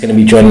Going to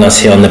be joining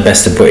us here on the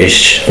best of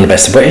British, on the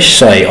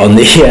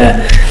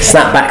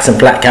Snapbacks and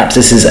Flatcaps.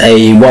 This is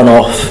a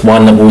one-off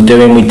one that we're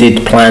doing. We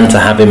did plan to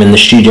have him in the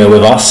studio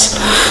with us.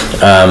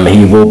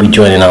 He will be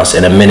joining us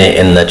in a minute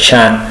in the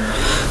chat.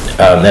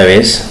 There he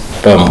is.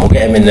 Boom. We'll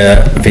get him in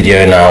the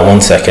video now.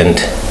 1 second.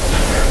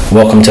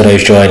 Welcome to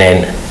those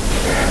joining.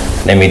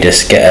 Let me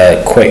just get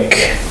a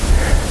quick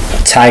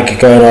tag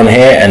going on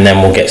here, and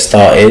then we'll get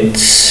started.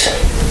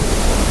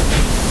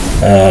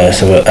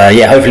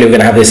 Hopefully we're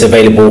going to have this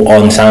available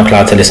on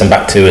SoundCloud to listen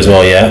back to as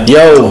well, yeah?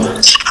 Yo!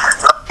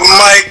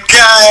 My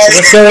guy!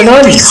 What's going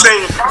on?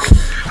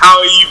 How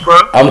are you,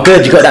 bro? I'm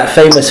good. You got that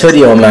famous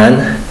hoodie on,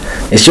 man.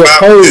 It's your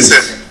pose.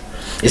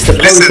 It's the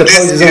pose. The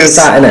pose is always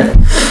that, innit?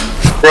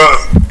 Bro,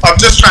 I'm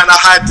just trying to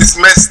hide this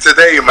mess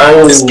today,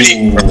 man. This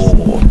peak.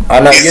 I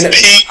know. It's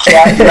peak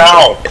right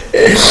now.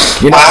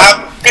 I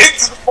have been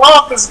to the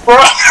barbers, bro.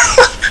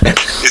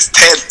 It's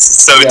tense.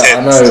 It's so tense.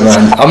 I know,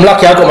 man. I'm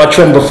lucky I got my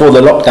trim before the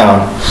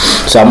lockdown,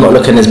 so I'm not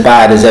looking as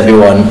bad as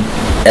everyone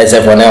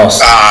else.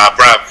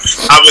 Bruv,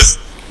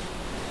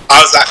 I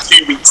was like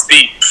 2 weeks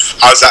deep.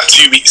 I was like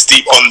 2 weeks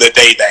deep on the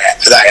day that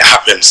it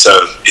happened, so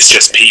it's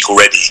just peak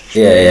already.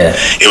 Yeah.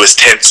 It was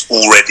tense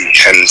already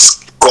and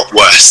got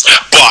worse.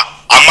 But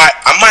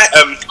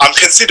I'm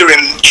considering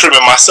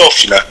trimming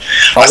myself, you know.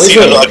 I see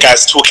a lot of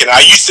guys talking.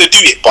 I used to do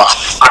it, but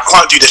I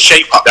can't do the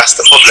shape up. That's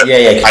the problem.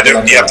 Yeah. I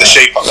don't really have the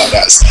shape up like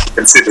that.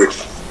 Considering.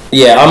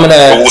 Yeah, I'm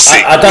gonna. We'll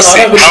see. I don't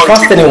really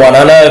trust anyone.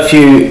 I know a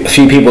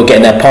few people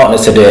getting their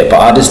partners to do it,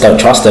 but I just don't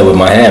trust her with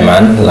my hair,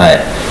 man.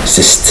 Like, it's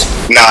just.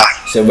 Nah.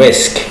 It's a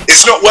risk.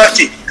 It's not worth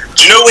it.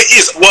 Do you know what it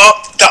is? Well,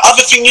 the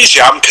other thing is,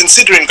 I'm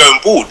considering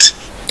going bald.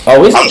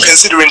 Oh, is it? I'm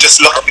considering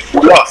just locking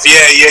it off.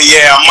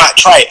 Yeah. I might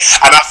try it,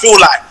 and I feel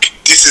like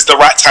this is the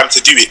right time to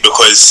do it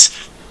because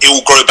it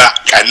will grow back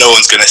and no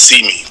one's gonna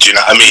see me. Do you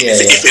know what I mean?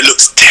 If it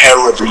looks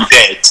terribly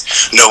dead,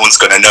 no one's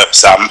gonna know.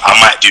 So I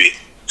might do it.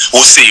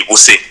 We'll see.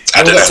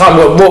 I don't know.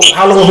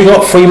 How long have we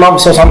got? 3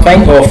 months or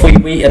something, or 3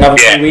 weeks? Another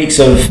 3 weeks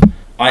of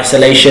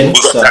isolation.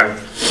 We got time.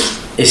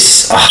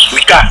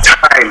 We got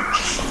time.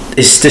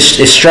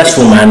 It's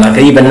stressful, man. Like,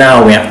 even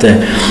now we have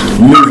to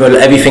move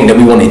everything that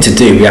we wanted to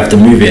do. We have to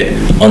move it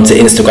onto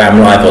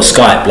Instagram Live or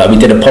Skype. Like, we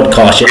did a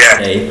podcast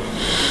yesterday.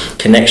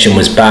 Connection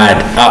was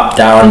bad, up,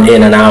 down,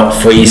 in and out,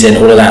 freezing,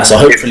 all of that. So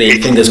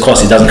hopefully, fingers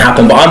crossed, it doesn't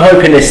happen. But I'm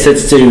hoping it's to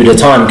do the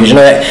time, because you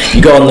know that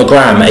you go on the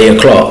gram at 8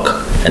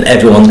 o'clock and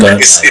everyone's going.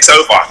 It's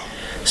over.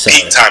 So,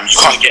 peak time. You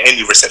can't get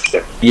any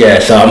reception. Yeah.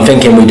 So I'm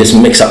thinking we just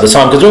mix up the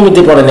time, because when we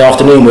did one in the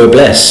afternoon, we were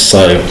blessed.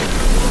 So.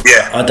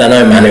 Yeah. I don't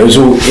know, man. It was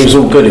all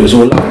good. It was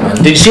all love, man.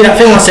 Did you see that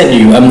thing I sent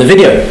you? The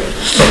video,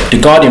 the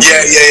Guardian.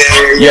 Yeah.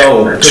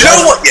 Yo. Do you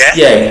know what?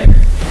 Yeah.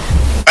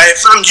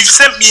 Fam, you've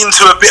sent me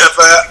into a bit of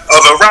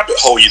a rabbit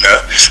hole, you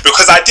know,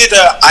 because I did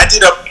a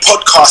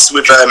podcast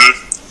with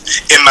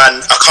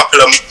Iman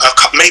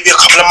maybe a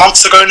couple of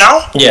months ago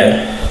now.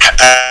 Yeah.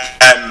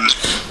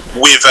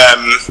 With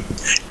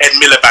Ed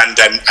Miliband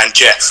and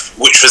Jeff,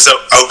 which was a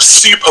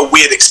super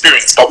weird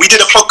experience. But we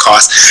did a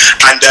podcast,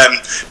 and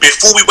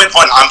before we went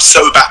on, I'm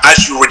so bad,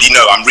 as you already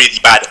know, I'm really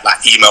bad at like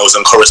emails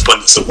and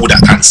correspondence and all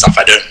that kind of stuff.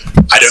 I don't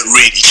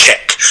really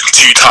check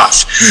too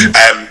tough.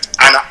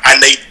 And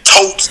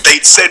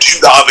they'd said who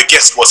the other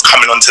guest was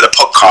coming onto the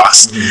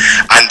podcast,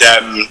 and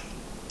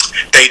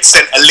they'd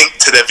sent a link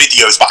to their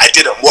videos, but I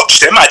didn't watch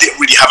them. I didn't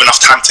really have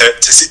enough time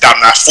to sit down,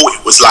 and I thought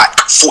it was like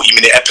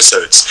 40-minute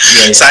episodes.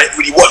 So I didn't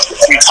really watch it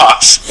too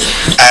tough.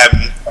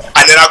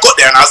 And then I got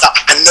there and I was like,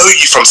 I know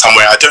you from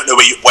somewhere. I don't know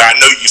where I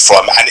know you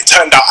from. And it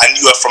turned out I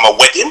knew her from a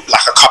wedding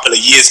like a couple of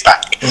years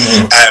back.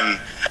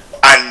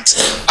 And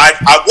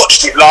I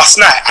watched it last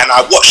night, and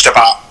I watched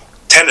about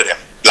 10 of them.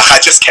 Like, I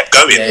just kept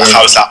going. I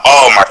was like,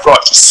 oh my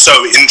god, it's so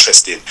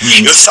interesting.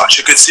 It was such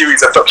a good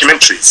series of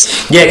documentaries.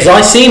 Yeah, because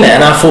I seen it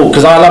and I thought,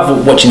 because I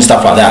love watching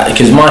stuff like that,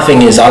 because my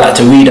thing is I like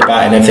to read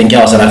about it and everything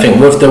else, and I think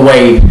with the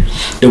way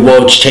the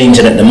world's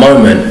changing at the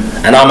moment,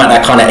 and I'm at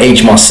that kind of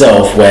age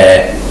myself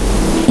where,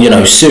 you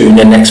know, soon,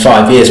 in the next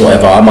 5 years or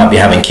whatever, I might be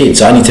having kids,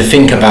 so I need to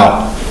think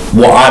about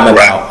what I'm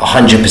about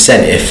 100%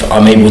 if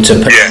I'm able to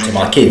put it into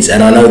my kids.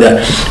 And I know that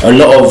a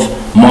lot of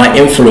my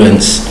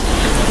influence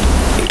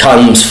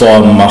comes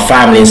from my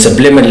family, and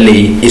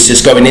subliminally it's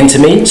just going into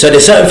me. So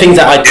there's certain things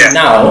that I do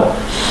now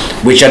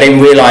which I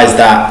didn't realise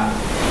that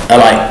are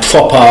like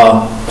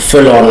proper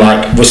full-on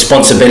like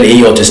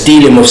responsibility, or just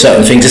dealing with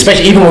certain things,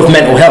 especially even with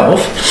mental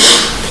health.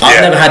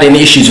 I've never had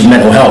any issues with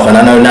mental health, and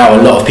I know now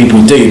a lot of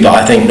people do, but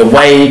I think the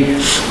way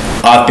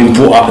I've been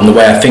brought up and the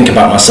way I think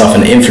about myself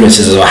and the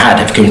influences I've had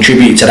have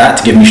contributed to that,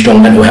 to give me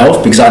strong mental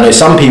health. Because I know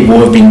some people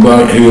who have been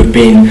brought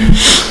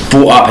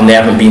up and they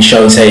haven't been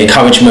shown, say,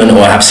 encouragement,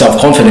 or have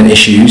self-confident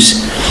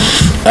issues.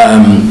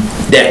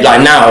 They're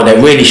like, now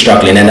they're really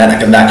struggling, and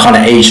that kind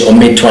of age, or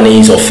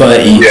mid-20s or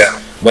 30s,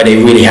 where they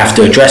really have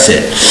to address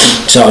it.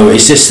 So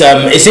it's just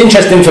it's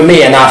interesting for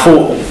me. And I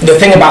thought the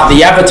thing about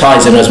the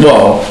advertising as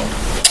well,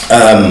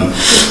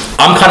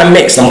 I'm kind of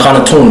mixed, I'm kind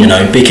of torn, you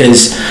know,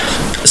 because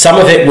some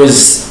of it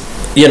was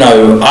you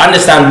know, I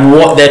understand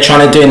what they're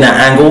trying to do in that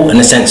angle, in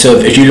the sense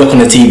of if you look on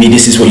the TV,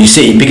 this is what you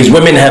see, because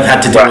women have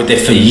had to deal with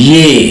it for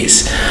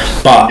years,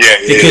 but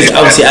because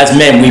obviously as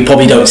men we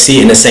probably don't see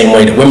it in the same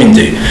way that women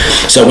do.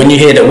 So when you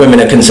hear that women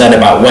are concerned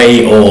about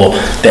weight or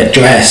their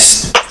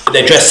dress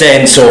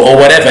sense or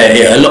whatever,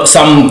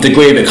 some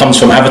degree of it comes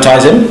from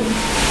advertising.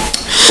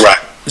 Right.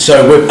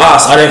 So with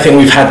us, I don't think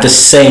we've had the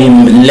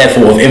same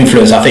level of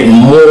influence. I think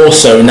more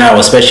so now,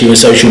 especially with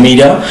social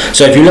media.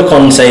 So if you look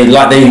on, say,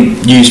 like they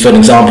use for an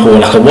example,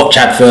 like a watch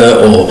advert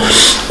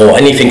or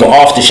anything, or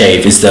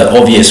aftershave is the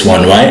obvious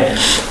one, right?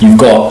 You've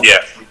got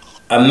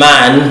a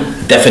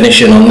man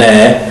definition on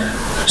there,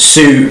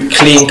 suit,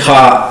 clean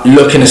cut,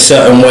 look in a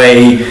certain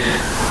way,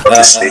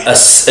 a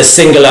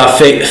singular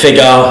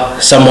figure,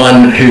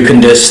 someone who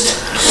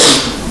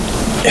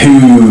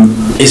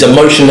is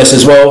emotionless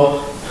as well.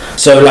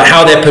 So like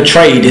how they're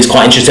portrayed is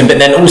quite interesting. But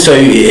then also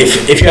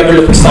if you ever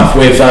look at stuff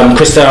with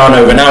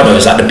Cristiano Ronaldo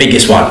is like the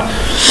biggest one,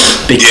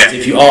 because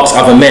if you ask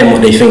other men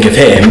what they think of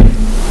him,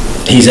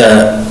 he's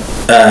a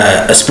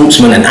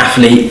sportsman, an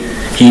athlete.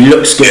 He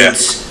looks good.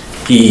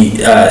 He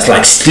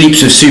like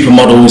sleeps with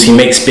supermodels. He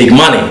makes big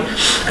money,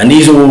 and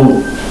these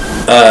all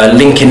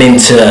linking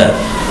into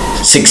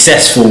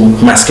successful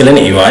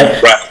masculinity,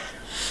 right? Right.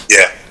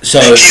 Yeah. So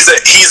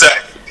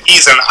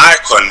he's an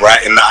icon,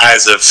 right, in the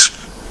eyes of,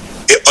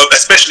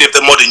 especially of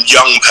the modern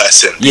young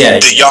person,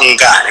 the young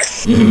guy.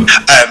 Mm-hmm.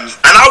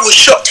 And I was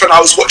shocked when I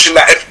was watching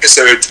that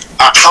episode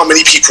at how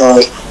many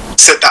people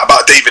said that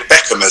about David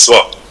Beckham as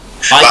well.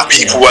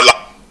 People were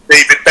like,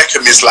 David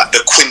Beckham is like the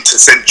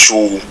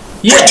quintessential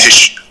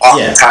British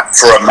archetype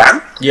for a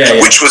man,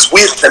 which was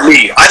weird to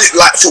me. I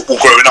didn't like football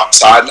growing up,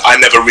 so I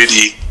never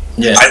really,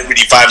 I didn't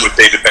really vibe with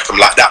David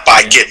Beckham like that, but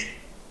I get it.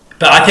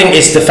 But I think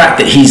it's the fact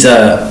that he's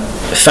a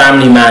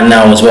family man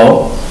now as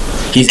well.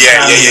 He's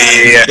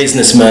a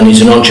businessman.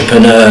 He's an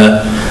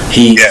entrepreneur.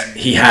 He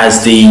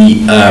has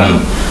the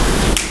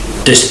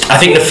I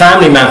think the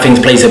family man thing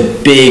plays a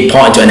big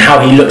part into it, and how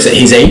he looks at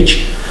his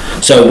age.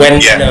 So when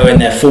in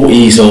their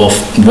 40s or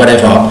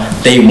whatever,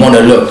 they want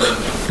to look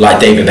like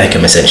David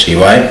Beckham, essentially,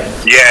 right?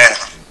 Yeah,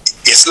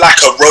 it's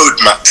like a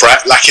roadmap,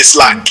 right? Like it's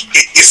like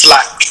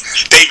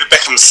David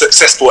Beckham's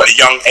successful at a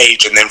young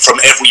age, and then from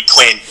every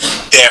point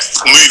they're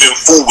moving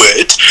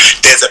forward,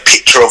 there's a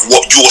picture of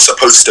what you're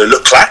supposed to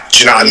look like. Do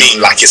you know what I mean?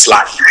 Like it's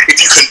like,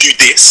 if you can do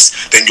this,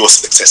 then you're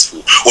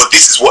successful, or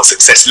this is what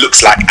success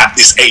looks like at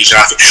this age. And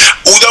I think,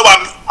 although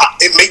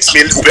it makes me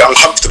a little bit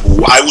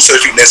uncomfortable, I also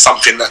think there's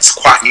something that's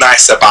quite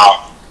nice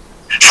about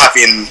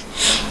having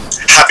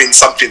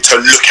something to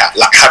look at,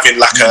 like having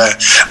like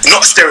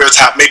not a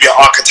stereotype, maybe an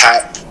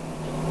archetype,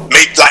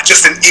 maybe like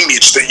just an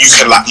image that you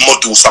can like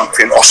model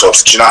something off of.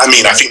 Do you know what I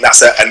mean? I think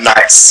that's a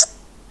nice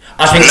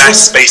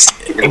space.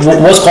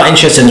 What's quite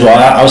interesting as well,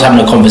 I was having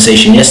a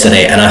conversation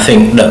yesterday, and I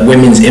think that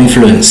women's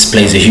influence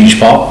plays a huge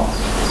part,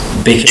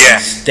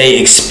 because they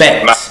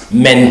expect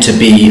men to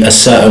be a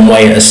certain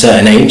way at a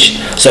certain age.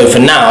 So for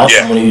now,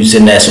 someone who's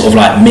in their sort of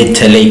like mid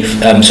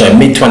 20s, early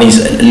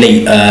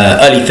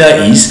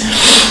 30s,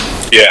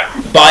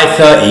 by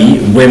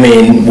 30,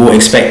 women will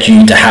expect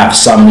you to have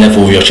some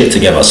level of your shit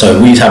together.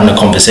 So we was having a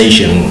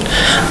conversation,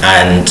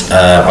 and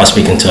I was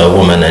speaking to a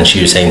woman, and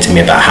she was saying to me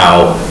about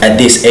how at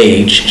this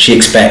age she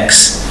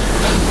expects,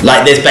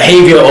 like, there's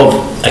behaviour of,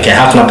 okay,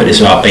 how can I put this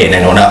without baiting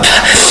anyone up?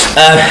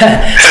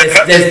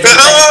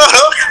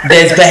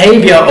 There's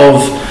behaviour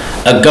of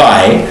a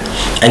guy,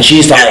 and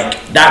she's like,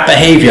 that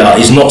behaviour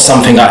is not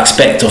something I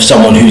expect of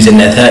someone who's in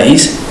their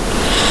 30s.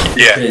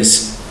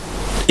 Because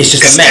it's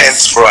just a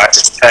mess. Right,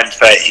 it's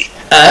 10:30.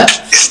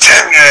 It's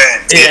 10.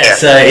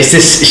 So it's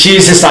just,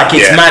 she's just like,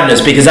 it's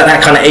madness, because at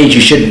that kind of age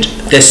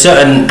there's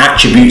certain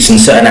attributes and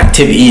certain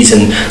activities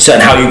and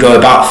certain how you go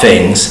about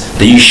things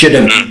that you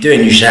shouldn't be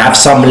doing. You should have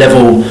some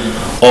level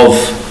of,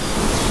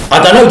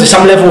 I don't know,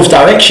 some level of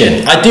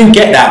direction. I do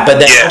get that, but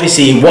then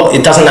obviously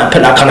it doesn't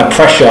put that kind of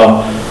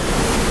pressure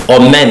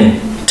on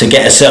men to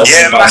get a certain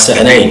way by a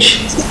certain age.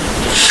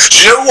 Do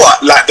you know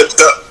what? Like the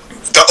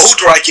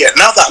older I get,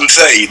 now that I'm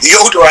 30, the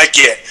older I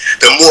get,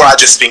 the more I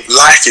just think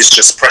life is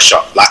just pressure.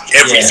 Like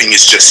everything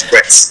is just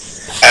stress.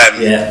 And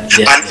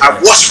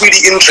what's really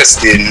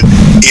interesting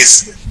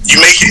is you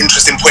make an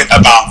interesting point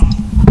about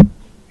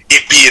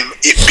it being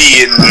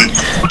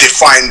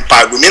defined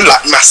by women,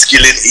 like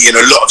masculinity in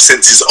a lot of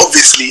senses.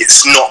 Obviously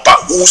it's not, but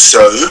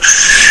also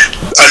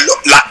a lot,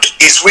 like,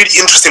 it's really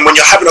interesting when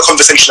you're having a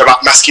conversation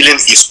about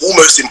masculinity. It's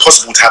almost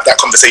impossible to have that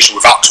conversation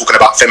without talking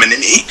about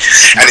femininity,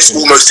 and it's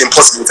almost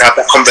impossible to have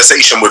that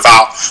conversation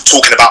without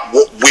talking about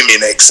what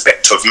women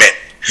expect of men,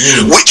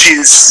 which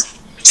is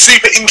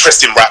super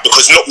interesting, right?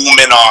 Because not all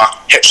men are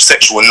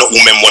heterosexual, and not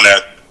all men want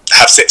to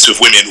have sex with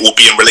women or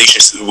be in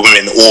relationships with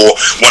women or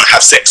want to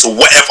have sex or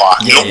whatever.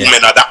 Not all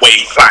men are that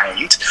way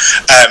inclined.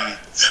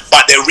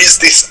 But there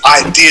is this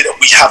idea that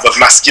we have of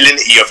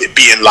masculinity, of it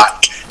being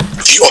like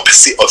the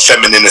opposite of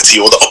femininity,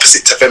 or the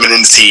opposite to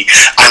femininity,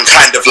 and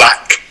kind of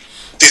like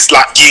this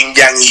like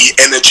yin-yang-y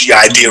energy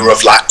idea of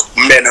like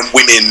men and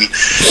women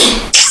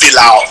fill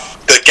out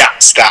the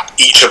gaps that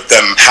each of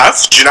them have.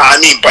 Do you know what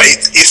I mean? But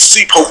it's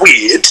super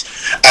weird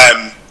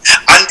And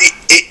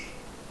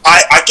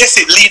I guess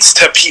it leads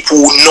to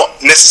people not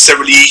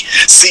necessarily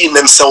seeing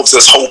themselves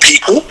as whole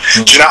people.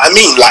 Do you know what I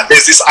mean? Like,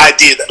 there's this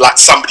idea that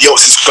like somebody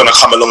else is going to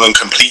come along and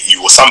complete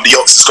you, or somebody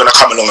else is going to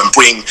come along and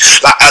bring,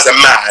 like, as a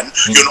man,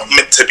 you're not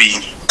meant to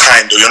be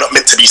kind, or you're not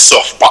meant to be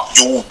soft, but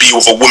you'll be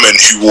with a woman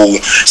who will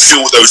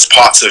feel those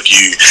parts of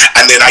you.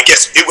 And then I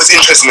guess it was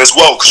interesting as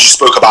well because you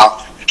spoke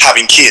about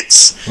having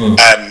kids,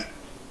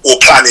 or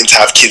planning to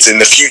have kids in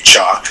the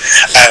future.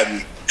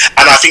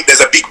 And I think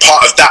there's a big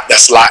part of that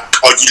that's like,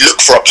 you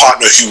look for a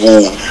partner who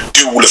will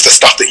do all of the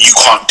stuff that you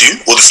can't do,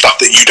 or the stuff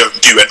that you don't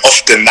do, and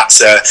often that's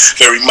a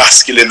very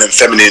masculine and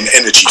feminine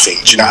energy thing,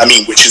 do you know what I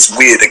mean? Which is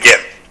weird again.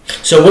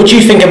 So what do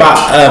you think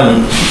about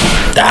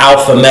the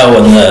alpha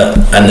male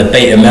and the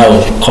beta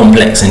male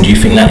complex, and do you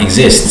think that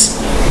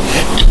exists?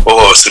 Oh,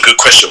 it's a good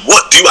question.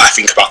 What do I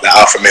think about the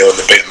alpha male and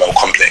the beta male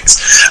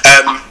complex?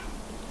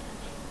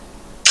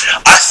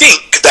 I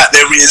think that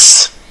there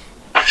is...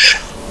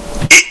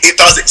 It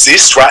does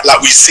exist, right?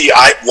 Like, I see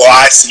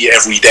it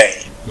every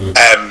day.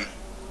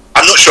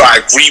 I'm not sure I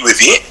agree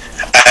with it,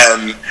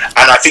 and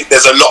I think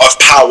there's a lot of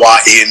power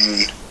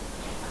in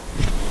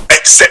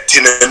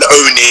accepting and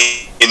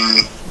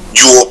owning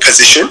your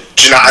position.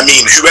 Do you know what I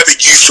mean? Whoever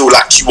you feel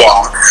like you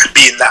are,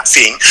 being that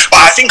thing.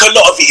 But I think a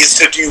lot of it is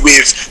to do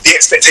with the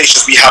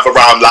expectations we have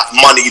around like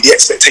money, the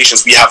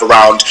expectations we have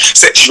around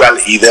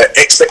sexuality, the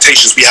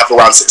expectations we have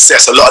around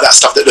success, a lot of that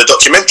stuff that the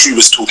documentary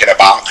was talking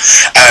about,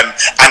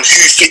 and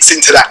who fits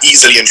into that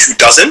easily and who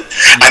doesn't.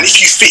 And if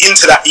you fit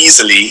into that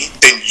easily,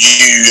 then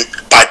you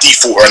by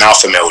default are an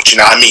alpha male. Do you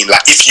know what I mean?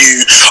 Like, if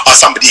you are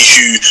somebody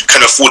who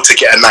can afford to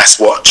get a nice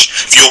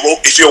watch, if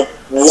you're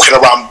walking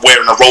around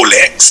wearing a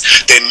Rolex,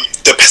 then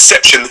the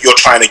perception that you're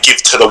trying to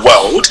give to the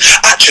world,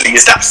 actually,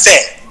 is that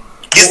fair?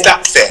 Is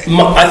that fair?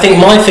 I think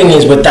my thing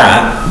is with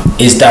that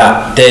is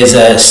that there's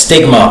a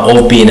stigma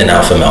of being an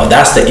alpha male.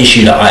 That's the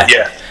issue that I have.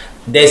 Yeah.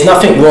 There's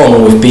nothing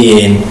wrong with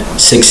being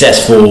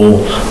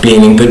successful,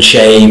 being in good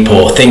shape,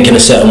 or thinking a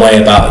certain way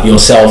about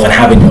yourself and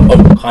having your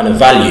own kind of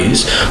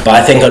values. But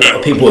I think a lot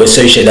of people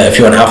associate that if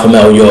you're an alpha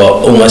male, you're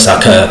almost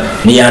like a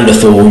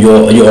Neanderthal,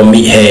 you're a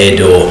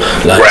meathead, or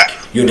like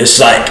you're just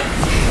like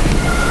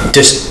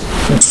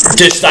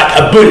like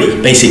a bully,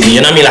 basically,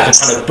 you know what I mean? Like a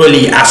kind of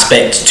bully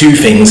aspect to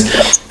things,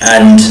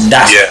 and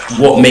that's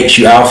what makes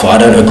you alpha. I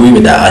don't agree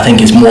with that. I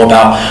think it's more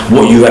about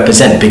what you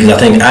represent, because I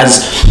think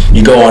as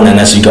you go on and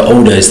as you get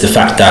older, is the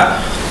fact that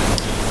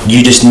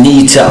you just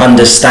need to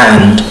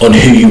understand on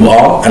who you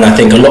are. And I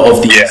think a lot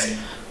of these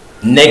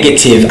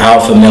negative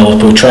alpha male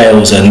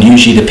portrayals and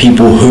usually the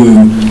people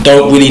who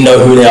don't really know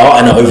who they are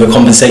and are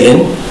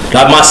overcompensating.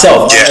 Like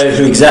myself, I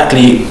know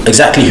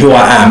exactly who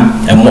I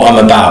am and what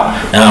I'm about.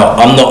 Now,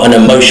 I'm not an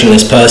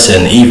emotionless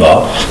person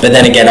either, but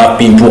then again, I've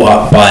been brought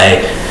up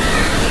by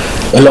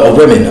a lot of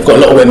women. I've got a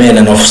lot of women,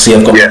 and obviously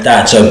I've got my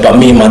dad. So, but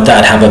me and my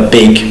dad have a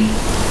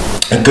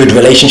good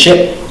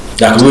relationship,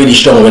 like a really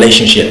strong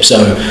relationship.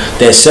 So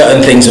there's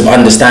certain things of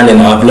understanding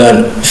that I've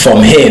learned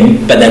from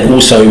him, but then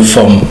also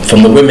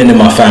from the women in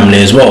my family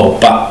as well.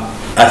 But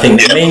I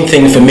think the main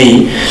thing for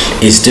me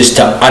is just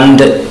to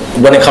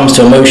when it comes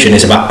to emotion,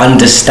 it's about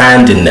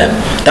understanding them.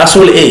 That's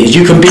all it is.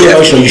 You can be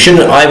emotional.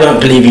 I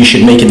don't believe you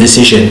should make a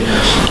decision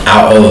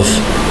out of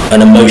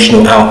an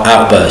emotional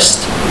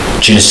outburst.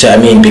 Do you know what I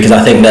mean? Because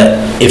I think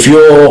that if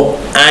you're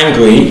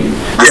angry,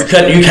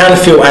 you can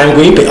feel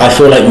angry, but I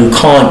feel like you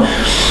can't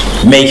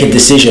make a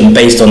decision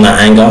based on that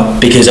anger,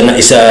 because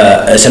it's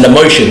an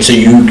emotion, so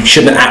you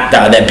shouldn't act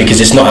out of that because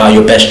it's not out of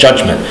your best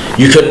judgment.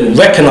 You can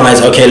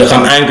recognize, okay, look,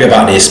 I'm angry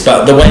about this,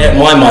 but the way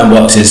my mind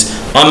works is,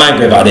 I'm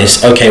angry about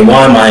this. Okay,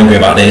 why am I angry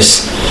about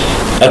this?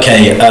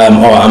 Okay, alright,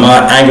 I'm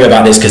angry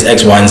about this because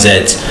X, Y, and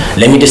Z.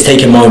 Let me just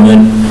take a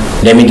moment.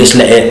 Let me just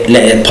let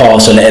it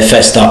pass or let it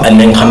fester, and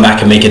then come back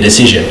and make a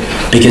decision.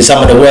 Because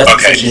some of the worst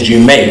decisions you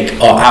make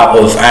are out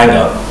of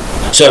anger.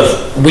 So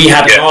if we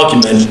had an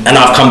argument and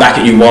I've come back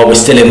at you while we're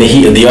still in the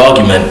heat of the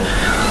argument,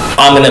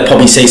 I'm going to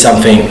probably say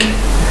something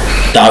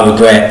that I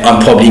regret.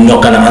 I'm probably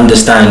not going to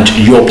understand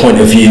your point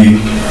of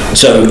view.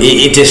 So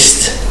it's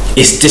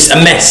just a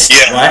mess,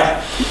 right?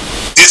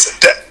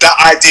 That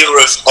idea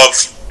of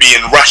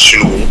being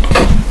rational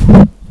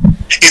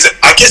is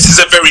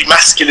a very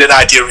masculine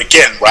idea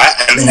again, right?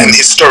 And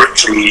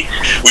historically,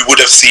 we would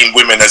have seen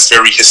women as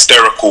very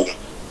hysterical,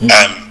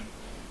 and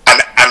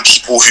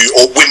people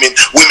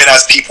women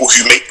as people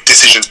who make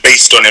decisions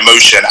based on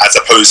emotion, as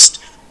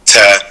opposed to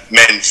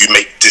men who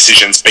make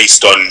decisions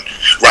based on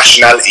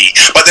rationality.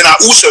 But then I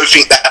also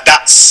think that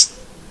that's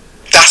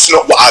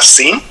not what I've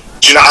seen.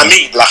 Do you know what I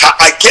mean? Like,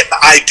 I get the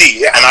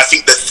idea, and I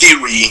think the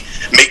theory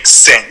makes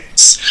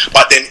sense,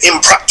 but then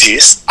in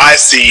practice, I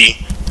see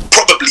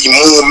probably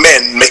more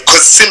men,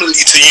 because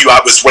similarly to you,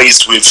 I was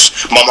raised with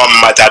my mum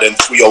and my dad and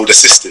 3 older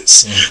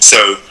sisters. So,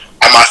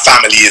 and my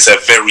family is a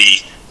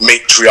very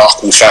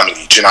matriarchal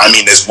family. Do you know what I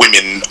mean? There's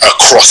women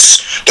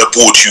across the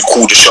board who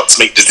call the shots,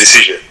 make the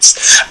decisions.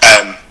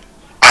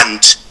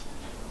 And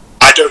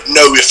I don't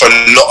know if a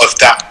lot of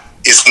that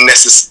is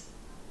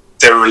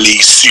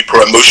necessarily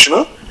super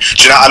emotional.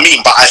 Do you know what I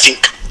mean? But I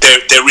think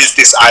there is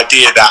this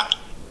idea that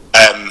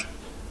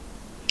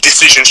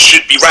decisions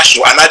should be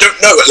rational. And I don't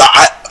know,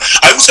 like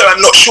I also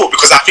am not sure,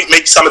 because I think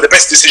maybe some of the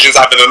best decisions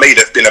I've ever made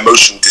have been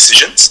emotional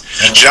decisions.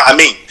 Do you know what I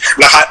mean?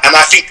 Like, and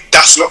I think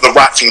that's not the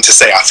right thing to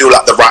say. I feel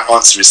like the right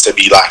answer is to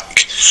be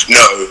like,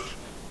 no,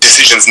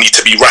 decisions need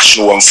to be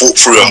rational and thought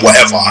through and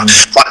whatever.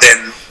 But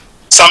then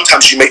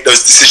sometimes you make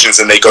those decisions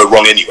and they go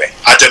wrong anyway.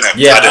 I don't know.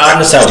 Yeah, I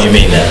understand what you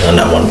mean there on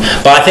that one.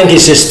 But I think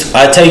it's just,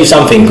 I tell you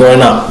something, growing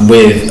up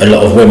with a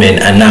lot of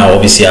women, and now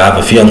obviously I have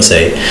a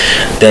fiance,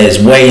 there's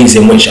ways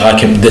in which I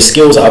can, the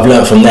skills that I've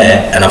learned from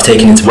there and I've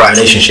taken into my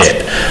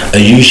relationship are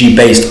usually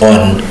based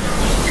on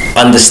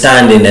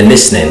understanding and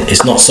listening.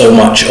 It's not so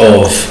much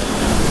of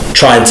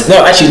trying to,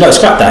 no,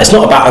 scrap that. It's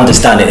not about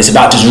understanding, it's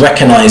about just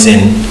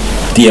recognizing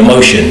the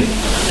emotion.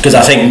 Because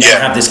I think you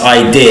have this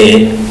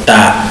idea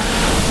that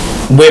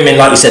women,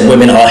 like you said,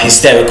 women are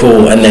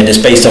hysterical and they're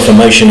just based off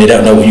emotion. They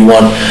don't know what you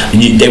want.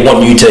 They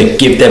want you to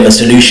give them a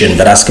solution,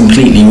 but that's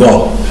completely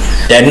wrong.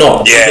 They're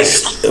not.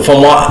 Because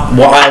from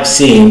what I've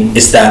seen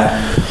is that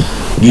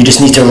you just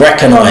need to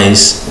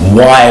recognize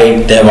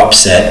why they're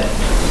upset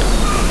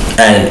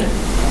and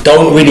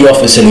don't really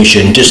offer a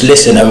solution. Just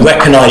listen and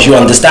recognize you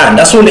understand.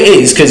 That's all it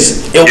is,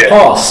 because it'll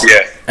pass.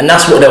 Yeah. And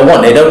that's what they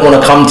want. They don't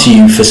want to come to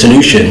you for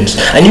solutions.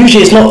 And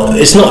usually it's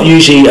not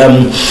usually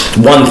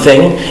one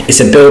thing.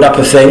 It's a build up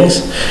of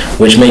things,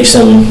 which makes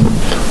them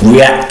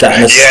react that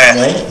in a certain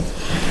way.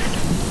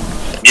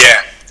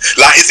 Yeah.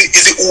 Like, is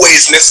it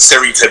always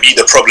necessary to be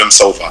the problem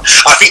solver?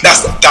 I think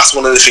that's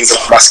one of the things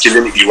about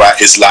masculinity, right?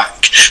 Is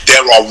like,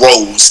 there are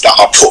roles that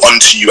are put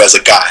onto you as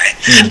a guy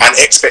and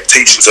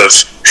expectations of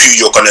who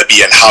you're going to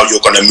be and how you're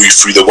going to move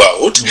through the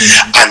world,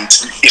 and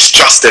it's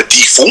just a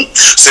default.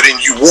 So then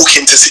you walk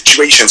into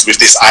situations with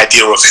this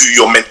idea of who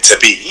you're meant to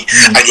be,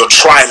 and you're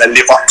trying to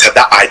live up to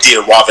that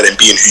idea rather than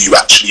being who you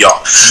actually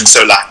are.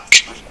 So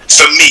like,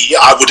 for me,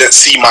 I wouldn't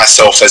see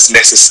myself as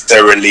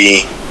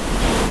necessarily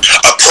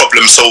a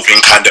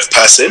problem-solving kind of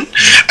person.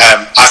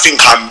 I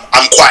think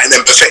I'm quite an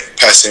empathetic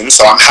person,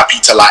 so I'm happy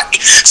to like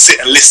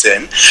sit and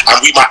listen, and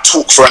we might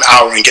talk for an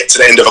hour and get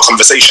to the end of a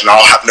conversation and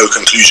I'll have no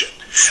conclusion.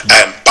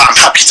 But I'm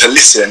happy to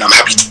listen, I'm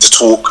happy to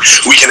talk,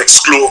 we can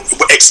explore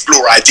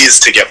ideas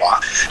together.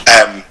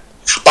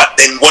 But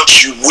then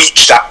once you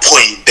reach that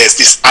point, there's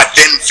this, I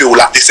then feel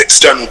like this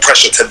external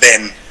pressure to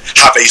then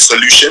have a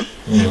solution,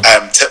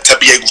 to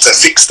be able to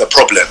fix the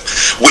problem,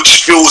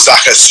 which feels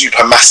like a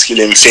super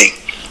masculine thing.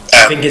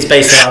 I think it's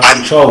based on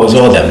control as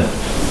well then.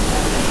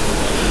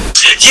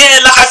 Yeah,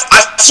 like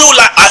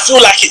I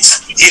feel like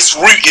it's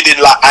rooted in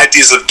like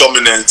ideas of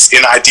dominance,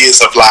 in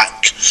ideas of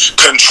like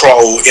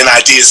control, in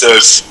ideas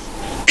of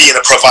being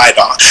a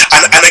provider.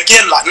 And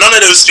again, like, none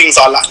of those things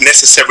are like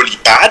necessarily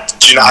bad.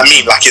 Do you know what I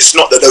mean? Like, it's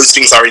not that those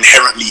things are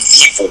inherently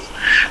evil.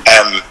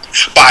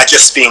 But I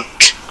just think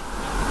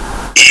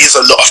it is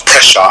a lot of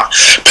pressure,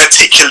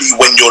 particularly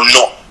when you're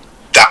not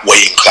that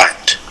way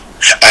inclined.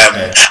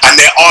 And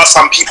there are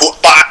some people,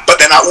 but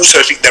then I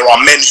also think there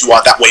are men who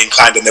are that way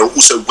inclined, and there are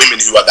also women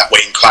who are that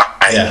way inclined.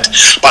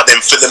 But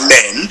then for the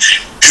men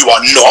who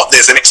are not,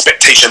 there's an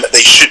expectation that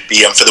they should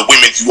be, and for the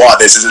women who are,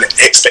 there's an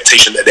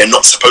expectation that they're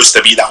not supposed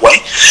to be that way.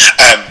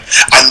 And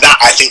that,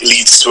 I think,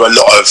 leads to a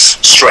lot of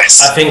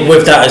stress. I think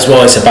with that as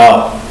well, it's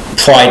about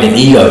pride and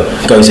ego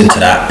goes into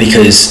that,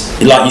 because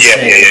like you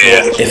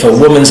said, if a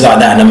woman's like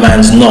that and a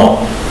man's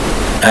not,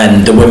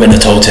 and the women are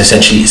told to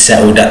essentially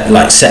settle down,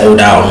 let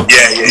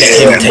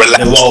him take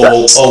the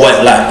role, or what,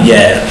 like,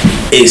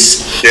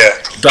 it's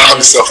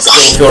guys still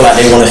feel like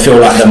they want to feel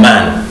like the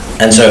man,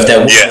 and so if their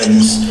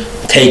women's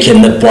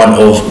taking the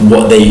brunt of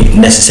what they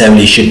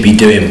necessarily should be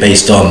doing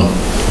based on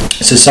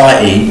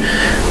society,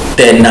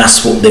 then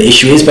that's what the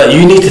issue is. But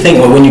you need to think,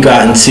 when you go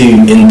out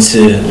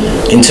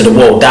into the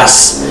world,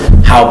 that's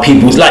how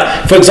people's,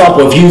 like, for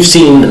example, if you've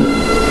seen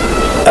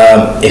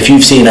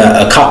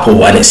a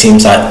couple and it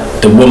seems like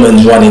the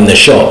woman's running the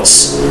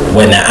shots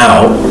when they're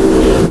out,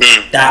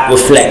 that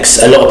reflects,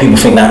 a lot of people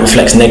think that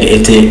reflects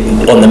negativity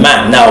on the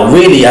man. Now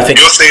really, I think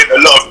you're saying a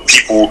lot of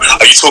people,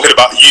 are you talking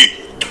about you?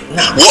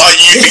 No. What are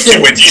you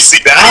thinking when you see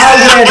that? I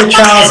wear the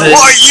trousers.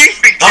 What are you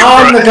thinking?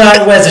 I'm the guy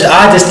who wears it.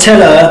 I just tell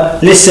her,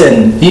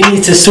 listen, you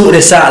need to sort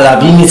this out, love.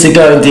 You need to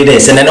go and do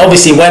this. And then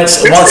obviously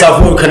once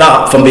I've woken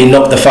up from being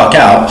knocked the fuck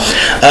out,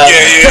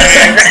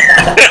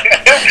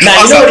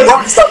 now,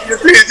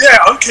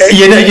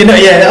 you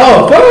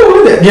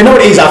know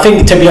what it is. I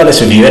think, to be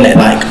honest with you, innit,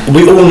 like,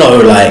 we all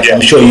know, like,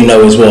 I'm sure you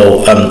know as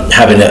well,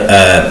 having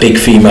a big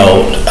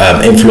female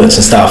influence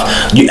and stuff,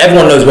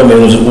 everyone knows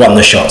women won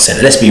the shots,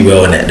 innit? Let's be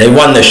real, innit? They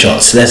won the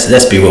shots,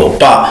 let's be real.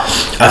 But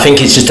I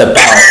think it's just about,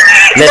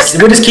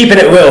 we're just keeping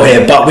it real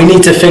here, but we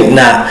need to think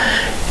that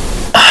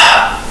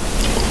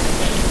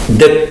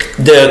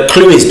the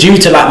clue is, due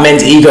to like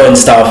men's ego and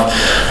stuff,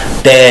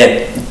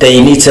 they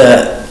need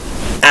to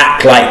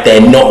act like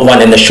they're not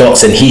running the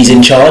shots and he's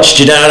in charge.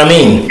 Do you know what I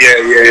mean?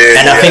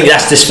 And I think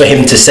that's just for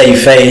him to save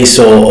face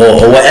or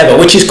whatever,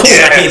 which is cool.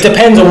 Like, it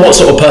depends on what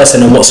sort of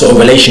person and what sort of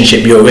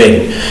relationship you're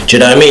in. Do you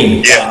know what I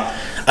mean? But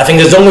I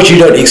think as long as you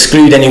don't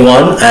exclude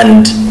anyone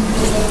and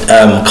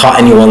cut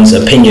anyone's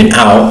opinion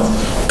out,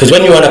 because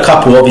when you're in a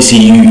couple, obviously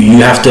you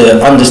have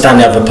to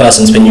understand the other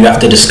person's, but you have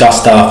to discuss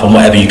stuff and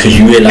whatever, because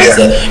you realise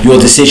that your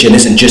decision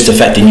isn't just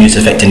affecting you, it's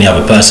affecting the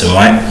other person,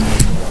 right?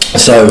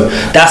 So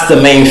that's the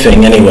main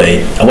thing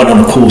anyway. I went on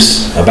a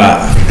course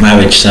about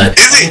marriage, so I've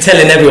been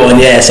telling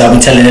everyone.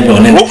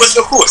 What was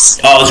the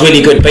course? Oh, it was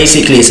really good.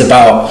 Basically,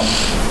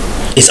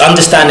 it's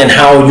understanding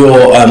how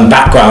your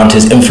background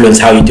has influenced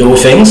how you deal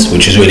with things,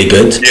 which is really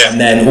good. Yeah. And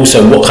then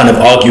also what kind of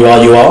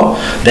arguer you are.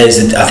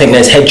 I think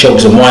there's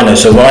hedgehogs and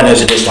rhinos. So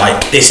rhinos are just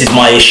like, this is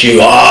my issue,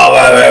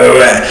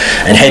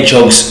 and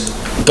hedgehogs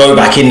go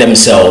back in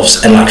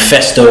themselves and like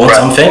fester on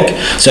something.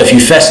 So if you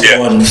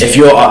if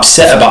you're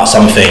upset about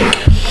something,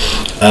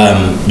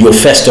 you'll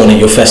fester on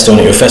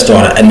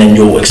it, and then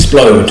you'll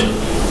explode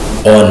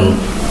on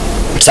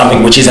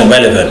something which isn't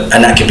relevant,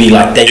 and that could be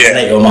like days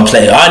later or months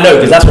later. I know,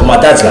 because that's what my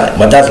dad's like.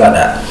 My dad's like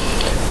that.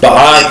 But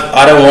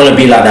I don't want to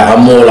be like that.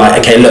 I'm more like,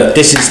 okay, look,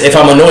 this is, if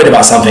I'm annoyed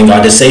about something, I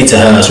just say to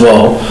her as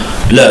well,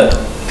 look,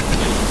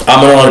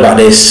 I'm annoyed about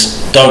this,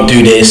 don't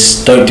do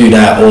this, don't do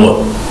that,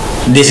 or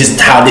this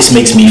is how this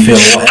makes me feel,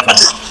 whatever.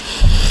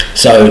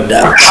 So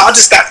how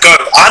does that go?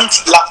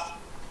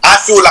 I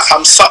feel like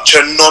I'm such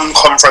a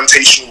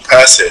non-confrontational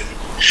person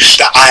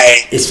that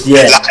like,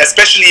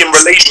 especially in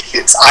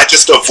relationships, I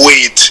just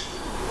avoid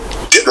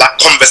like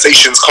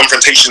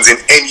confrontations in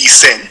any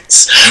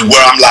sense, where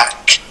I'm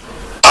like,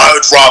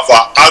 I'd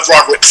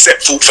rather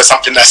accept fault for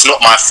something that's not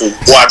my fault,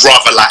 or I'd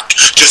rather like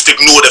just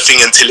ignore the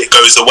thing until it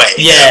goes away.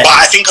 But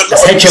I think a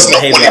lot of it's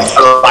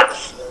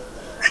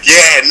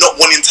not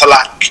wanting to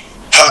like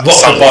hurt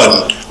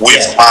someone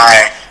with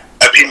my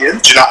opinion.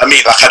 Do you know what I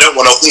mean? Like, I don't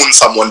want to horn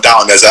someone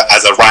down as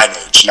a rhino.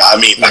 Do you know what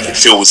I mean? Like, it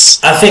feels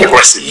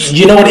aggressive.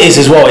 You know what it is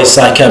as well? It's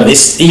like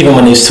it's even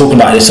when he was talking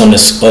about this on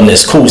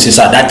this course, it's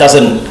like that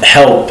doesn't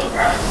help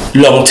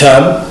long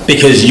term,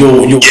 because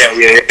you're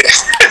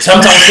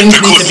sometimes things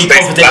need to be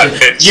confidential.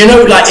 You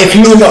know, like if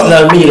you not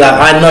know me, like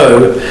I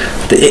know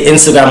the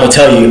Instagram will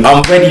tell you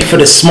I'm ready for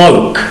the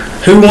smoke.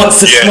 Who wants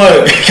to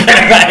smoke?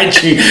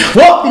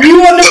 What?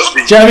 You want to?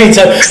 Do you know what I mean?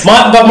 So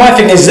my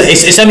thing is,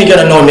 it's only going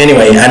to annoy me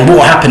anyway. And what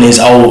will happen is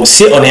I'll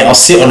sit on it,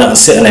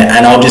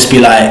 and I'll just be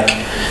like,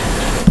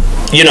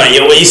 you know,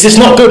 it's just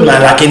not good,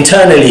 man. Like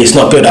internally, it's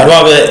not good. I'd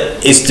rather,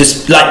 it's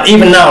just like,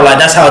 even now, like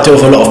that's how I deal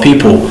with a lot of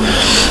people.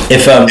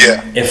 If I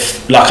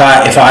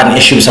had an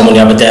issue with someone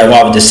the other day, I'd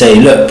rather just say,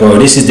 look, bro,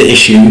 this is the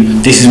issue.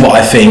 This is what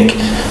I think.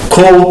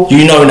 Cool,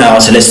 you know now,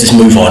 so let's just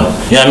move on.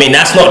 You know what I mean?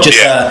 That's not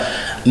just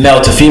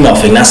male to female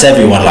thing, that's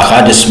everyone. Like,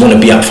 I just want to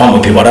be upfront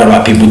with people. I don't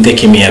like people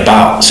dicking me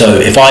about.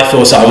 So if I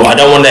feel something, I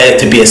don't want there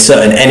to be a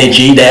certain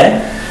energy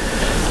there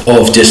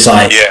of just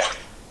like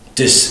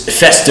just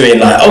festering,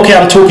 like, okay,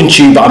 I'm talking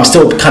to you, but I'm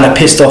still kind of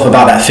pissed off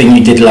about that thing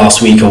you did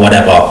last week or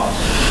whatever,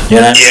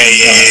 you know.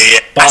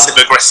 But passive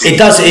aggressive. It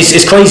does,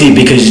 it's crazy,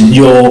 because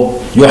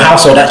your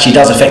household actually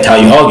does affect how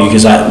you argue.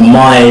 Because like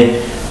my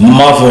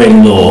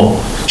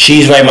mother-in-law,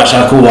 she's very much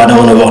like, oh, I don't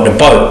want to rock the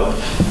boat.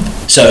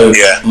 So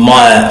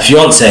my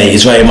fiance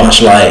is very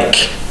much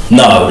like,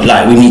 no,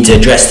 like we need to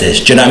address this.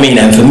 Do you know what I mean?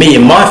 And for me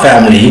and my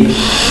family,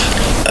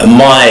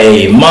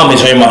 my mum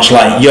is very much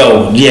like,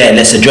 yo, yeah,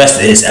 let's address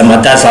this. And my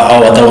dad's like,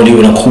 oh, I don't really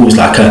want to cause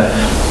like a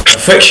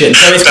friction.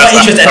 So it's quite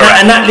interesting.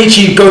 And that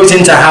literally goes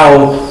into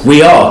how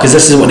we are, because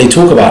this is what they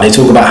talk about. They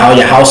talk about how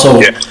your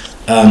household,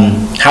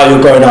 how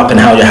you're growing up and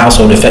how your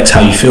household affects how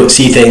you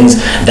see things.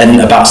 Then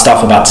about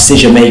stuff about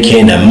decision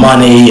making and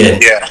money,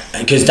 and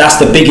because that's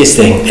the biggest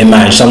thing in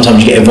marriage.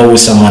 Sometimes you get involved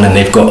with someone and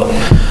they've got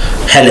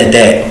hella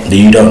debt that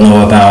you don't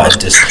know about,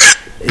 and just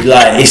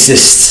like it's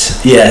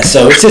just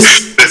so it's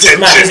just it's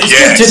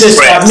good to just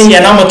like me,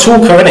 and I'm a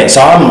talker, innit?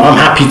 So I'm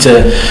happy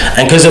to,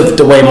 and because of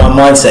the way my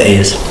mindset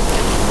is,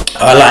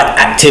 I like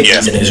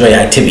activities, and it was very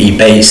activity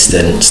based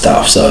and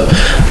stuff. So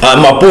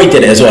my boy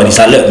did it as well, and he's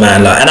like, look,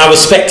 man, like, and I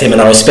respect him and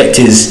I respect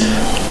his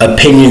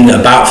opinion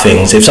about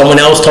things. If someone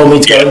else told me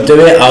to go and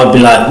do it, I would be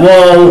like,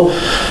 well,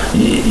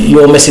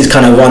 your missus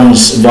kind of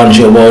runs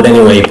your world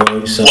anyway,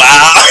 bro. So, wow.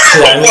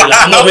 I mean,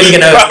 like, I'm not really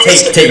gonna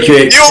take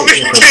you. You're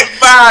being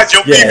mad.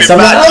 So I'm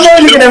like, I'm not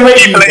really gonna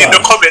rate you. In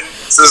the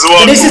comments as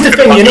well. But this is the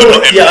thing, you know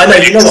what? Yeah, I know.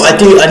 You know what I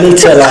do? I need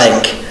to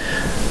like.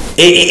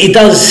 It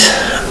does.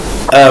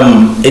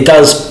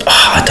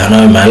 I don't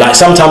know, man. Like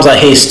sometimes I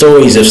hear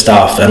stories of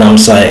stuff, and I'm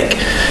just like,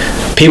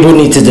 people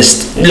need to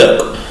just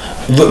look.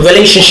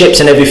 Relationships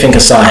and everything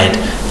aside,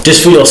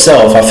 just for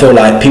yourself, I feel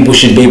like people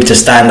should be able to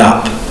stand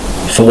up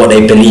for what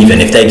they believe in.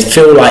 If they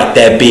feel like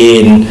they're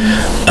being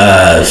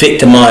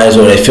victimized,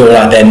 or they feel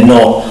like they're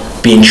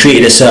not being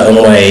treated a certain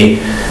way,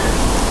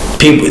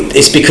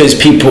 it's because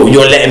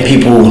you're letting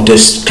people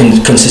just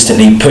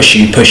consistently push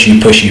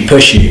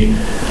you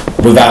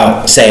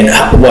without saying,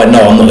 well,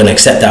 no, I'm not going to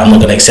accept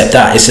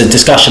that. It's a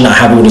discussion that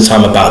I have all the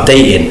time about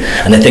dating,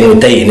 and the thing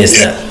with dating is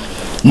that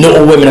not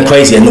all women are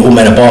crazy and not all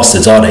men are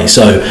bastards, are they?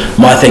 So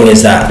my thing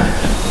is that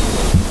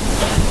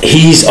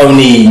he's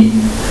only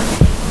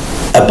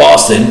a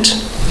bastard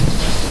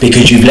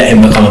because you've let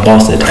him become a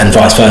bastard, and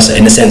vice versa,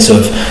 in the sense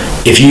of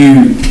if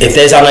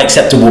there's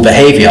unacceptable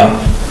behaviour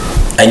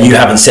and you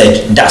haven't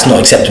said that's not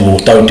acceptable,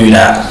 don't do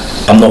that,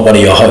 I'm not one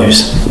of your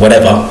hoes,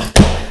 whatever.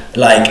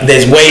 Like,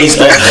 there's ways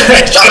of...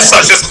 That's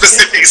such a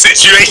specific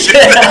situation.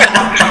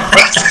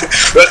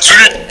 That's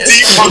really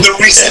deep on the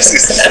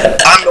recesses.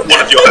 I'm not one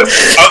of your hoes.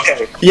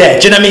 Okay. Yeah,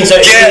 do you know what I mean? So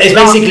it's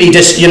basically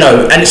just, you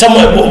know, and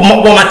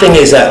what my thing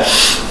is that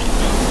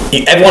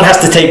everyone has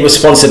to take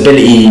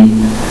responsibility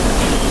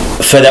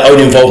for their own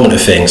involvement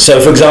of things.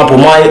 So, for example,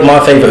 my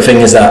favourite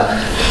thing is that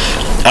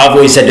I've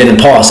always said in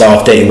the past,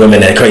 I've dated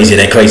women, they're crazy,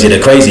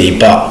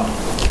 but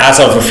as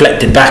I've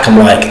reflected back, I'm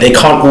like, they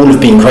can't all have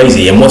been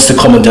crazy, and what's the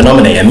common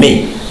denominator?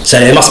 Me. So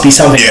there must be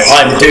something that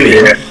I'm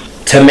doing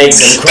to make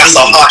them crazy. That's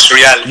a harsh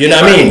reality. You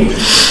know what I mean?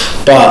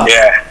 But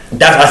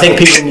I think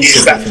people need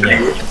to...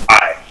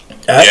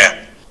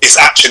 It's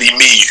actually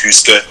me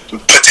who's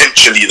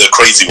potentially the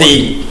crazy one.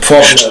 The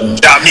problem.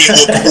 That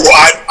means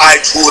I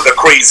draw the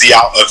crazy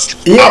out of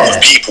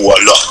people a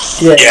lot.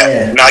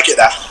 Yeah. No, I get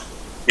that.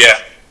 Yeah.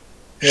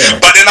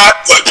 But then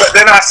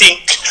I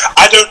think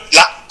I don't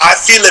like. I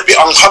feel a bit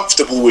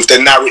uncomfortable with the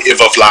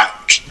narrative of like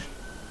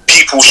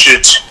people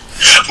should.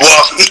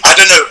 Well, I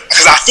don't know,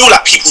 because I feel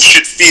like people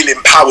should feel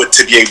empowered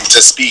to be able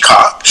to speak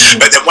up.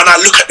 But then when I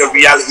look at the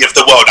reality of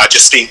the world, I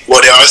just think,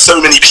 well, there are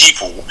so many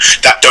people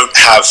that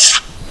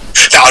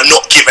are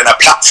not given a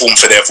platform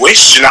for their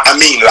voice. You know what I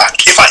mean? Like,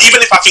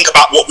 even if I think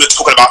about what we were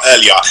talking about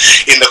earlier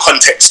in the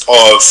context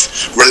of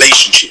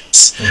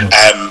relationships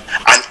and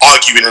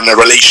arguing in a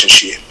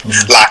relationship,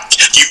 like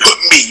you put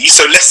me.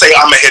 So let's say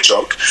I'm a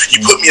hedgehog. You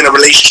put me in a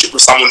relationship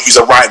with someone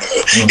who's a rhino.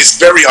 It's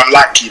very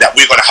unlikely that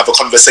we're going to have a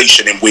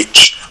conversation in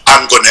which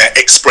I'm going to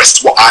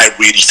express what I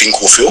really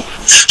think or feel.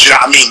 Do you know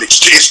what I mean? It's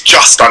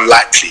just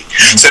unlikely.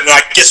 So then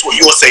I guess what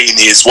you're saying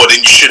is, well, then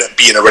you shouldn't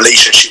be in a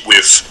relationship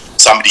with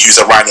somebody who's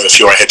a rhino if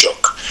you're a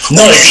hedgehog.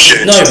 No,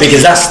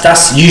 because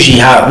that's usually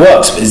how it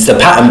works. It's the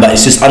pattern, but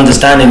it's just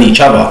understanding each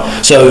other.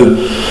 So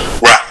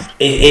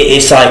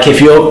it's like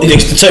if you're...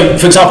 So,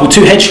 for example,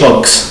 two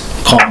hedgehogs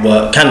can't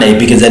work, can they?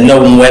 Because then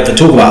no one will ever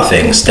talk about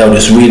things. They'll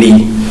just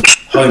really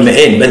home it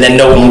in, but then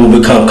no one will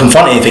become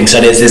confront anything.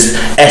 So there's this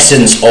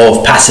essence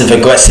of passive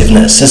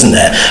aggressiveness, isn't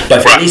there?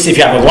 But at least if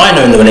you have a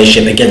rhino in the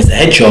relationship against the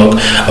hedgehog,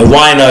 a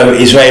rhino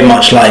is very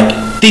much like,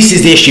 this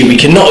is the issue, we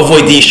cannot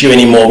avoid the issue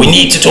anymore, we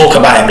need to talk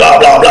about it, blah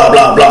blah blah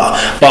blah blah.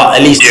 But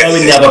at least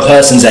knowing the other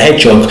person's a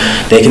hedgehog,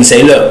 they can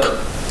say, look,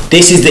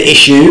 this is the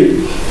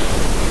issue,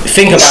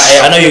 think about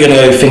it, I know you're going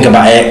to go think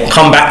about it,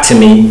 come back to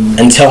me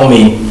and tell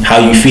me how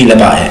you feel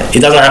about it.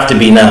 It doesn't have to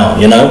be now,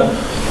 you know?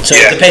 So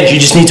it depends, you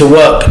just need to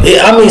work.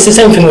 I mean, it's the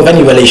same thing with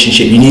any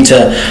relationship. You need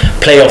to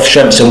play off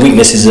strengths and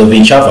weaknesses of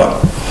each other.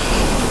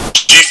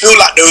 Do you feel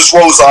like those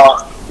roles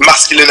are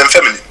masculine and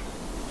feminine?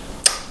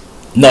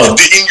 No.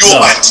 In your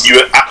mind,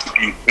 you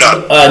actually...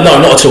 No,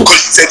 not at all.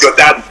 Because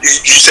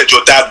you said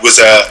your dad was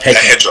a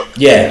hedgehog.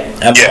 Yeah,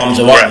 I'm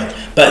a rhino.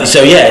 But so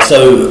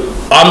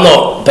I'm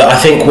not, but I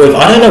think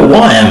I don't know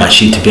why I am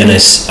actually, to be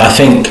honest. I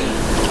think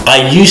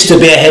I used to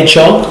be a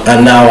hedgehog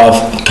and now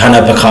I've kind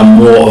of become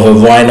more of a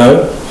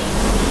rhino.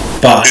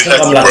 But I think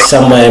I'm like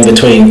somewhere in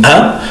between.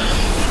 Huh?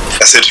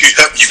 I said, who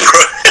hurt you,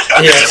 bro?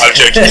 Yeah. I'm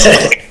joking.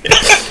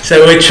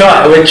 So we're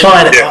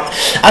trying.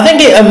 I think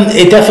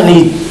it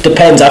definitely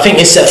depends. I think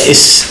it's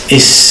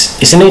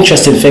an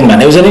interesting thing, man.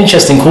 It was an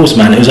interesting course,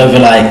 man. It was over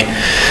like...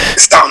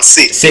 It's down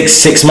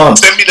 6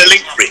 months. Send me the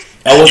link, Rick.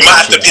 You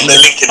might have to pin the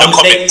link in the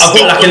comments. I've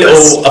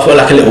got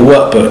like a little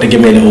workbook. They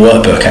give me a little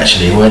workbook,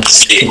 actually. We're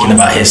just thinking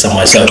about here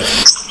somewhere. So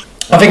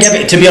I think,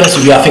 to be honest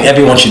with you, I think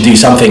everyone should do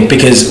something,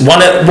 because what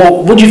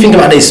do you think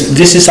about this?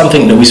 This is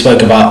something that we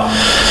spoke about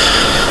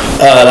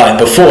like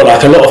before.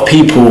 Like, a lot of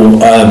people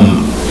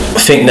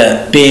think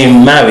that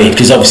being married,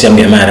 because obviously I'm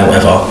getting married or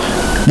whatever.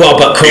 Well,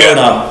 but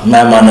Corona,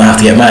 man might not have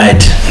to get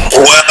married.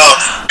 Well,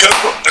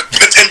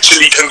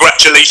 potentially,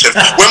 congratulations.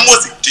 When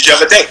was it? Did you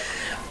have a date?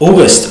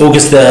 August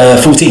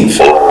the 14th.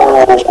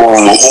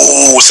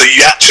 Oh, so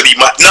you actually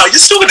might... No, you're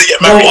still going to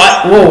get married.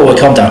 Whoa,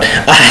 calm down.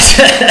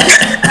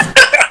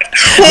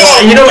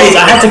 You know what?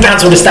 I had to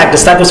cancel the stag. The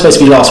stag was supposed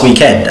to be last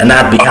weekend, and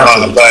that had been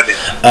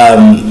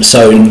cancelled.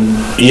 So,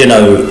 you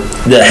know,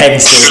 the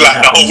heads...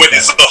 Like, the whole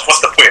wedding's off. What's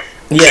the point?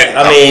 Yeah,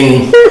 I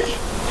mean,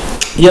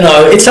 you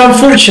know, it's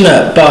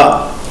unfortunate,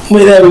 but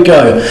there we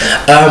go.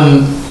 I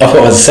forgot what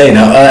I was saying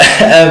now.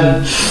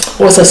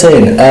 What was I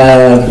saying?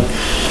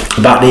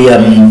 About the...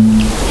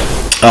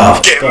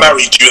 getting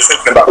married, you were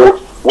thinking about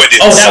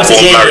weddings. Oh, that was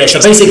it, yeah. So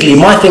basically,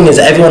 my thing is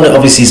that everyone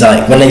obviously is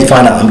like, when they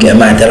find out I'm getting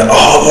married, they're like,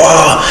 oh,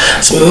 wow,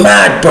 it's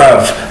mad,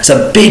 bruv. It's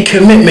a big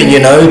commitment, you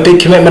know, big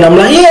commitment. I'm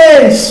like,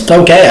 yes,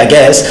 okay, I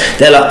guess.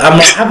 They're like, I'm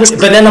like,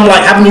 but then I'm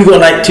like, haven't you got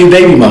like 2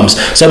 baby mums?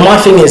 So my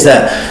thing is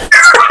that,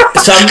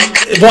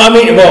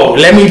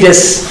 let me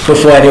just,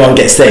 before anyone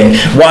gets saying,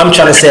 what I'm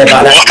trying to say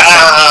about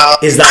that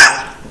is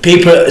that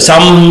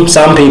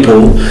some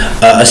people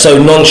are so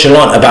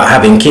nonchalant about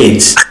having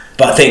kids,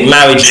 but think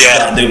marriage is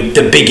like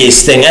the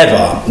biggest thing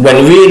ever,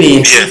 when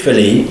really,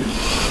 truthfully,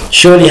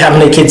 surely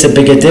having a kid's a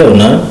bigger deal,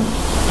 no?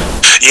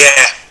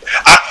 Yeah,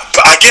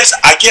 but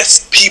I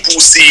guess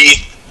people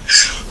see...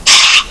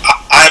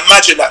 I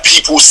imagine that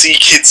people see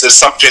kids as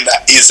something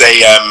that is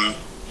a...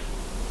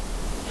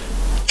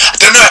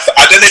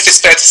 I don't know if it's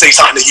fair to say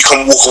something that you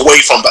can walk away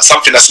from, but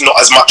something that's not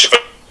as much of a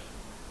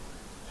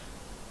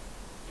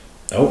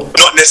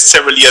not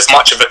necessarily as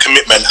much of a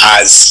commitment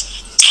as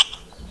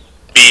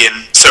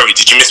being. Sorry,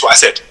 did you miss what I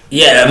said?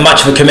 Yeah,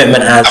 much of a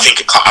commitment as. I think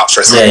it cut out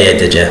for a second. Yeah,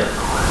 did you?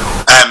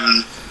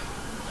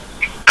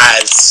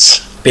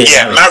 As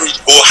married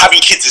or having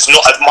kids is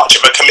not as much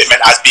of a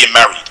commitment as being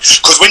married.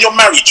 Because when you're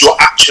married, you're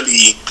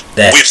actually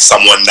with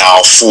someone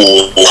now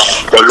for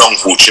the long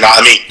haul. Do you know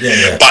what I mean?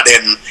 Yeah. But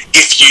then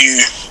if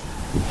you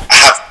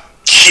have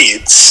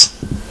kids,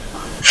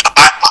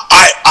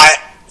 I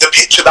the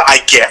picture that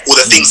I get, or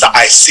the things that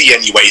I see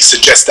anyway,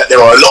 suggests that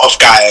there are a lot of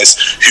guys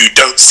who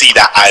don't see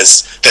that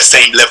as the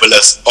same level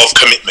of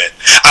commitment.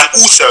 And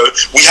also,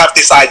 we have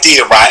this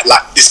idea, right,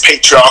 like this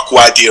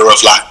patriarchal idea of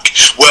like,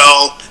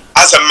 well,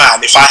 as a man,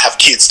 if I have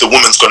kids, the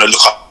woman's going to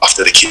look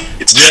after the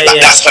kids.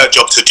 That's her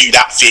job to do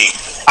that thing.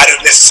 I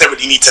don't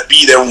necessarily need to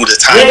be there all the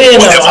time. I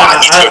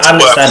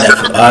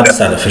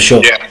understand it for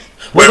sure. Yeah.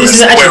 Well,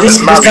 this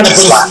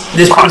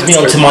brings me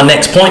on to my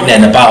next point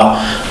then about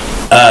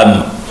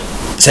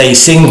say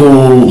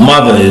single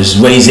mothers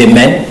raising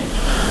men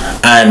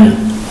and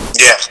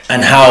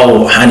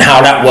how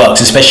that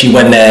works, especially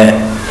when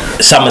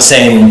some are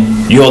saying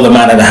you're the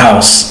man of the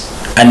house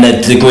and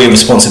the degree of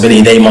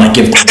responsibility they might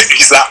give them.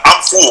 It's like,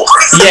 I'm four.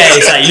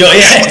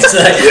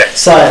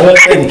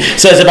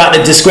 So it's about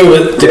the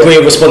degree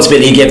of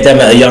responsibility you give them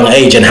at a young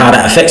age and how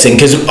that affects them.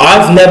 Because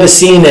I've never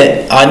seen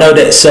it. I know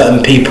that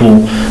certain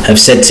people have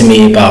said to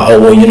me about,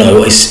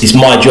 it's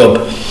my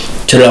job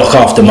to look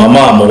after my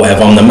mum or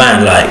whatever. I'm the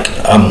man,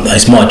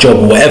 it's my job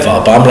or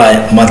whatever. But I'm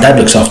like, my dad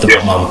looks after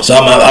my mum, so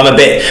I'm a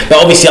bit. But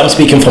obviously, I'm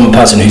speaking from a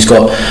person who's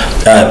got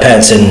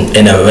parents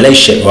in a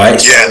relationship, right?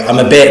 So I'm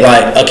a bit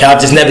like, okay,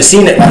 I've just never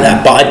seen it like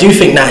that. But I do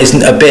think that is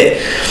a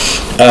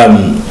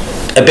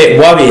bit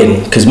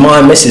worrying, because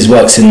my missus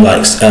works in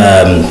what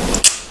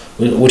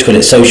do you call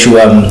it, social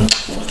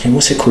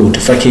what's it called?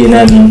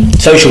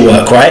 Social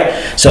work, right?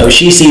 So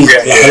she sees a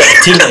lot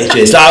of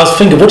teenagers. I was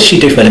thinking, what does she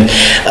do for them?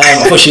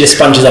 I thought she just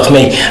sponges off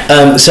me.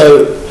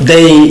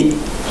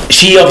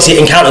 She obviously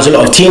encounters a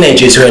lot of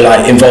teenagers who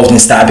are involved in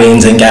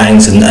stabbings and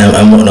gangs and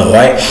whatnot,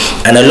 right?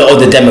 And a lot of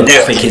the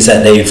demographic is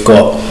that they've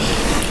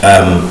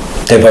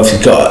obviously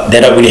they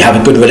don't really have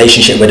a good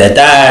relationship with their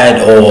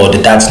dad, or the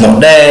dad's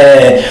not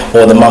there,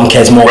 or the mum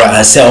cares more about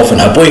herself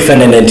and her boyfriend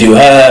than they do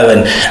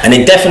her, and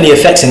it definitely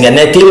affects them. And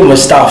they're dealing with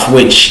stuff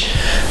which,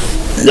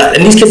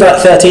 and these kids are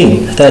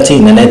 13,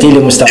 and they're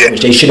dealing with stuff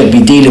which they shouldn't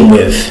be dealing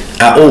with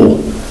at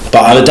all.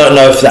 But I don't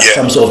know if that's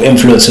some sort of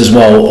influence as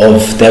well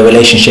of their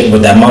relationship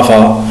with their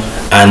mother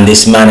and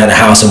this man at the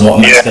house, and what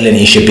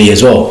masculinity should be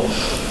as well.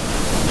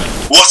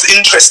 What's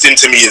interesting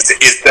to me is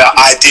the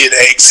idea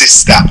that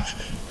exists that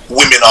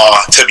women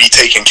are to be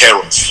taken care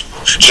of. Do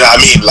you know what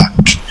I mean?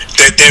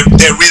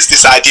 There is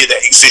this idea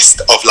that exists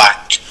of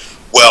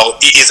well,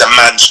 it is a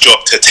man's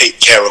job to take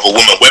care of a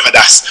woman, whether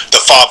that's the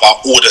father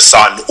or the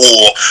son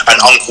or an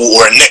uncle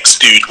or a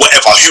next dude,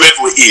 whoever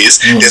it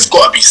is. There's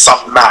got to be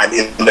some man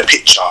in the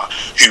picture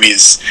who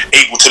is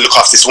able to look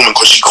after this woman,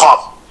 because she can't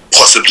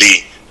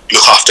possibly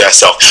look after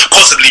herself.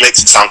 Possibly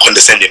makes it sound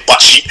condescending, but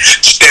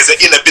there's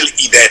an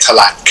inability there to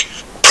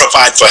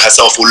provide for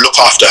herself or look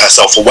after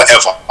herself or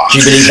whatever.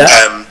 Do you believe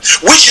that?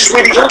 Which is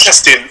really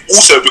interesting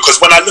also, because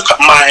when I look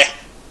at my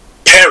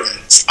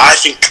parents, I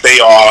think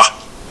they are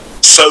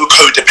so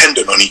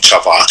codependent on each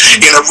other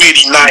in a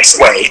really nice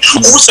way.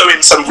 Also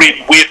in some really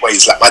weird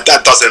ways. My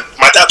dad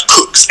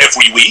cooks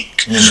every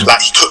week.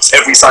 He cooks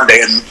every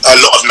Sunday and a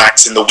lot of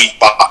nights in the week,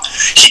 but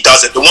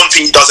the one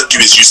thing he doesn't do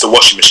is use the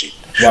washing machine.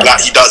 He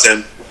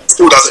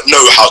still doesn't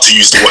know how to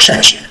use the washing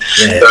machine.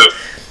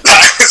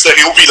 So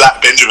he'll be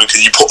like, Benjamin,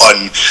 can you put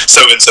on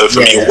so and so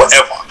for me or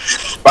whatever.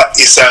 But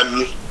it's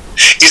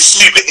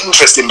super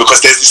interesting,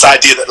 because there's this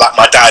idea that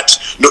my dad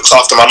looks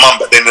after my mum,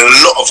 but then in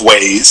a lot of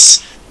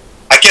ways,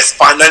 I guess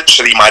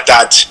financially my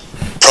dad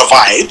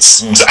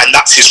provides, and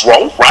that's his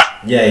role, right?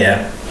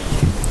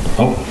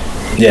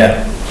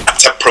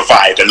 To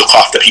provide and look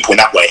after people in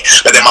that way.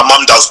 But then my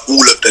mum does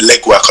all of the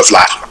legwork of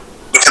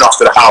looking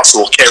after the house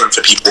or caring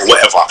for people or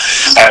whatever.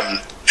 And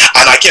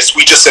I guess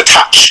we just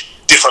attach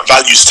different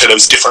values to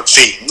those different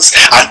things,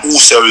 and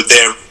also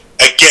there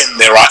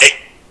are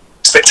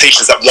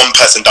expectations that one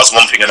person does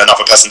one thing and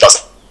another person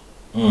does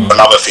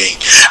another thing,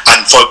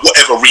 and for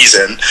whatever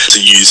reason, to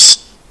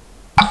use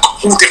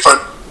all different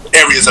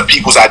areas of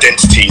people's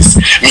identities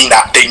mean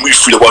that they move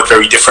through the world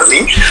very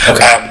differently.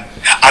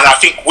 And I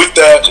think with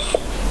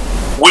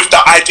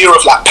the idea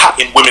of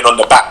patting women on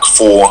the back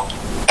for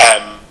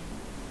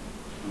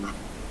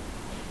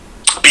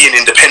being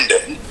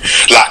independent,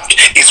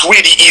 it's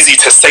really easy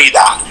to say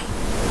that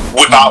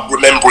without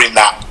remembering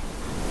that,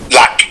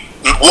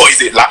 what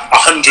is it,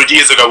 100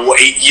 years ago or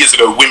 8 years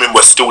ago, women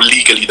were still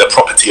legally the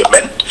property of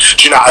men.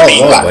 Do you know what I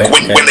mean?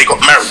 When they got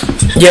married,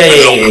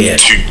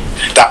 to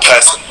that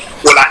person.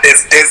 Well,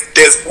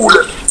 there's all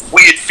of these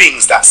weird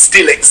things that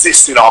still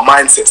exist in our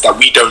mindsets that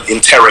we don't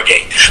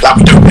interrogate.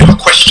 We don't ever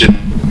question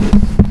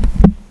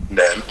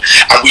them,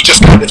 and we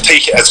just kind of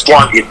take it as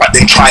granted, but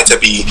then try to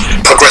be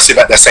progressive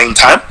at the same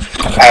time.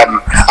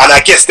 And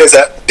I guess there's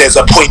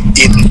a point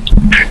in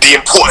the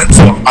importance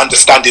of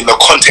understanding the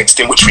context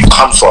in which we've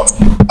come from,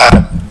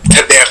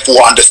 to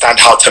therefore understand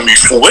how to move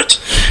forward.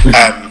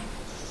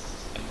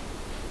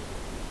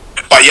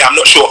 But yeah, I'm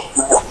not sure.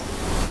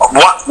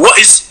 What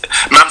is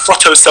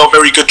Manfrotto sell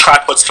very good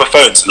tripods for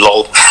phones?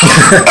 Lol.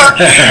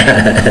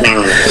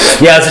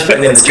 Yeah, I was just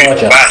putting in the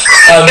charger.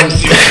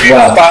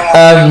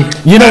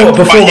 You know what?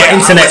 Before my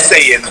internet.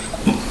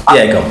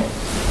 Yeah, go on.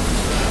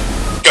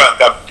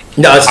 Go.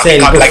 No, I was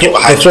saying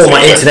before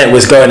my internet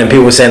was going, and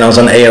people were saying I was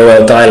on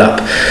AOL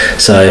dial-up.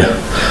 So.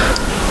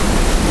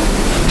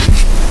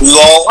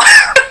 Lol.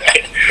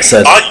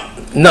 So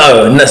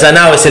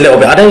now it's a little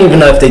bit. I don't even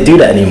know if they do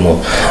that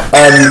anymore.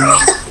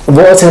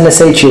 What was I going to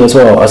say to you as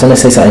well? I was going to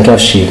say something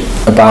else to you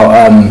about.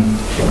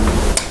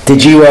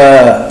 Did you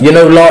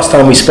last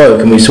time we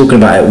spoke and we were talking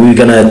about it, we were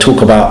going to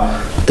talk about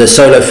the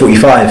Solo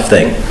 45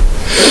 thing.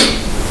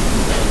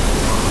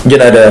 You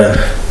know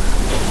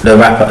the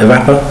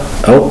rapper.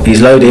 Oh, he's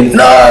loading.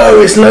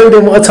 No, it's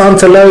loading. What a time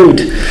to load.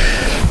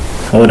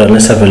 Hold on,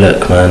 let's have a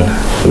look, man.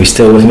 Are we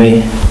still with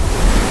me?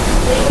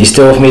 You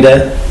still with me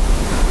there?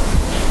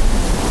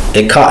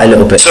 It cut a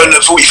little bit. Solo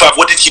 45,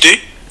 what did he do?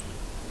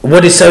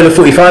 What did Solo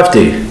 45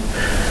 do?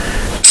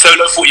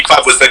 Solo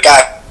 45 was the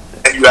guy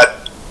that you had.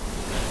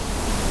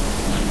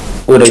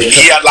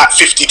 He had like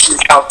 52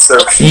 counts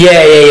of.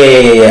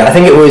 Yeah. I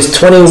think it was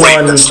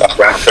 21. Stuff,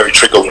 right? Very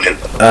trigger warning.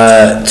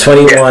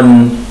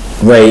 21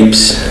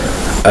 rapes,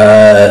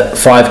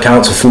 5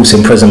 counts of false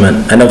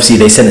imprisonment, and obviously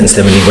they sentenced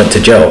him and he went to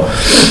jail.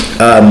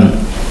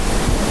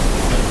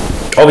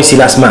 Obviously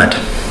that's mad.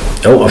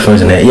 Oh, I've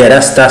frozen it. Yeah,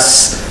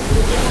 that's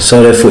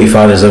Solo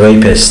 45 as a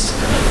rapist.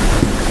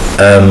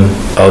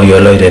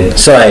 You're loading.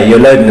 Sorry, you're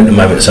loading at the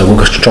moment, so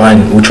we'll try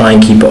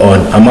and keep it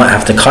on. I might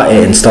have to cut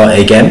it and start it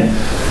again.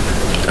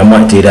 I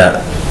might do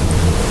that.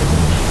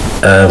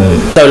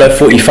 Solo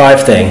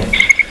 45 thing,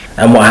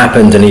 and what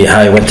happened, and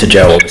how he went to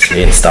jail,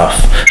 obviously, and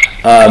stuff.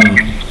 I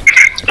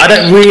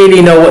don't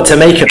really know what to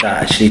make of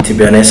that, actually, to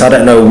be honest. I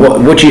don't know.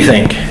 What do you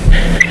think?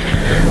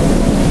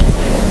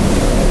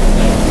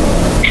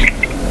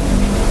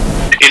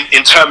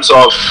 In terms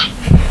of.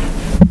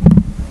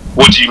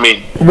 What do you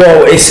mean?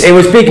 Well, it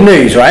was big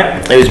news,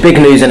 right? It was big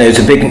news, and it was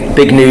a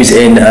big news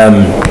in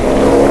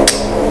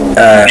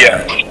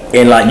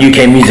in like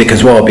UK music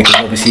as well, because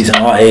obviously he's an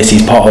artist.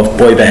 He's part of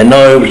Boy Better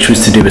Know, which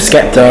was to do with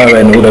Skepta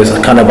and all those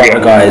kind of other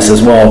guys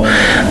as well.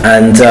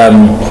 And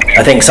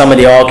I think some of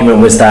the argument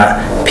was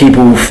that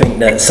people think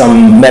that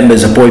some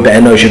members of Boy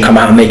Better Know should come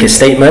out and make a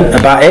statement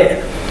about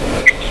it,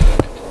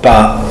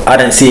 but I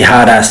don't see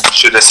how that's.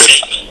 Should have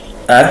said.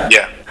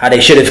 How they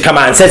should have come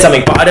out and said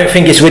something, but I don't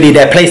think it's really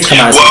their place to come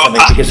out and say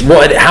something, because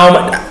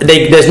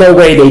there's no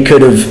way they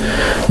could have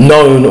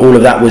known all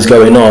of that was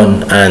going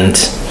on and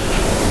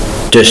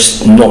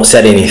just not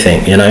said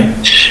anything, you know?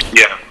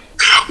 Yeah.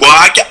 Well,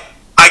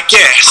 I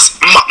guess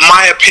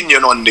my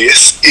opinion on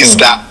this is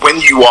that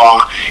when you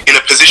are in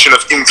a position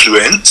of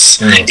influence,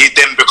 it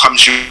then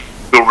becomes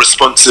your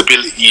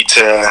responsibility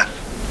to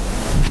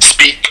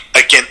speak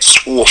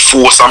against or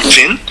for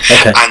something.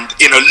 Okay. And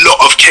in a lot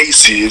of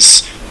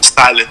cases,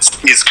 silence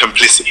is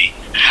complicity,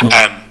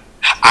 and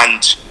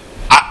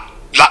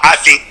I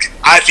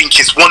think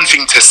it's one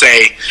thing to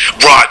say,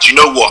 Raj, you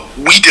know what,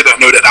 we didn't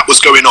know that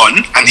was going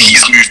on, and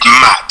he's moved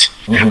mad,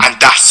 and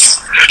that's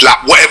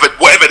like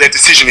whatever their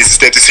decision is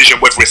their decision.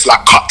 Whether it's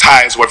like cut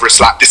ties, whether it's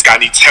like this guy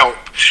needs help,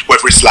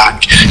 whether it's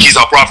like he's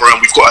our brother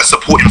and we've got to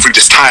support him through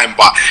this time,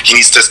 but he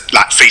needs to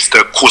like face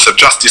the course of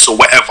justice or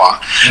whatever.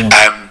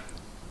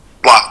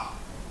 But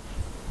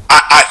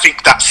I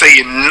think that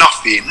saying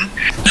nothing,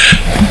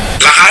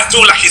 like I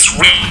feel like it's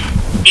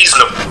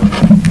reasonable.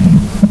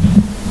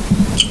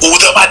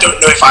 Although I don't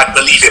know if I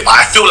believe it, but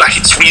I feel like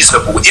it's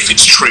reasonable, if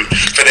it's true,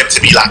 for them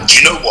to be like, do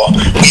you know what?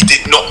 We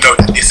did not know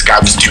that this guy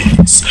was doing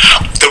this.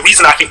 The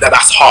reason I think that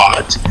that's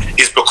hard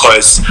is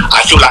because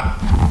I feel like.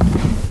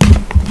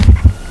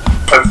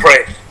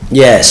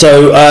 Yeah.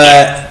 So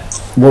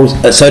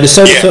the Solo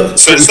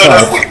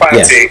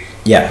 45 thing.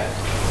 Yeah.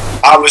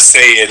 I was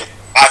saying,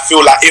 I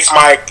feel like if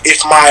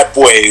my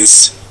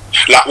boys,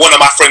 like one of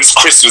my friends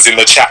Chris was in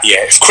the chat,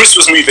 if Chris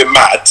was moving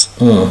mad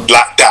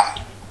like that,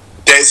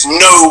 there's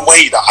no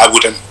way that I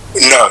wouldn't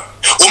know.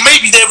 Or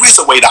maybe there is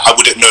a way that I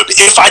wouldn't know, but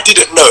if I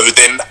didn't know,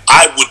 then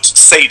I would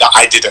say that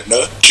I didn't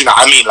know. Do you know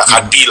what I mean? Like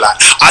I'd be like,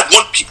 I'd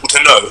want people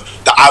to know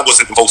that I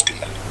wasn't involved in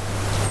that.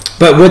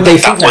 But would they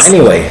think that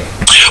anyway?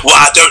 Well,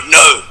 I don't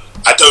know,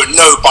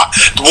 but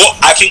what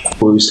I think.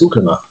 What was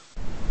talking about?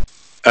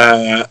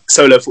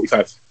 Solo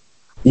 45.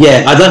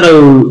 Yeah, I don't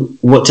know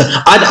what to.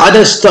 I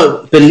just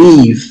don't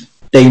believe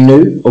they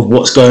knew of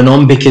what's going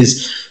on,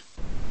 because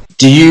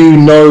do you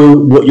know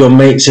what your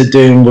mates are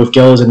doing with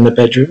girls in the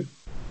bedroom?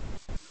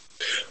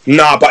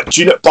 Nah, but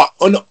do you know? But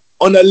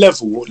on a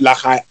level,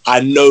 like I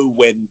know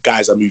when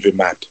guys are moving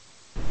mad.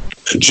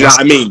 Do you know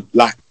what I mean?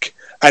 Like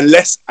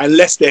unless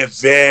they're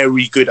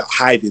very good at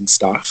hiding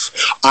stuff,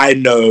 I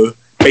know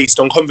based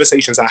on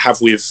conversations I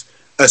have with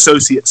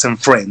associates and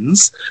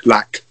friends,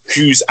 like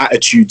whose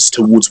attitudes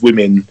towards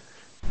women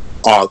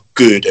are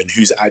good and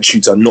whose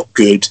attitudes are not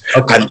good,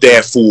 and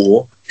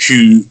therefore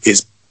who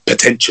is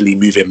potentially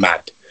moving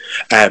mad.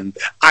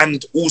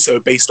 And also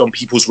based on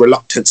people's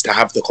reluctance to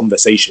have the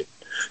conversation.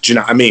 Do you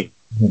know what I mean?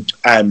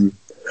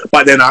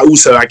 But then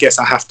I guess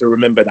I have to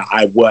remember that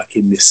I work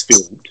in this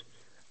field,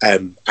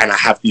 and I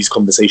have these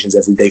conversations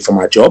every day for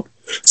my job.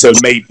 So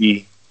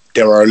maybe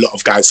there are a lot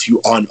of guys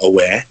who aren't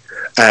aware.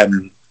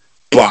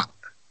 But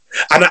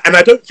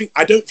I don't think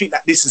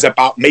that this is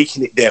about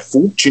making it their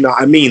fault. Do you know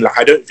what I mean? Like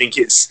I don't think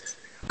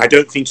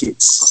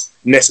it's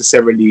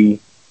necessarily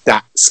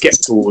that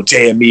Skepta or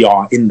JME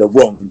are in the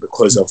wrong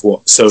because of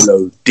what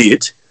Solo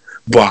did.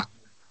 But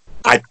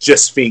I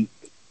just think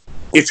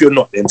if you're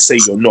not, then say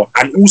you're not.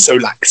 And also,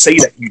 like, say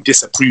that you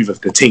disapprove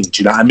of the team.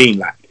 Do you know what I mean?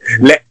 Like,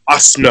 let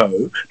us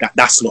know that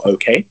that's not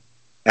okay.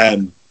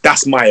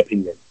 That's my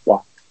opinion,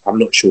 but I'm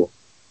not sure.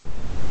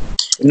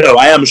 No,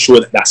 I am sure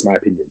that that's my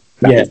opinion.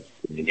 Yeah.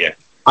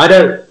 I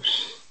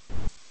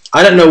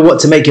don't know what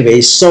to make of it.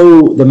 It's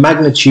so, the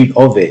magnitude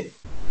of it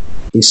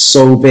is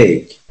so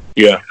big.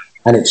 Yeah.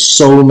 And it's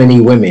so many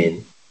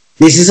women.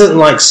 This isn't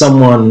like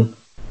someone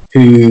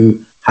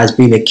who has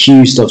been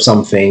accused of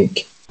something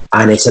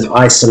and it's an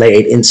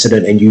isolated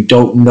incident and you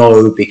don't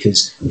know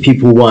because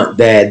people weren't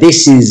there.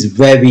 This is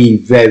very,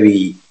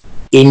 very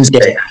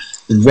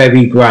in-depth,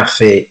 very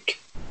graphic,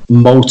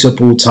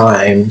 multiple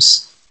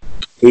times.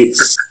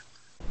 It's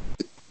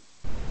a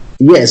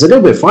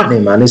little bit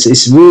frightening, man.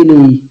 It's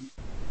really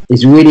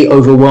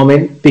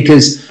overwhelming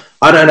because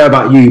I don't know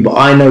about you, but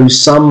I know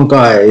some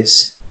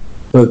guys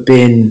who have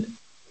been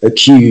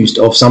accused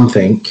of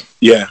something.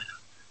 Yeah.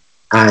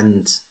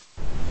 And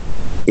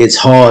it's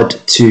hard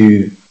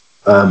to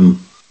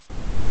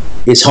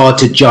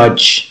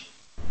judge.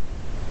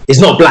 It's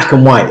not black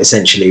and white,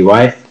 essentially,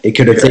 right? It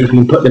could have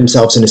taken put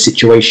themselves in a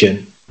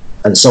situation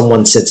and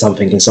someone said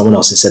something and someone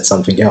else has said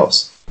something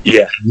else.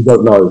 Yeah. You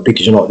don't know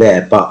because you're not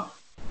there. But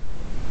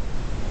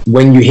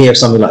when you hear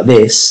something like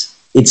this,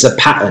 it's a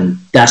pattern.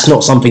 That's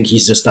not something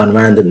he's just done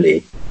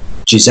randomly.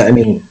 Do you see what I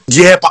mean?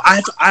 Yeah, but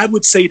I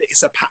would say that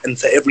it's a pattern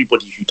for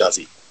everybody who does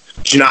it.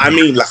 Do you know what I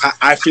mean? Like,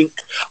 I think,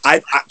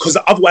 because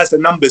otherwise the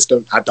numbers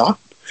don't add up.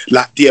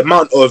 Like, the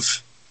amount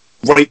of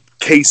rape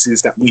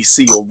cases that we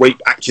see or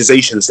rape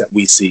accusations that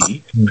we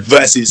see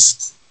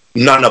versus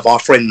none of our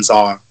friends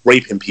are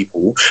raping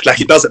people,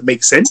 like, it doesn't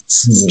make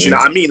sense. Do you know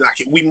what I mean?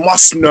 Like, we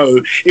must know,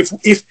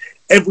 if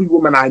every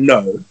woman I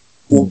know,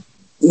 or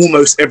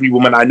almost every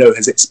woman I know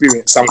has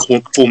experienced some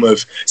form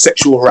of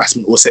sexual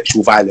harassment or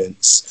sexual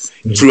violence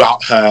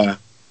throughout her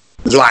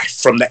life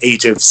from the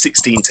age of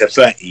 16 to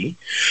 30,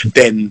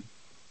 then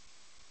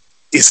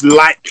it's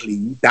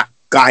likely that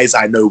guys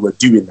I know were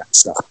doing that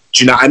stuff.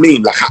 Do you know what I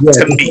mean? Like,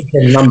 to me,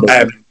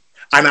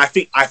 and I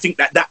think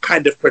that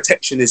kind of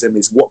protectionism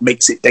is what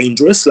makes it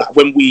dangerous. Like,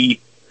 when we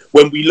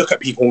look at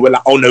people and we're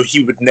like, oh no,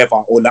 he would never,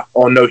 or like,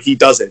 oh no, he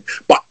doesn't,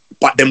 but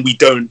then we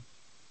don't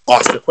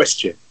ask the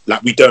question.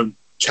 Like, we don't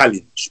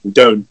challenge, we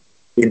don't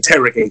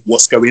interrogate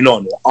what's going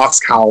on or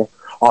ask how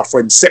our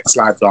friends' sex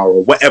lives are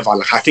or whatever.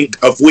 Like, I think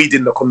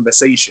avoiding the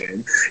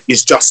conversation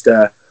is just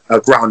a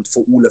ground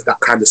for all of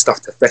that kind of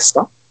stuff to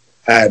fester.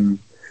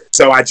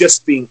 So I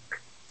just think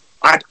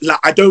I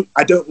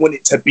don't want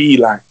it to be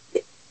like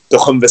the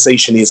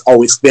conversation is,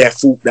 oh, it's their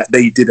fault that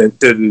they didn't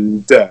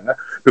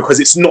because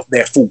it's not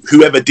their fault.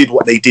 Whoever did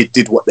what they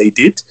did what they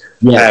did.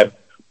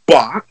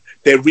 But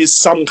there is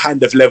some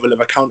kind of level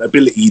of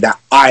accountability that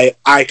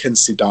I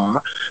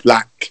consider,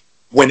 like,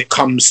 when it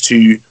comes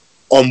to,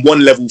 on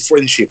one level,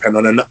 friendship, and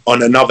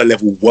on another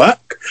level,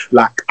 work.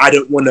 Like, I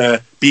don't want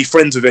to be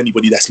friends with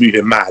anybody that's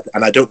moving mad,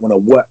 and I don't want to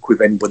work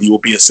with anybody or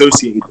be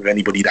associated with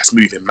anybody that's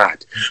moving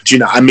mad. Do you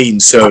know what I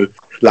mean? So,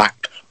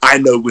 like, I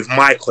know with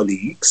my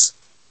colleagues,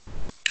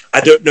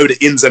 I don't know the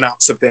ins and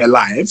outs of their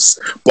lives,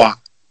 but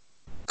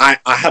I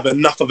have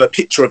enough of a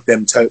picture of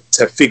them to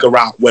figure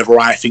out whether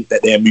I think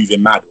that they're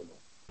moving mad or not.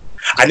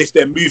 And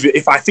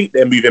if I think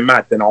they're moving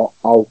mad, then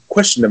I'll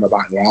question them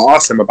about it, or I'll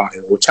ask them about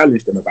it, or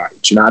challenge them about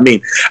it. Do you know what I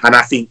mean? And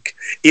I think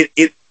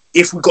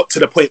if we got to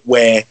the point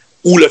where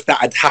all of that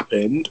had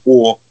happened,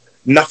 or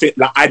nothing,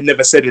 like I'd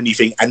never said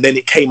anything, and then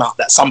it came out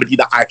that somebody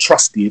that I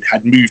trusted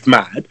had moved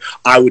mad,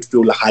 I would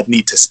feel like I'd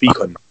need to speak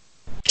on it.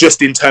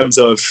 Just in terms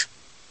of,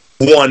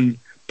 one,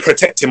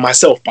 protecting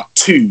myself, but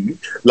two,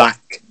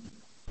 like,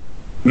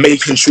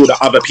 making sure that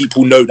other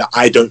people know that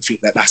I don't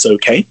think that that's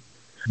okay.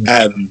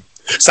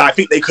 So I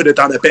think they could have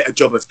done a better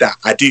job of that.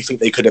 I do think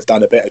they could have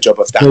done a better job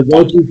of that. So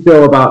what do you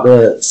feel about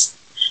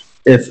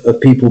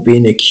of people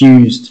being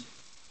accused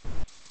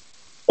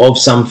of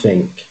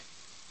something,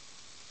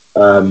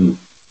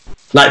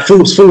 like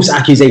false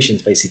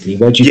accusations, basically?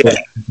 Where do you feel?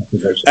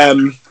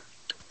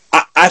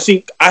 I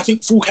think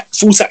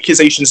false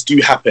accusations do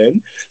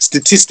happen.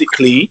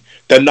 Statistically,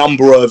 the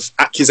number of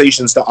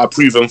accusations that are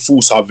proven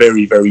false are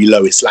very, very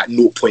low. It's like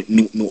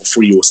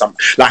 0.003 or something.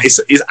 Like,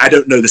 it's I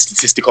don't know the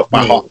statistic off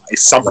by heart.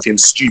 It's something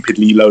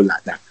stupidly low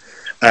like that.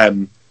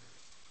 And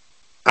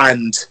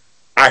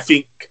I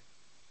think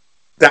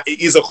that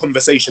it is a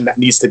conversation that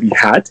needs to be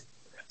had.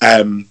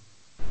 And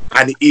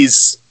it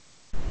is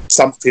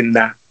something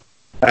that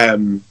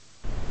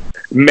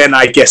men,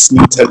 I guess,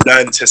 need to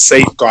learn to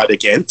safeguard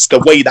against. The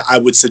way that I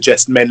would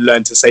suggest men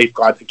learn to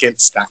safeguard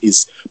against that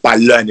is by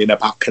learning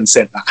about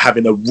consent, like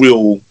having a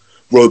real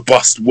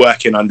robust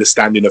working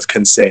understanding of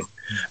consent,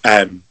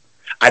 and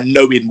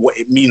knowing what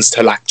it means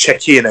to like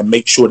check in and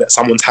make sure that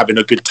someone's having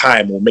a good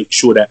time, or make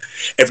sure that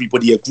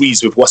everybody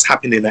agrees with what's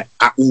happening at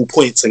all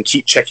points, and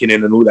keep checking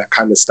in and all that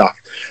kind of stuff.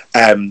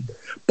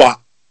 But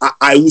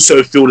I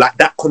also feel like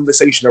that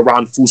conversation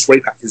around false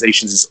rape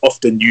accusations is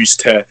often used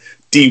to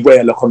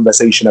derail a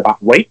conversation about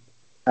rape,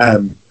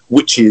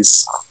 which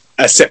is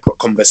a separate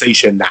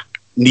conversation that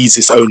needs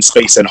its own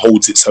space and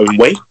holds its own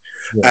weight.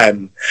 Yeah.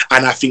 And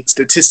I think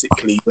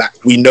statistically,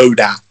 like, we know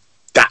that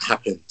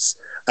happens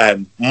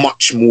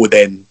much more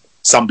than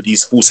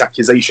somebody's false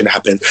accusation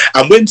happens.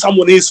 And when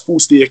someone is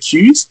falsely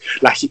accused,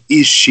 like, it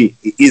is shit,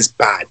 it is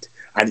bad,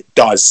 and it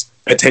does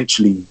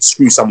potentially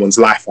screw someone's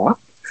life up.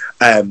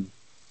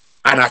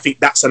 And I think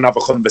that's another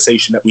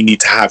conversation that we need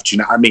to have, do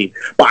you know what I mean?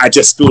 But I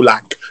just feel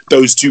like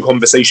those two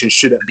conversations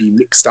shouldn't be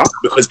mixed up,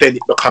 because then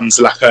it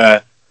becomes like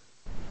if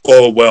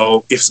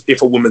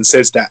a woman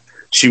says that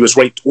she was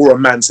raped, or a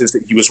man says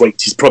that he was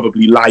raped, he's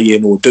probably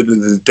lying, or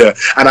da-da-da-da.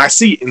 And I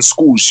see it in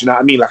schools, you know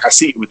what I mean? Like, I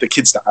see it with the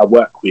kids that I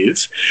work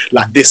with,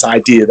 like this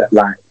idea that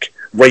like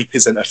rape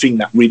isn't a thing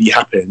that really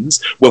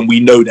happens when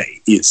we know that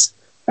it is.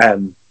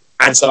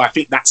 And so I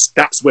think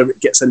that's where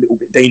it gets a little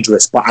bit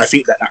dangerous. But I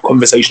think that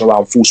conversation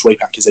around false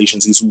rape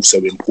accusations is also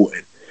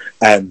important.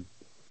 And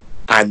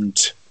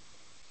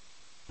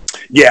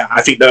yeah,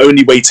 I think the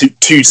only way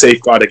to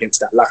safeguard against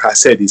that, like I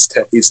said, is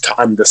to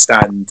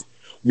understand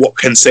what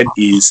consent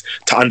is,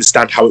 to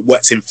understand how it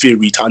works in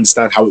theory, to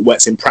understand how it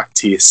works in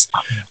practice,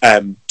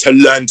 to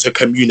learn to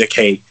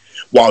communicate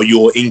while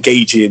you're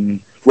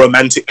engaging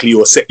romantically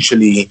or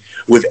sexually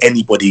with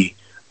anybody,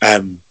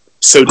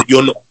 so that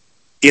you're not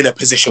in a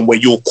position where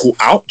you're caught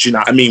out, do you know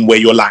what I mean? Where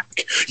you're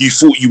like, you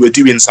thought you were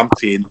doing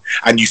something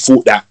and you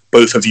thought that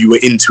both of you were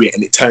into it,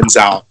 and it turns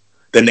out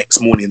the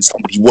next morning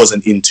somebody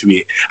wasn't into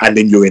it, and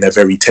then you're in a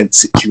very tense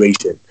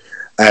situation.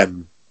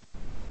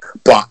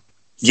 But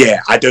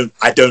yeah,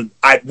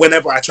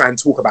 whenever I try and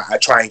talk about it, I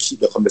try and keep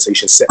the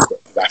conversation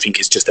separate, because I think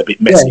it's just a bit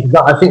messy.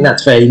 Yeah, I think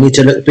that's fair. You need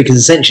to look, because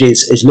essentially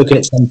it's looking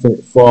at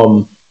something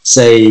from,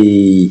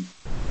 say,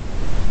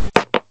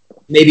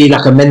 maybe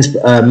like a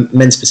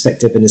men's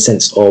perspective, in the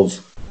sense of,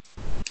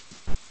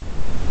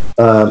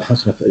 how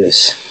can I put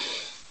this?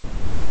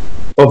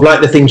 Of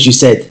like the things you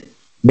said,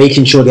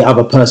 making sure the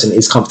other person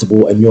is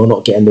comfortable and you're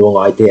not getting the wrong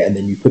idea, and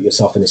then you put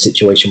yourself in a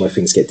situation where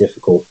things get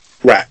difficult.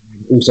 Right.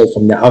 Also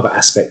from the other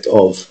aspect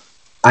of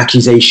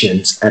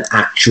accusations and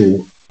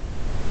actual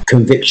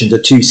convictions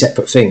are two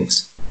separate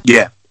things.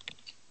 Yeah.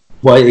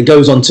 Well, it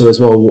goes on to as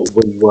well what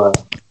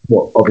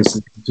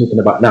obviously we're talking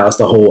about now is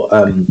the whole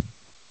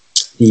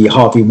the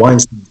Harvey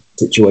Weinstein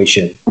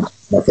situation.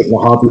 And I think the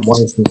Harvey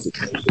Weinstein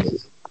situation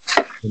is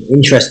an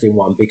interesting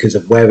one because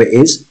of where it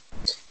is.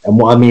 And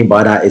what I mean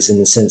by that is in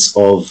the sense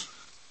of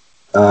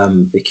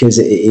because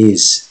it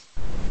is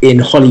in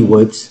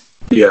Hollywood.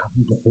 Yeah.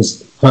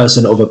 He's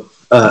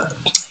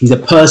a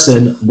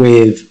person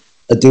with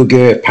a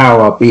degree of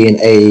power, being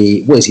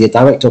a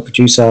director,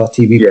 producer,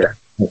 TV,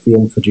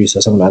 film producer,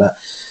 something like that.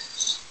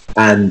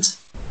 And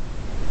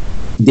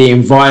the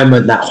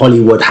environment that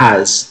Hollywood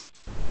has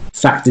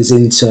factors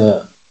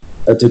into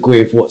a degree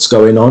of what's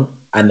going on,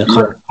 and the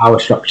kind of power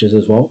structures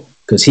as well.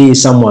 Because he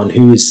is someone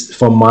who is,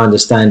 from my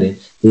understanding,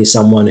 he is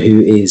someone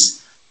who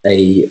is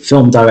a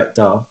film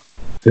director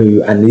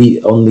who, and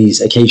on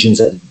these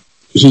occasions,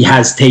 he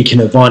has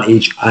taken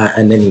advantage,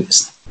 and then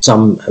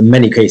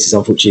many cases,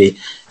 unfortunately,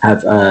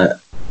 have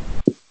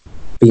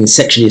been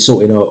sexually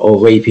assaulting or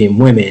raping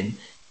women.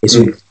 Is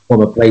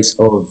from a place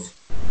of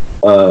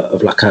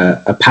like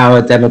a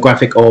power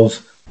demographic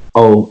of,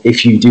 oh,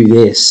 if you do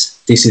this,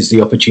 this is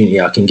the opportunity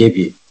I can give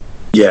you.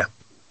 Yeah.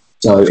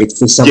 So it's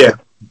just something. Yeah.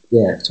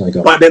 Yeah. Sorry,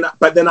 go on.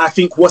 But then I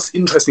think what's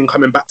interesting,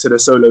 coming back to the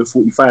Solo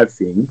 45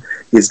 thing,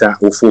 is that,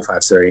 or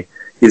 45, sorry,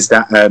 is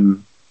that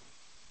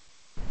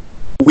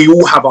we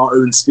all have our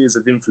own spheres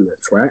of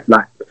influence, right?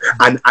 Like,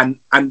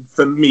 and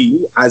for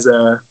me, as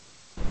a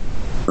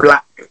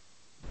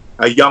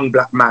young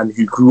black man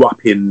who grew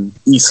up in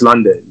East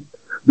London,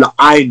 like,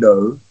 I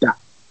know that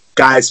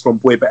guys from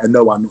Boy Better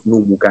Know are not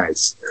normal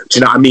guys. Do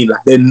you know what I mean?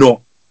 Like, they're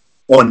not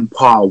on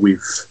par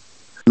with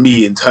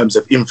me in terms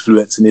of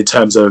influence and in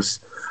terms of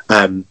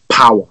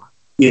power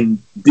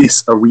in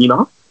this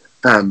arena.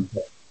 And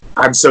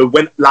so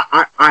when, like,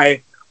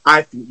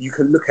 I think you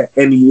can look at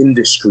any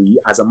industry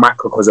as a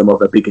microcosm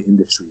of a bigger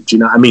industry. Do you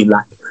know what I mean?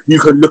 Like, you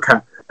can look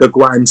at the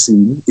grime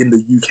scene in the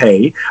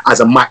UK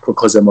as a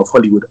microcosm of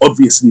Hollywood.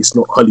 Obviously, it's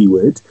not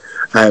Hollywood.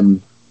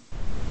 And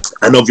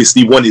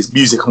obviously, one is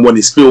music and one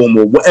is film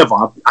or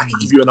whatever. I can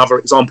give you another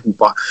example,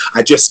 but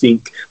I just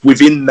think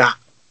within that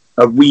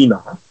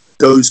arena,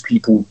 those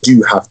people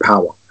do have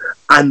power,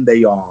 and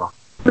they are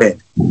men.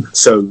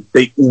 So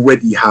they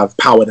already have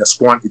power that's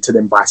granted to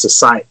them by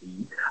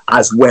society,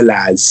 as well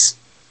as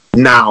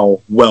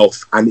now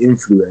wealth and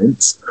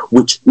influence,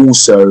 which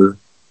also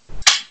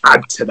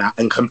add to that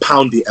and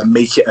compound it and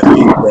make it a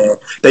thing where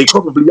they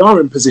probably are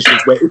in positions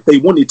where if they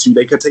wanted to,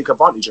 they could take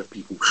advantage of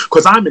people.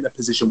 Because I'm in a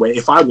position where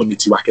if I wanted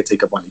to, I could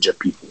take advantage of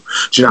people.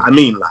 Do you know what I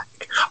mean?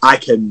 Like, I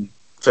can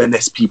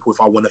finesse people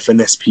if I want to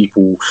finesse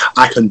people.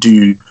 I can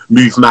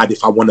move mad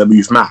if I want to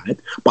move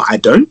mad, but I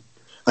don't.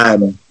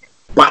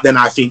 But then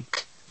I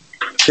think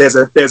there's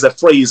a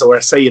phrase or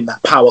a saying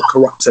that power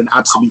corrupts and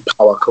absolute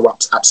power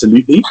corrupts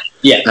absolutely.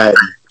 Yeah.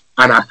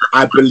 And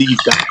I believe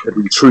that to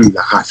be true.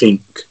 Like, I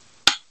think,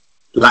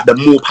 like, the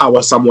more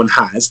power someone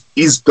has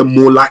is the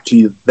more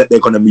likely that they're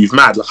going to move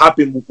mad. Like, I've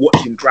been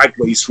watching Drag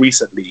Race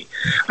recently,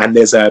 and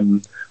there's a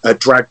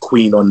drag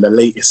queen on the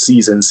latest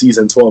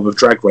season 12 of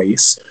Drag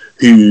Race,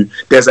 who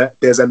there's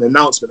an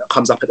announcement that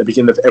comes up at the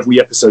beginning of every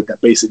episode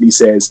that basically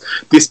says,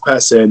 this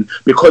person,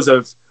 because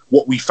of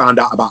what we found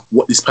out about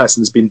what this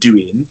person's been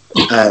doing,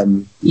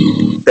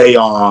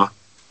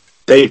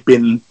 they've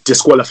been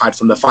disqualified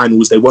from the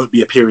finals. They won't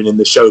be appearing in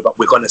the show, but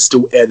we're going to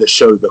still air the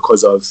show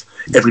because of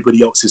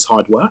everybody else's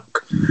hard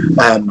work.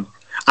 And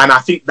I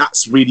think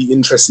that's really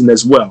interesting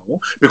as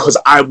well, because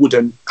I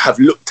wouldn't have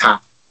looked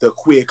at the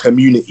queer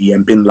community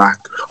and been like,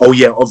 oh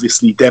yeah,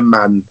 obviously them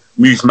man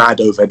move mad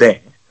over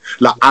there.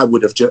 Like, I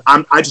would have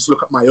I just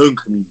look at my own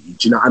community.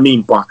 Do you know what I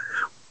mean? But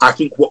I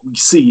think what we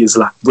see is,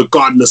 like,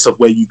 regardless of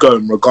where you go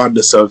and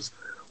regardless of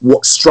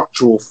what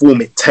structural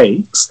form it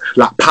takes,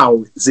 like, power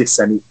exists,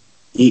 and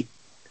it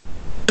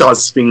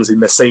does things in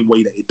the same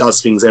way that it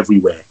does things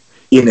everywhere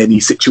in any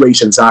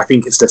situation. So I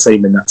think it's the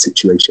same in that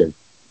situation.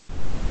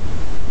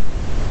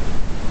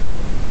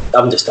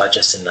 I'm just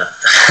digesting that.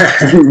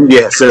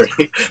 Yeah, sorry.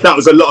 That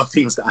was a lot of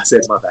things that I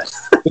said, my bad.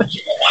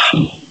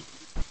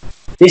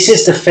 This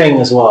is the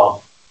thing as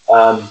well.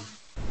 How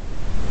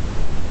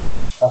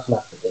can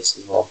I put this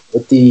as well?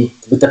 With the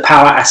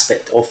power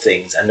aspect of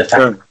things, and the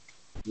fact that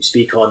you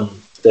speak on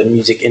the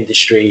music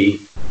industry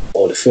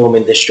or the film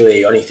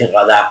industry or anything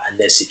like that, and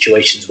there's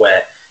situations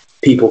where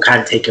people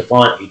can take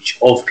advantage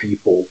of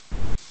people.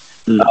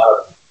 Do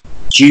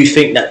you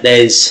think that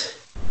there's...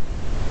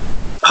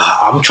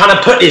 I'm trying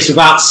to put this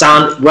without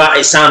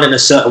it sounding a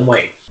certain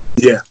way.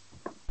 Yeah.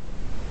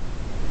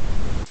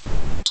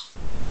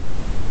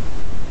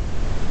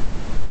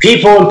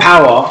 People in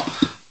power,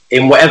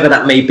 in whatever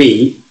that may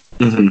be,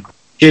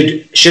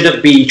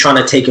 shouldn't be trying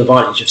to take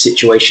advantage of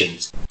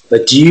situations.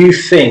 But do you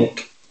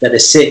think that the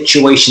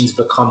situations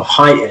become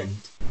heightened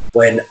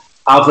when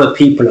other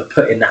people are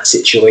put in that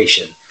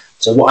situation?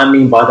 So what I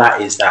mean by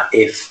that is that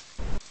if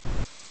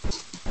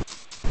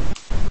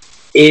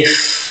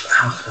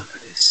how can I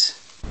put this?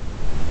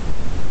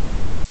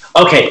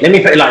 Okay, let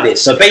me put it like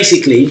this. So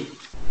basically,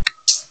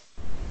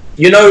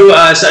 you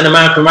know, certain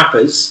American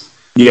rappers,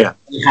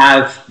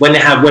 when they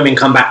have women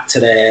come back to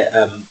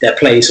their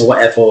place or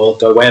whatever, or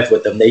go wherever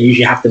with them, they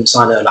usually have them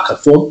sign a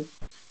form,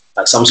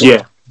 like some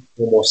sort of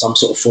form or some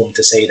sort of form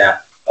to say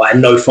that,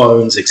 and no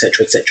phones,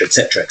 etc., etc.,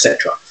 etc.,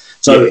 etc.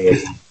 So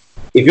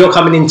if you're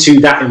coming into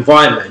that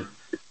environment,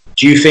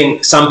 do you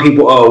think some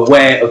people are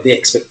aware of the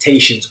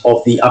expectations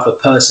of the other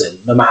person,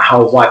 no matter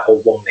how right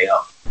or wrong they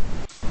are?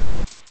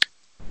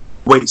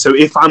 Wait, so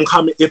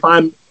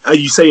are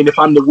you saying if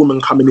I'm the woman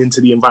coming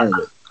into the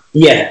environment?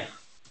 Yeah.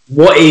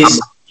 What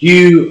is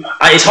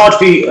it's hard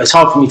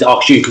for me to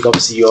ask you, because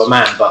obviously you're a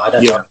man, but I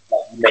don't know,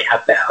 you may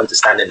have better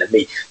understanding than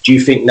me. Do you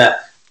think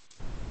that,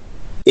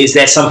 is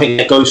there something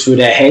that goes through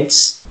their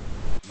heads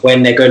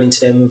when they're going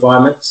into them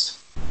environments?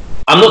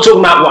 I'm not talking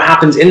about what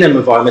happens in them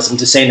environments, I'm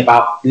just saying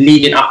about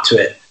leading up to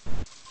it.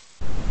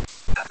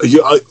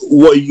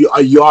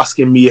 Are you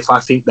asking me if I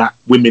think that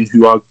women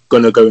who are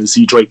going to go and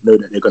see Drake know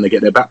that they're going to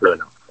get their back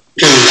blown out?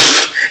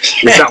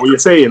 Is that what you're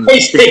saying?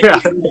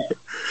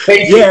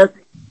 Yeah,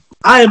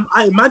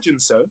 I imagine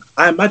so.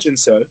 And I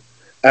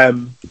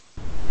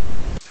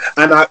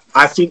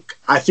think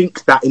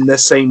that in the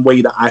same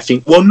way that I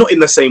think, well, not in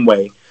the same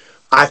way.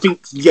 I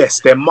think, yes,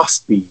 there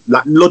must be,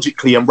 like,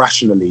 logically and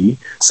rationally,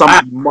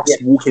 somebody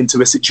must walk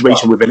into a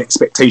situation with an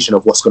expectation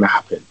of what's going to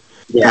happen.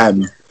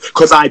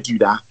 Because I do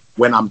that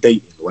when I'm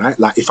dating, right?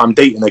 Like, if I'm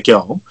dating a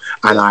girl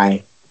and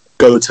I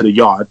go to the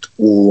yard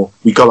or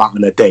we go out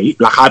on a date,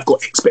 like, I've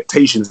got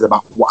expectations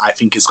about what I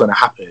think is going to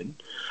happen.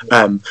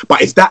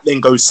 But if that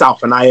then goes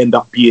south and I end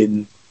up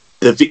being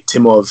the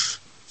victim of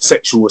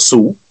sexual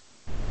assault,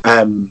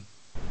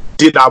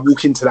 did I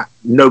walk into that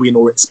knowing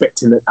or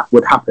expecting that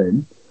would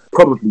happen?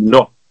 Probably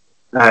not.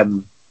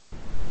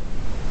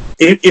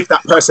 If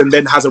that person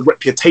then has a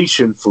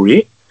reputation for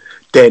it,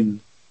 then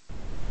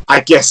I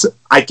guess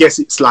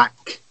it's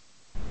like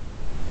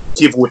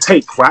give or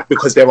take, right?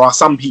 Because there are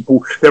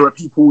people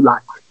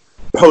like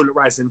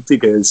polarizing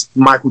figures,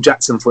 Michael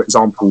Jackson, for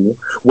example,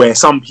 where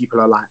some people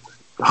are like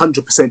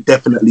 100%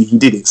 definitely he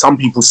did it. Some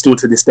people still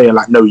to this day are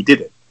like, no, he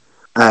didn't.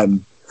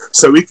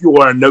 So if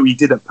you're a no, he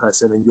didn't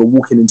person and you're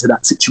walking into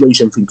that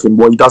situation thinking,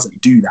 well, he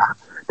doesn't do that,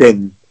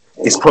 then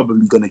it's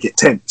probably going to get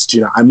tense. Do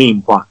you know what I mean?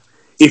 But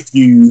if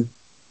you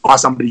are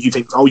somebody who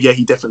thinks, oh yeah,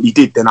 he definitely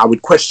did, then I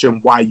would question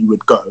why you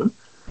would go.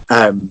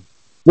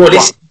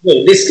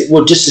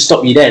 just to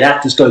stop you there,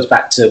 that just goes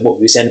back to what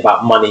we were saying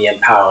about money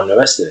and power and the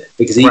rest of it.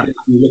 Because even if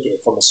you look at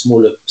it from a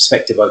smaller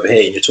perspective over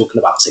here, and you're talking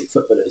about, say,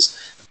 footballers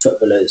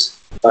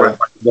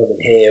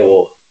going here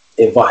or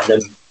inviting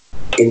them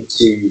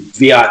into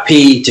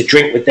VIP to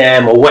drink with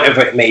them or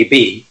whatever it may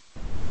be,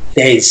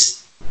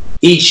 there's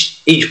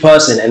each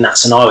person in that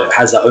scenario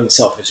has their own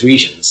selfish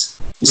reasons.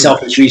 The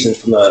selfish reasons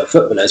from a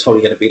footballer is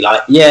probably going to be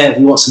like, yeah,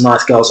 we want some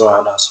nice girls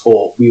around us,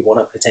 or we want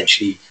to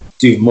potentially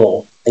do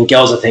more. And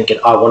girls are thinking,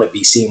 I want to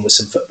be seen with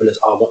some footballers,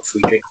 I want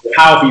free drinks,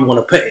 however you want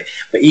to put it.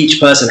 But each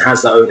person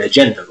has their own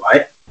agenda,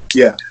 right?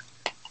 Yeah.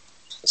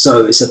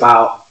 So it's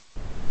about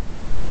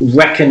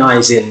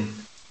recognizing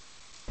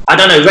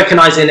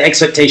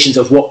expectations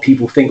of what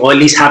people think, or at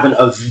least having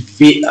a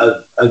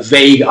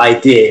vague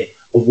idea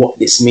of what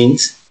this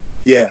means.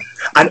 Yeah,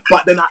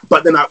 but then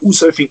I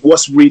also think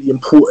what's really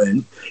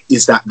important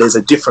is that there's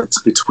a difference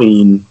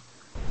between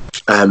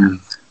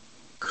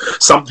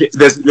something.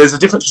 There's a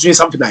difference between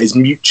something that is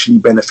mutually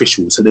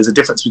beneficial. So there's a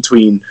difference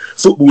between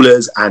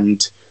footballers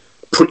and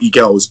pretty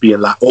girls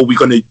being like, oh,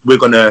 we're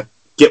gonna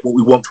get what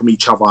we want from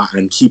each other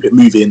and keep it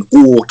moving,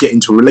 or get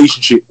into a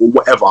relationship or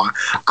whatever,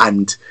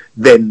 and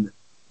then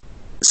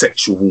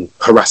sexual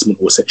harassment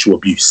or sexual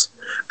abuse.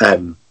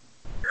 And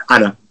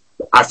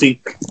I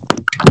think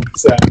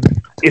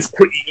it's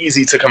pretty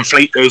easy to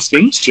conflate those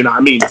things. Do you know what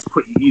I mean? It's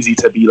pretty easy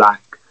to be like,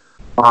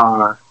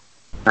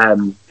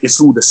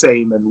 it's all the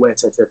same and where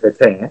te.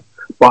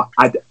 But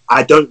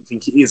I don't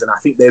think it is, and I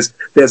think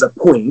there's a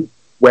point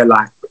where,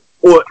 like,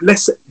 or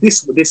this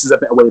is a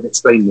better way of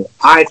explaining it.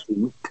 I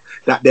think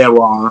that there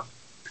are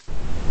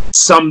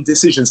some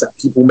decisions that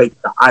people make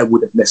that I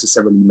wouldn't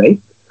necessarily make,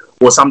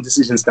 or some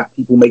decisions that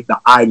people make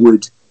that I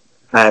would,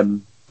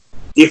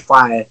 if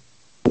I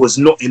was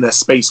not in a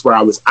space where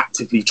I was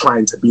actively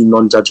trying to be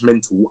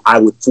non-judgmental, I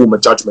would form a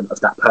judgment of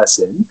that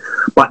person.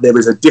 But there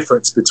is a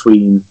difference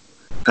between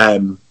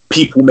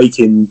people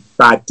making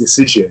bad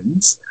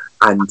decisions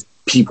and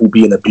people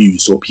being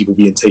abused or people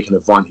being taken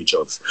advantage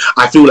of.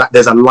 I feel like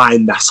there's a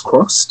line that's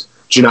crossed.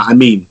 Do you know what I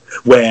mean?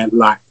 Where,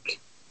 like,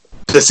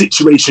 the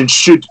situation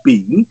should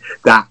be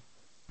that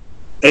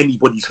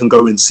anybody can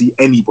go and see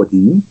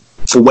anybody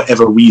for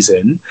whatever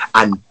reason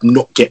and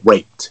not get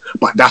raped.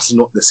 But that's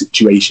not the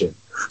situation.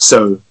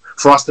 So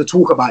for us to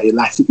talk about it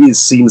like it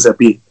is seems a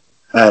bit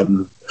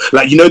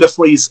like, you know, the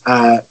phrase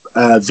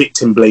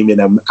victim blaming,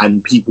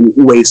 and people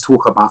always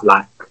talk about,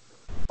 like,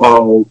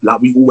 oh,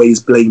 like, we always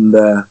blame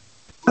the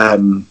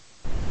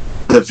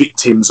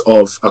victims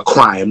of a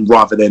crime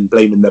rather than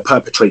blaming the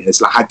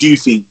perpetrators. Like, I do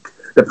think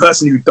the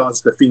person who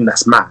does the thing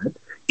that's mad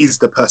is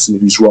the person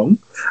who's wrong,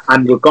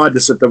 and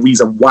regardless of the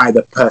reason why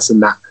the person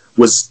that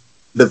was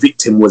the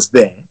victim was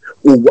there,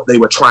 or what they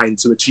were trying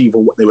to achieve,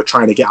 or what they were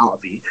trying to get out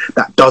of it,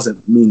 that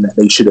doesn't mean that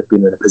they should have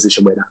been in a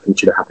position where that thing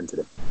should have happened to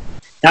them.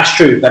 That's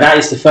true, but that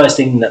is the first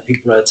thing that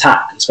people are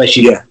attacked,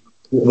 especially. Yeah.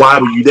 Why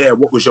were you there?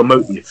 What was your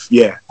motive?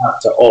 Yeah.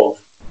 Of,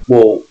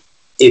 well,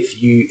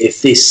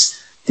 if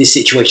this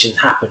situation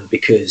happened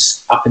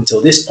because up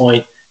until this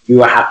point you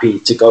were happy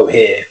to go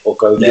here or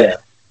go there,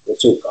 or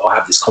talk or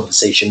have this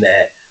conversation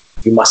there,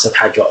 you must have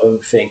had your own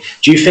thing.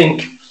 Do you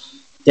think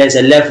there's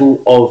a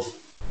level of?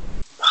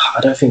 I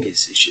don't think it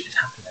should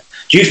happen.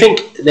 Do you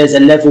think there's a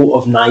level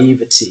of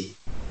naivety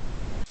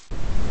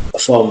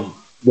from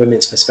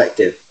women's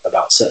perspective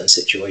about certain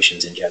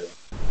situations in general?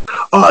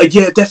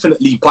 Yeah,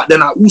 definitely. But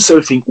then I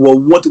also think, well,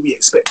 what do we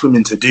expect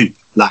women to do?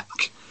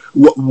 Like,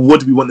 what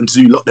do we want them to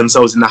do? Lock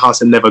themselves in the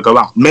house and never go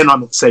out? Men are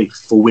not safe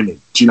for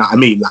women. Do you know what I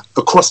mean? Like,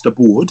 across the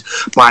board,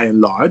 by and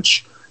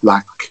large,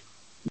 like,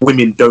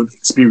 women don't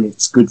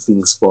experience good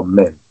things from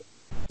men.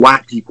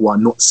 White people are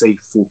not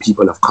safe for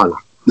people of colour.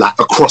 Like,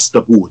 across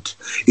the board,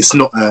 it's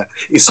not a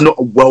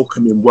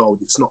welcoming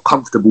world. It's not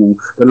comfortable.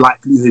 The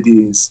likelihood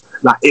is,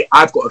 like,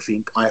 I've got to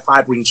think, if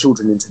I bring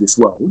children into this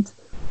world,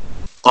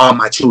 are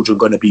my children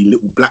going to be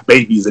little black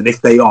babies? And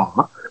if they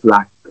are,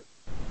 like,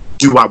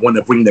 do I want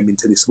to bring them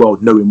into this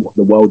world knowing what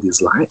the world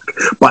is like?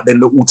 But then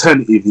the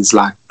alternative is,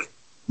 like,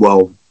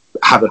 well,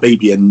 have a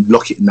baby and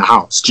lock it in the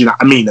house. Do you know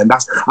what I mean? And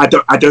I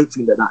don't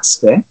think that that's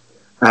fair.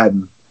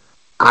 And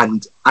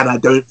I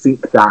don't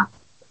think that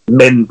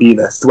men being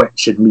a threat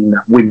should mean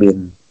that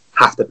women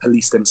have to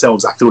police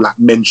themselves. I feel like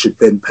men should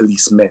then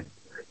police men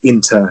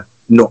into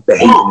not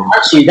behaving. Oh,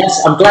 actually,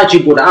 I'm glad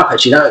you brought that up.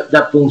 Actually,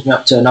 that brings me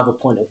up to another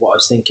point of what I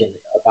was thinking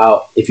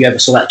about. If you ever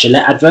saw that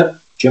Gillette advert,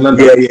 do you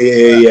remember?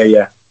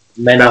 Yeah.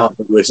 Men are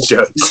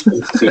jokes.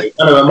 It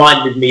kind of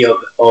reminded me of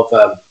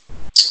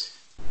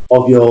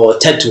your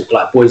TED talk.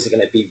 Like, boys are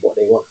going to be what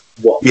they want.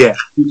 What them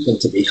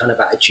to be, kind of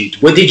attitude.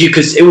 What did you?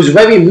 Because it was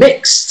very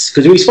mixed.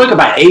 Because we spoke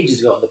about it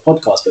ages ago on the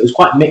podcast, but it was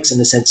quite mixed in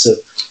the sense of,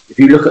 if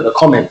you look at the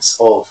comments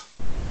of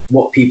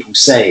what people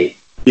say,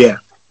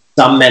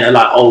 some men are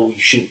like, oh, you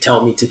shouldn't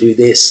tell me to do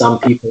this. Some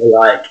people are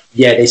like,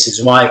 yeah, this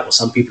is right, or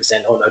some people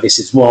saying, oh no, this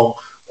is wrong,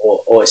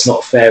 or it's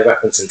not fair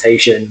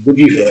representation. What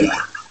do you think?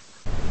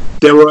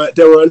 There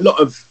were a lot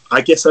of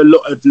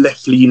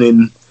left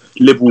leaning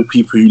liberal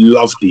people who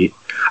loved it,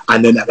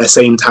 and then at the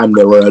same time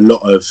there were a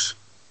lot of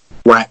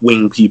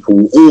right-wing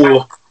people,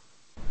 or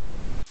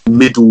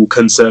middle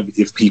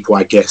conservative people,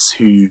 I guess,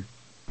 who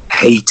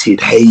hated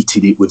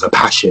it with a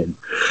passion.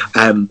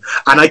 And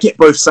I get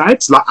both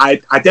sides. Like,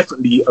 I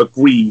definitely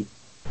agree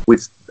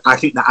with, I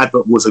think the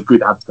advert was a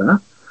good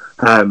advert.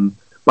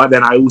 But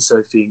then I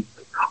also think,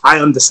 I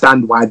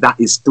understand why that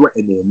is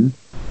threatening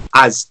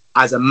as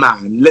a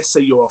man. Let's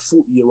say you're a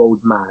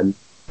 40-year-old man.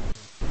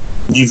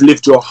 You've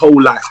lived your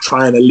whole life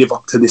trying to live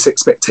up to this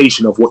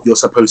expectation of what you're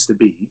supposed to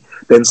be.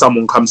 Then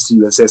someone comes to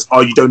you and says,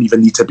 oh, you don't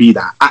even need to be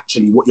that.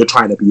 Actually, what you're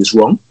trying to be is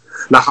wrong.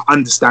 Like, I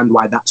understand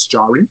why that's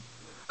jarring.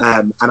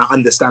 And I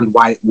understand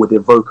why it would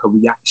evoke a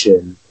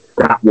reaction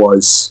that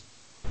was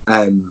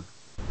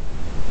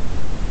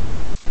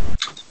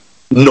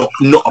not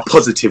a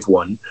positive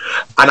one.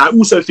 And I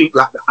also think,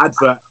 like, the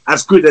advert,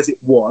 as good as it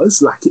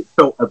was, like, it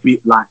felt a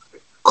bit like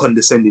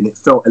condescending. It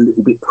felt a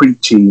little bit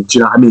preachy. Do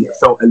you know what I mean? It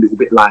felt a little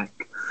bit like,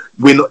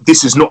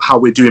 this is not how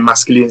we're doing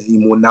masculinity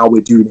anymore. Now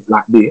we're doing it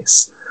like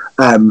this.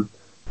 And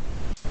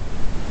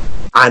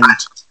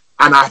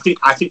I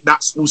think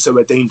that's also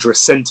a dangerous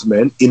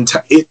sentiment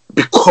into it,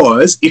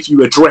 because if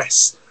you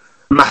address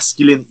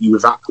masculinity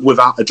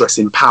without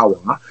addressing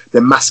power,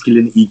 then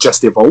masculinity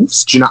just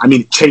evolves. Do you know what I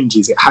mean? It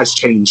changes. It has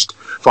changed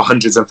for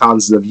hundreds and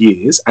thousands of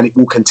years, and it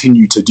will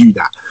continue to do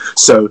that.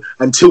 So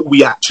until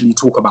we actually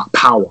talk about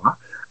power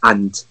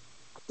and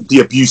the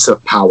abuse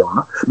of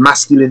power,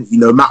 masculinity,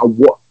 no matter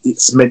what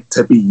it's meant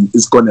to be,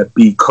 is going to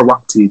be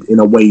corrupted in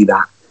a way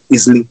that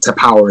is linked to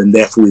power and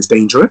therefore is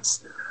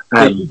dangerous.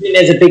 Do you think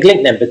there's a big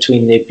link then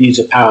between the abuse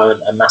of power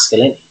and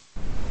masculinity?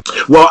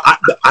 Well,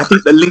 I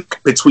think the link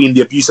between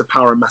the abuse of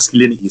power and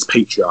masculinity is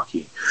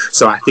patriarchy.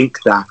 So I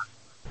think that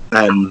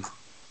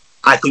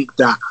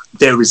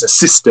there is a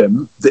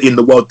system that in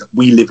the world that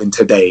we live in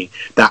today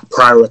that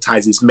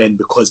prioritizes men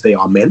because they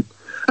are men,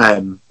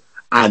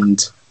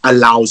 and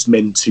allows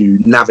men to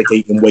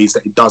navigate in ways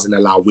that it doesn't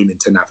allow women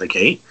to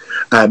navigate.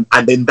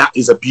 And then that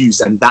is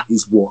abuse, and that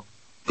is what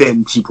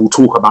then people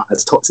talk about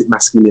as toxic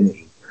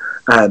masculinity.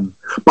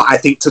 But I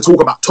think to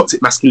talk about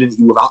toxic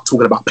masculinity without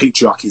talking about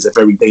patriarchy is a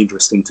very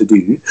dangerous thing to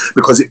do,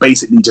 because it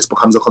basically just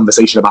becomes a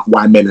conversation about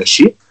why men are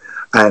shit,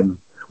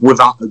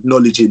 without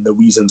acknowledging the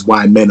reasons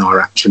why men are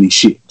actually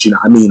shit. Do you know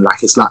what I mean?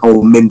 Like, it's like,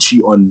 oh, men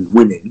cheat on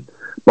women,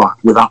 but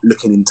without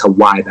looking into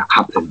why that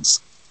happens.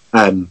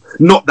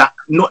 Not that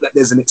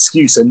there's an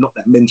excuse, and not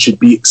that men should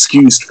be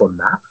excused from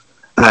that.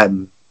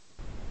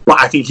 But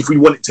I think if we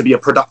want it to be a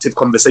productive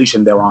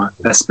conversation, there are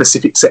a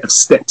specific set of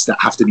steps that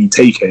have to be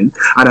taken.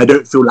 And I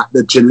don't feel like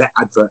the Gillette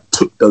advert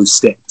took those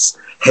steps,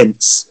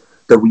 hence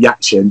the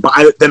reaction. But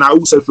I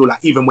also feel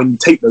like even when you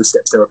take those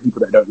steps, there are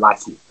people that don't like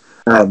it.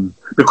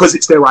 Because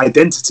it's their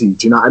identity.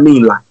 Do you know what I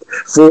mean? Like,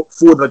 for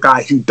the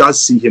guy who does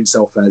see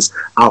himself as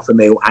alpha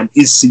male and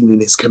is seen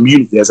in his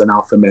community as an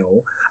alpha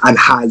male and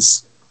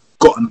has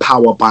gotten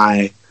power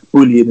by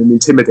bullying and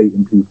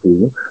intimidating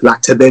people,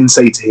 like, to then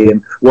say to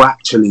him, well,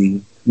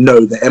 actually,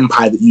 no, the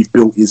empire that you've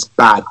built is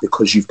bad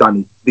because you've done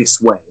it this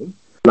way.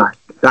 Like,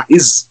 that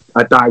is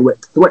a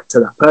direct threat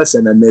to that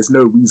person, and there's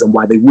no reason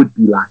why they would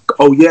be like,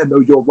 oh yeah, no,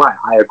 you're right,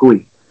 I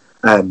agree.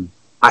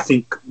 I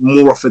think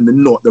more often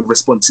than not, the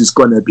response is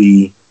going to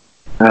be,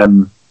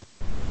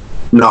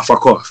 nah,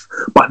 fuck off.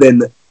 But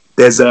then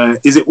there's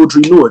is it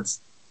Audre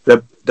Lorde's,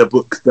 the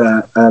book,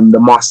 the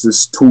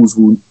Master's Tools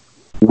will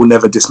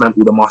never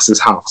dismantle the Master's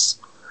house.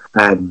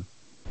 And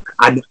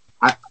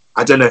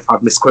I don't know if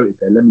I've misquoted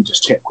there. Let me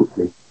just check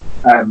quickly.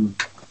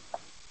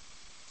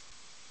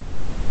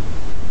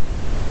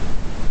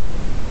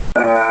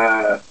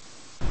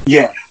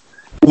 Yeah,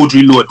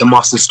 Audre Lorde, The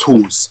Master's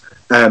Tools.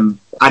 And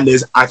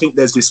I think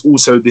there's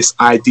this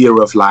idea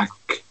of like,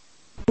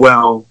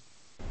 well,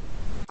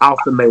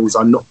 alpha males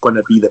are not going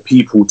to be the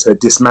people to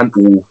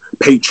dismantle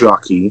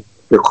patriarchy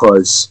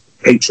because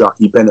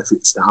patriarchy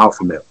benefits the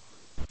alpha male.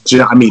 Do you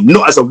know what I mean?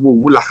 Not as a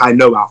rule, like, I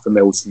know alpha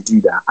males who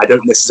do that. I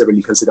don't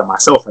necessarily consider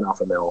myself an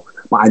alpha male,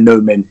 but I know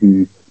men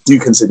who do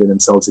consider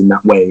themselves in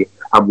that way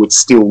and would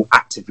still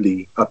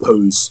actively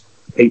oppose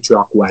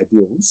patriarchal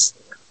ideals.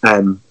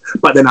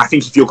 But then I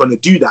think if you're going to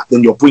do that,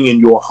 then you're bringing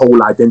your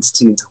whole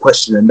identity into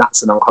question, and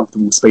that's an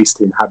uncomfortable space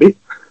to inhabit.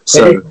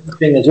 So, the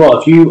thing as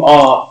well,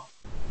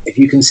 if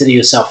you consider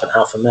yourself an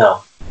alpha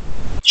male,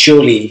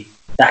 surely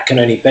that can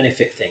only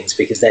benefit things,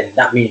 because then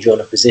that means you're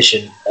in a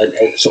position,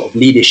 a sort of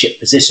leadership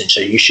position. So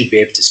you should be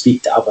able to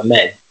speak to other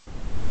men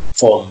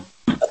from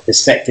a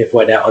perspective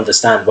where they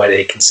understand, where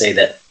they can say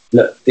that,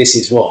 look, this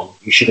is wrong.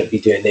 You shouldn't be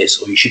doing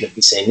this, or you shouldn't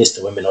be saying this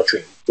to women, or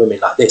treating women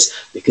like this,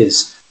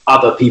 because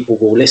other people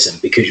will listen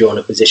because you're in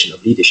a position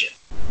of leadership.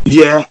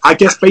 Yeah, I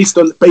guess based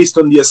on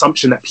the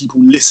assumption that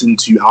people listen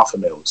to alpha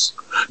males.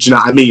 Do you know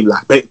what I mean?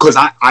 Like, because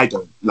I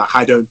don't.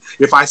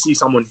 If I see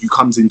someone who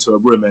comes into a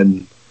room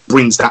and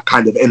brings that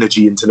kind of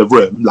energy into the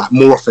room, like,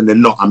 more often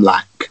than not, I'm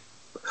like,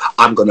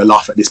 I'm gonna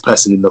laugh at this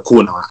person in the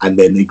corner and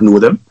then ignore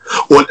them.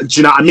 Or, do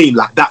you know what I mean?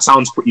 Like, that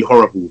sounds pretty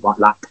horrible, but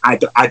like,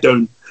 I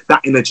don't.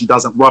 That energy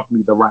doesn't rub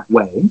me the right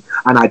way,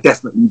 and I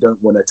definitely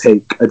don't want to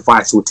take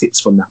advice or tips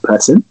from that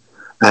person.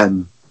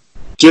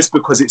 Just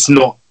because it's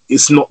not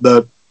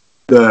the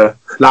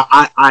like,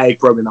 I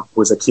growing up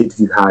was a kid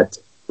who had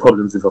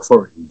problems with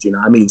authority. Do you know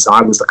what I mean? So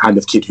I was the kind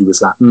of kid who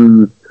was like,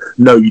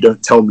 no, you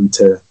don't tell me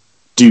to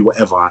do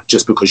whatever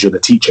just because you're the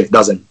teacher. It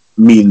doesn't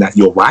mean that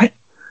you're right.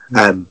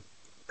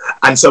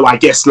 And so I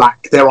guess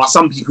like there are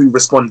some people who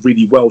respond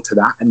really well to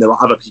that, and there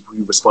are other people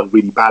who respond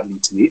really badly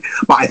to it.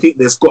 But I think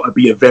there's got to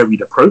be a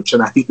varied approach,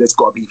 and I think there's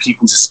got to be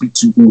people to speak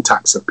to all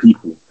types of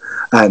people.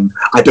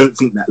 I don't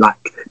think that like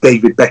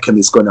David Beckham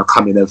is going to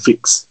come in and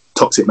fix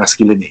toxic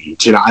masculinity.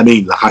 Do you know what I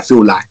mean? Like I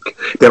feel like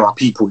there are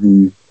people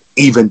who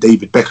even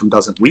David Beckham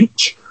doesn't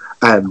reach,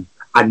 and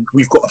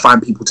we've got to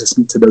find people to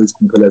speak to those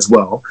people as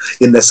well,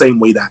 in the same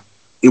way that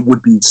it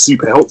would be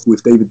super helpful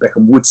if David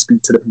Beckham would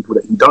speak to the people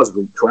that he does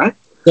reach, right?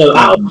 So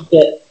out of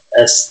the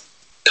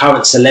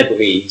current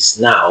celebrities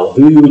now,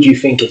 who would you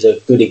think is a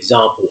good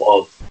example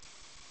of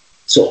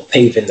sort of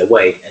paving the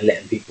way and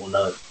letting people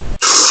know?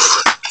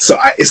 So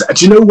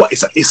do you know what?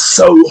 It's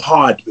so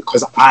hard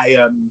because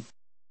I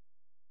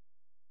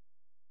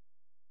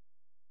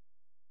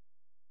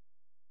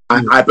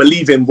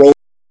believe in role.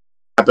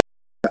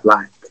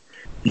 Like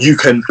you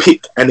can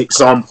pick an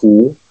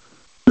example,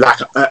 like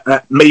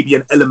maybe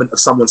an element of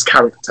someone's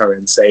character,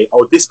 and say,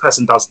 "Oh, this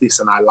person does this,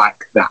 and I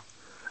like that."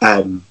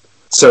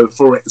 So,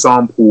 for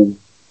example,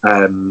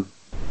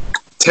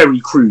 Terry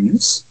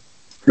Crews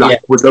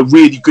was a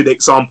really good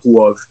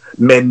example of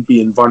men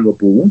being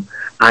vulnerable,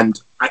 and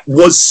it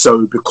was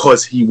so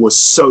because he was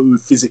so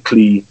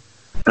physically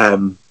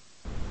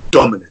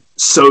dominant,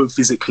 so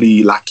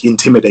physically like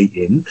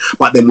intimidating,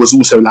 but then was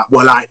also like,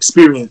 well, I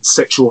experienced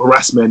sexual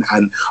harassment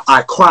and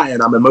I cry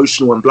and I'm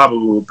emotional and blah blah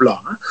blah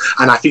blah.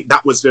 And I think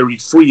that was very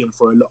freeing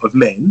for a lot of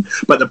men.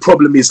 But the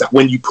problem is that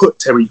when you put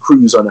Terry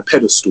Crews on a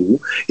pedestal,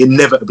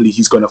 inevitably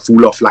he's going to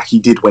fall off, like he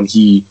did when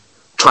he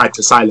tried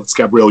to silence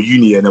Gabrielle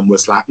Union and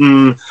was like,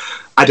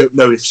 I don't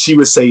know, if she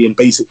was saying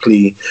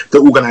basically the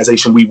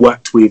organization we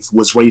worked with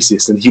was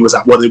racist, and he was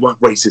like, well, they weren't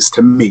racist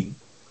to me.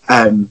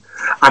 And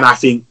I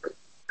think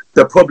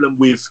the problem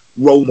with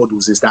role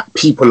models is that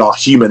people are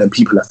human and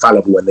people are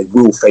fallible and they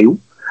will fail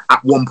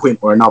at one point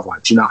or another.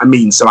 Do you know what I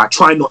mean? So I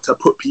try not to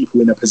put people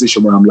in a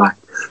position where I'm like,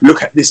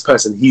 look at this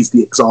person, he's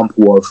the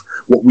example of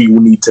what we will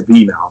need to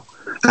be now.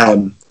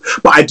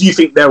 But I do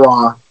think there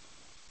are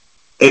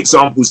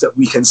examples that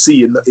we can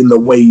see in the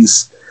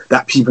ways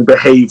that people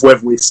behave,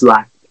 whether it's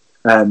like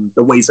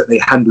the ways that they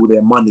handle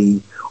their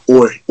money,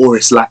 or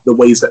it's like the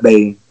ways that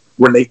they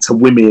relate to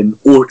women,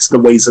 or it's the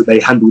ways that they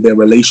handle their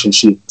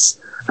relationships.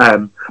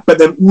 But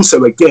then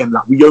also, again,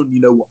 like we only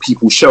know what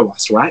people show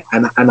us, right?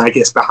 And I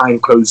guess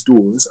behind closed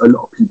doors, a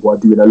lot of people are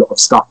doing a lot of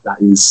stuff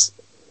that is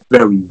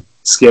very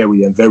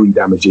scary and very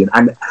damaging.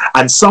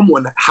 And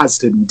someone has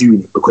to be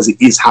doing it because it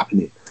is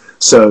happening.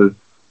 So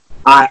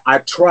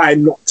I try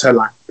not to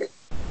like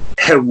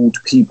herald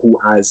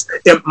people as,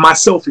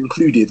 myself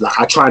included, like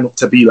I try not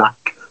to be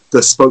like the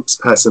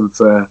spokesperson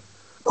for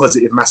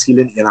positive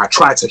masculinity, and I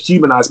try to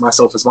humanize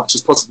myself as much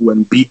as possible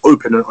and be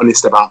open and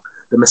honest about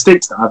the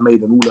mistakes that I've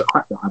made and all the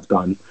crap that I've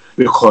done,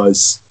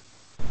 because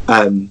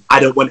I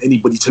don't want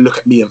anybody to look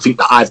at me and think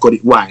that I've got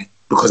it right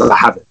because I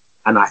haven't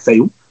and I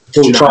fail.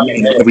 Do you know what I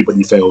mean?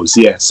 Everybody fails,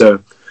 yeah.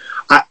 So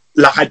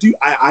I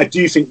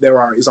do think there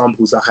are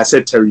examples. Like I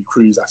said, Terry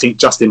Crews. I think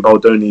Justin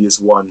Baldoni is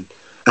one.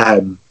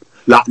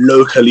 Like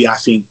locally, I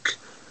think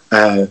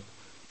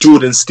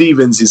Jordan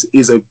Stevens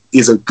is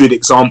a good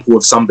example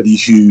of somebody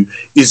who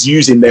is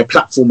using their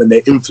platform and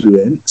their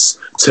influence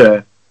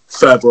to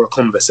further a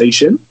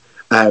conversation.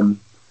 And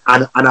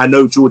I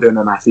know Jordan,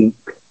 and I think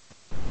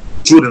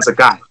Jordan's a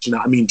guy. Do you know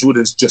what I mean?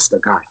 Jordan's just a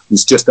guy.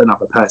 He's just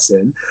another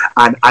person.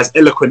 And as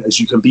eloquent as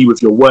you can be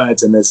with your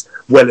words, and as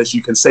well as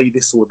you can say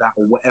this or that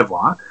or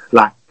whatever,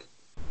 like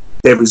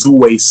there is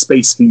always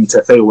space for you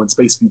to fail and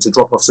space for you to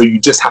drop off. So you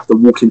just have to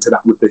walk into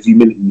that with the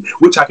humility,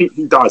 which I think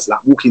he does.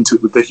 Like walk into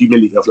it with the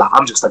humility of like,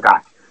 I'm just a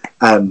guy.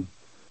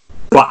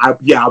 But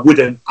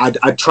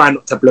I'd try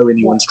not to blow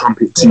anyone's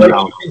trumpet too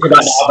loud. Think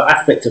about the other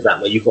aspect of that,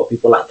 where you've got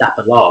people like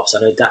Dapper Laughs.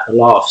 I know Dapper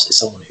Laughs is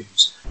someone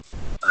who's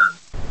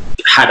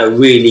had a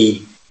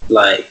really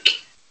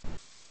like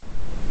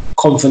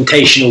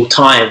confrontational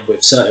time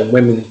with certain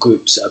women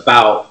groups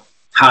about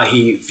how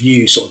he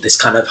views sort of this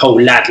kind of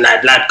whole lad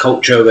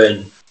culture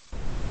and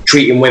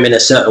treating women a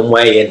certain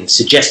way and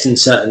suggesting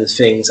certain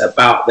things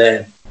about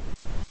them.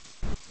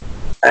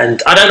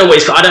 And I don't know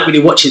I don't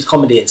really watch his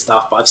comedy and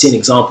stuff, but I've seen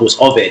examples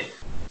of it.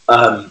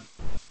 And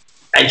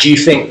do you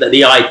think that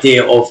the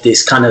idea of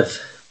this kind of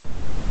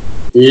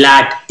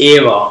lad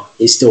era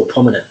is still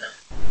prominent?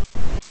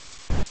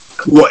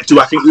 What do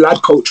I think?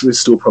 Lad culture is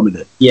still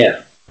prominent.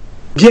 Yeah,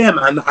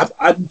 man.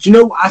 You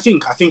know what I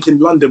think? I think in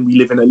London we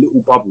live in a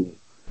little bubble,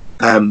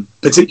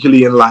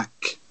 particularly in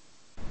like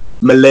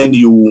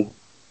millennial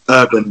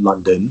urban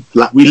London.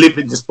 Like we live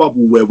in this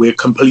bubble where we're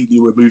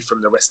completely removed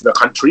from the rest of the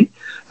country.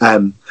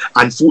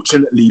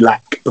 Unfortunately,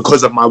 like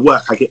because of my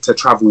work, I get to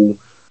travel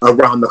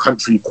around the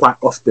country quite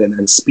often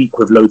and speak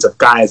with loads of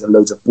guys and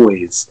loads of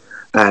boys.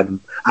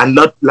 And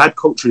lad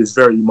culture is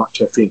very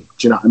much a thing.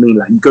 Do you know what I mean?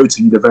 Like you go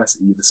to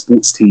university, the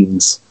sports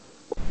teams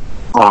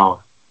are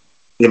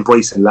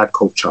embracing lad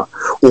culture,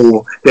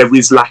 or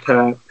there's like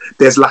a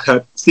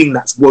thing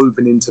that's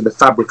woven into the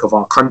fabric of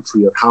our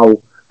country of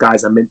how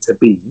guys are meant to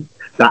be.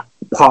 That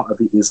part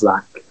of it is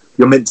like,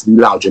 you're meant to be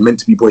loud, you're meant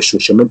to be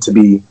boisterous, you're meant to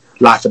be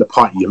life of the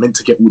party, you're meant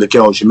to get all the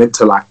girls, you're meant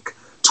to like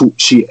talk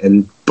shit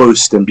and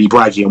boast and be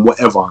braggy and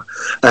whatever.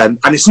 And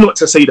it's not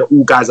to say that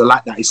all guys are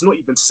like that. It's not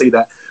even to say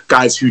that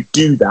guys who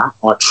do that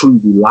are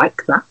truly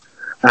like that.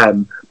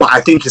 But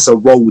I think it's a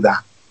role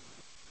that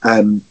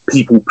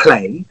people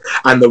play,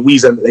 and the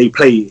reason that they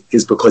play it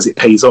is because it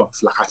pays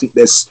off. Like, I think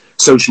there's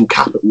social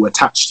capital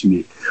attached to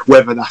it,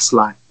 whether that's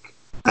like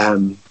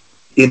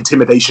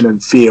intimidation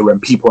and fear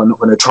and people are not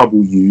going to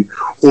trouble you,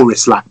 or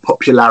it's like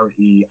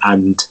popularity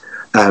and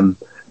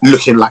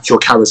looking like you're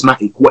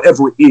charismatic.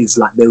 Whatever it is,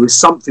 like, there is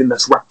something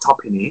that's wrapped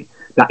up in it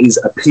that is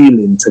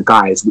appealing to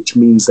guys, which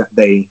means that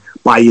they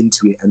buy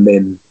into it and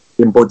then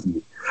embody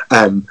it.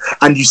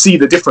 And you see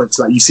the difference.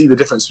 Like, you see the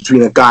difference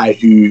between a guy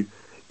who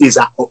is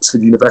at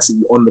Oxford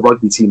University on the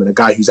rugby team and a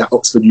guy who's at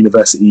Oxford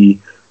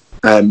University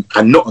and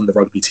not on the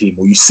rugby team.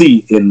 Or you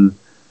see in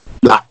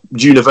like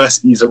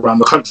universities around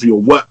the country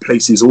or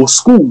workplaces or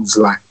schools,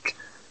 like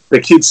the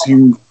kids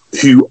who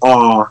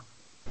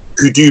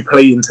do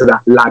play into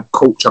that lad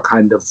culture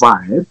kind of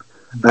vibe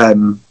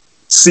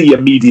see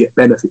immediate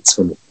benefits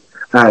from it.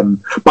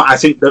 But I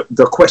think that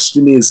the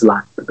question is,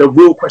 like, the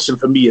real question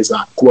for me is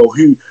like, well,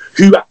 who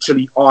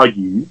actually are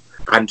you,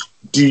 and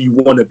do you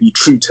want to be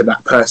true to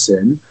that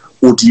person,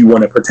 or do you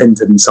want to pretend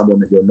to be someone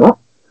that you're not?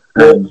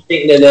 I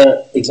think that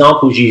the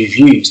examples you've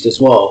used as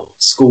well,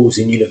 schools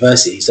and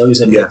universities, those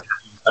are you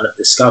kind of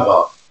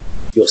discover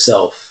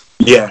yourself.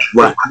 Yeah,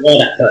 right. You are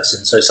that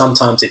person. So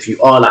sometimes if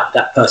you are like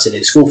that person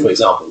in school, for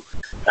example,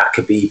 that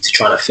could be to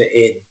trying to fit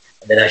in.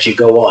 And then as you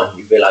go on,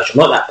 you realise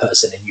you're not that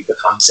person, and you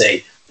become,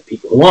 say, the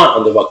people who aren't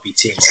on the rugby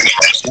team. So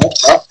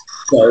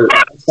there it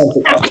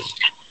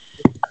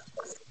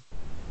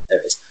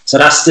is. So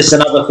that's just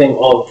another thing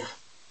of,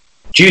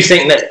 do you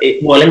think that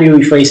let me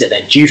rephrase it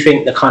then. Do you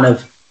think the kind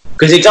of,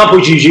 because the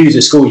examples you use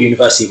at school,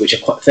 university, which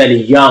are quite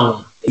fairly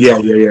young. Yeah.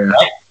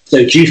 Right?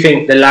 So do you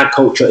think the lad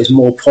culture is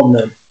more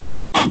prominent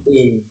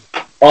in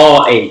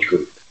our age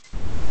group?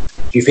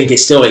 Do you think it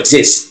still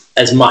exists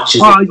as much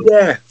as?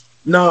 Yeah.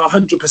 No,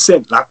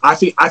 100%. Like, I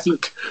think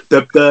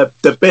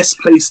the best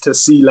place to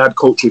see lad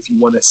culture, if you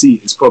want to see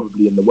it, is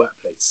probably in the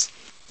workplace.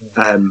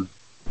 Yeah. And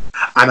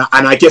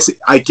I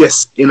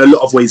guess in a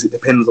lot of ways it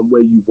depends on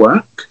where you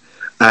work.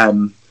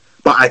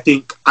 But I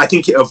think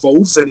it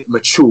evolves and it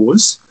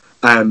matures,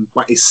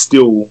 but it's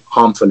still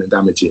harmful and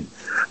damaging.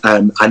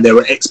 And there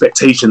are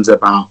expectations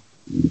about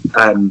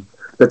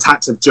the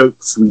types of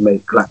jokes we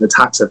make, like the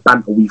types of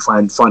banter we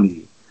find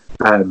funny,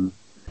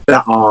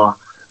 that are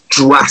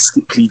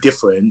drastically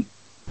different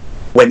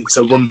when it's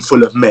a room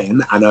full of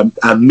men and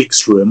a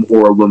mixed room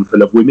or a room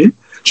full of women.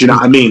 Do you know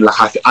what I mean?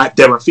 Like,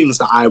 there are things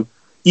that I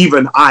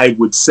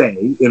would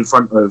say in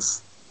front of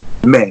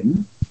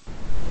men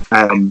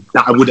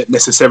that I wouldn't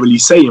necessarily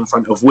say in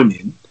front of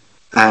women.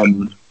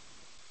 And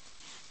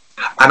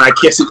I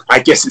guess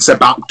it's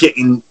about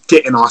getting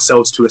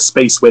ourselves to a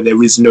space where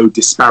there is no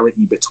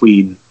disparity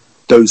between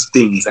those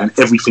things, and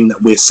everything that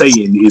we're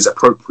saying is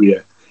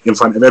appropriate in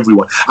front of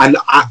everyone. And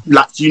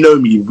like, you know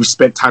me, we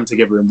spent time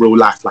together in real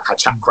life. Like, I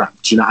chat crap.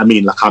 Do you know what I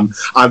mean? Like, I'm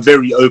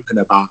very open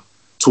about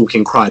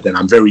talking crud, and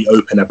I'm very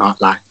open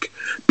about like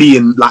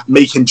being like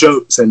making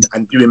jokes and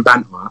doing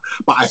banter.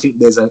 But I think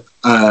there's a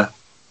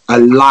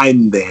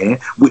line there,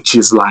 which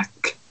is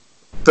like,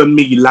 for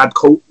me, lad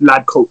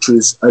culture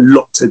is a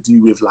lot to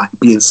do with like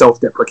being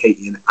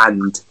self-deprecating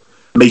and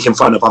making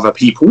fun of other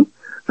people,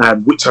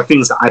 which are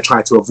things that I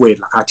try to avoid.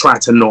 Like, I try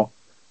to not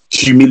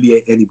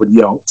humiliate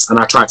anybody else, and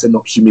I try to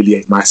not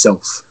humiliate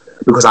myself,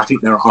 because I think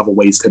there are other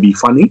ways to be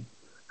funny.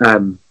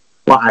 But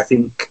I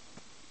think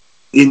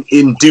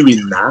in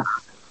doing that,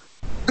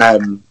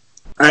 and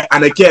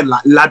again,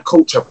 like, lad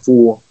culture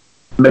for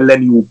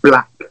millennial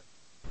black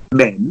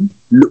men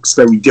looks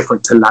very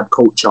different to lad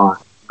culture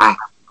at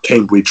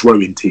Cambridge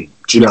rowing team.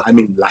 Do you know what I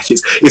mean? Like,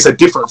 it's a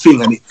different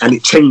thing, and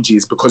it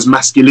changes because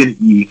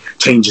masculinity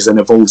changes and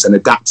evolves and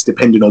adapts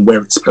depending on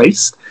where it's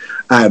placed.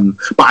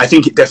 But I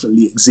think it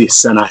definitely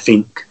exists, and I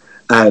think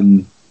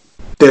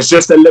there's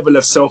just a level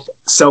of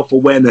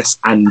self-awareness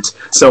and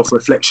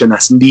self-reflection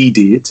that's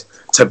needed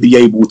to be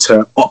able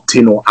to opt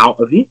in or out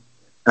of it.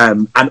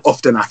 And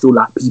often I feel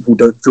like people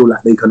don't feel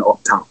like they can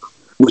opt out,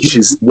 which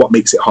is what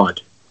makes it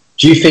hard.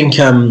 Do you think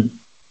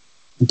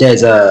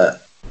there's a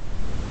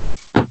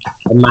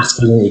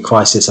masculinity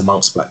crisis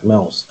amongst black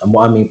males? And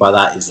what I mean by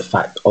that is the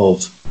fact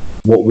of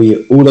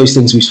all those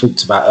things we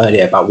talked about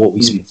earlier, about what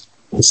we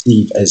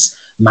perceive as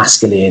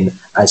masculine,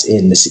 as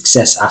in the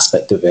success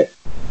aspect of it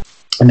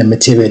and the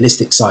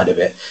materialistic side of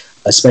it,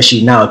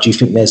 especially now. Do you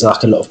think there's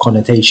like a lot of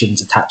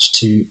connotations attached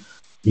to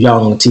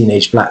young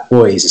teenage black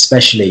boys,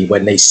 especially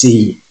when they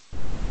see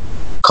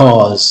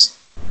cars,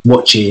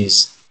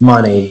 watches,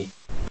 money,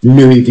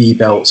 Louis V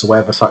belts, or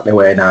whatever the fuck they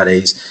wear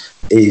nowadays,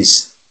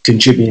 is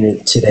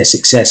contributing to their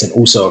success, and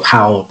also of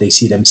how they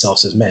see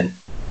themselves as men?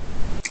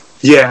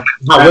 Yeah,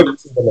 how women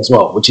see them as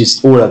well, which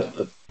is all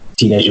a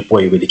teenager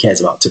boy really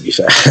cares about, to be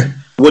fair.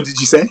 What did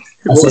you say?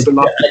 What was the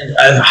last?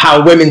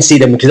 How women see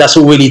them, because that's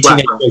all really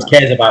teenage boys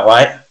cares about,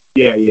 right?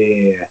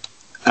 Yeah.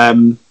 I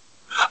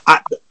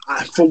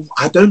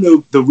don't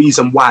know the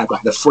reason why,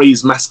 but the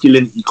phrase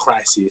masculinity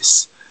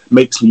crisis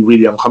makes me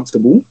really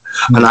uncomfortable.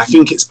 And I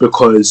think it's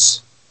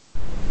because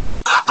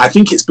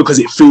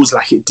it feels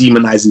like it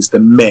demonizes the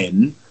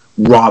men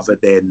rather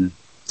than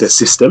the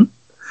system.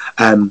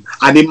 And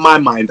in my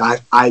mind,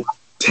 I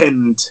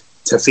tend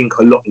to think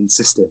a lot in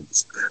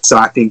systems. So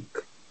I think,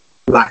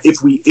 like,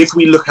 if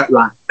we look at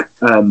like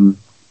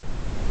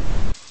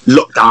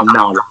lockdown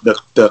now,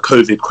 like the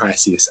COVID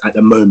crisis at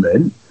the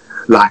moment,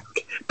 like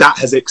that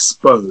has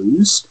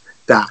exposed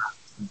that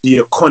the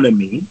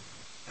economy,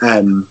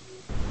 and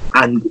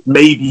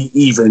maybe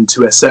even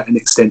to a certain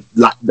extent,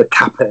 like the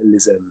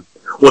capitalism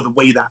or the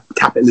way that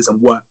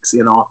capitalism works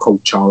in our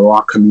culture or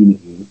our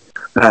community,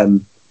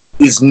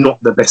 is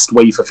not the best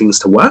way for things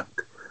to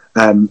work,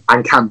 and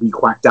can be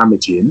quite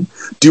damaging.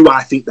 Do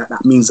I think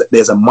that means that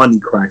there's a money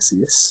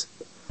crisis?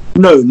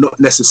 No, not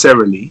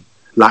necessarily.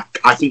 Like,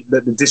 I think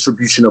that the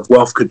distribution of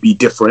wealth could be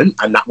different,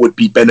 and that would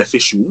be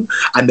beneficial,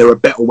 and there are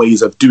better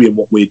ways of doing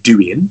what we're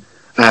doing.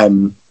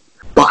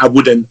 But I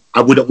wouldn't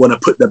want to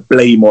put the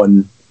blame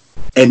on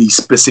any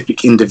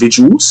specific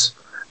individuals.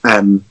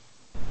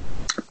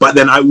 But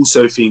then I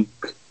also think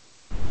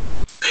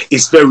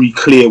it's very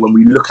clear when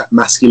we look at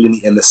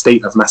masculinity and the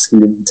state of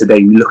masculinity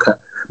today, we look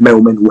at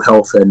male mental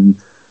health and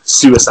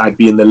suicide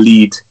being the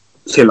lead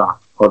killer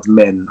of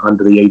men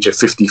under the age of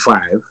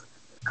 55.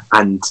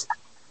 And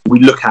we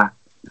look at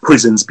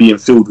prisons being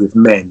filled with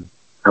men,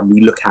 and we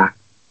look at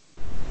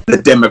the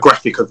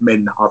demographic of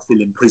men that are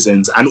filling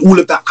prisons and all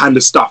of that kind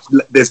of stuff.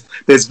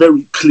 There's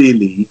very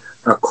clearly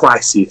a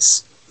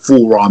crisis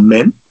for our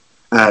men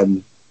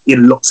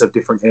in lots of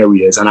different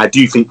areas. And I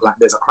do think like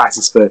there's a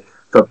crisis for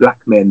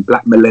black men,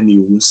 black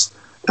millennials,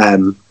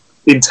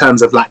 in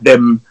terms of like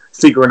them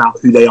figuring out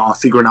who they are,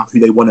 figuring out who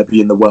they want to be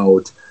in the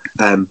world,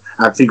 and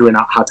figuring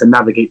out how to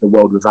navigate the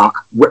world without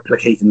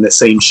replicating the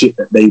same shit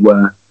that they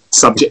were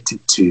subjected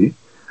to.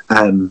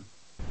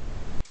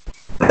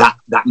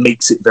 That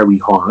makes it very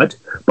hard.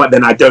 But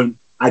then I don't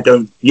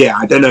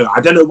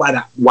know why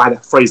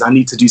that phrase, I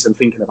need to do some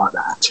thinking about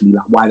that actually,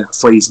 like why that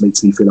phrase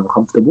makes me feel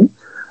uncomfortable.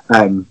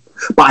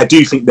 But I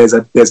do think there's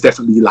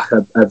definitely like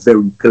a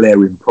very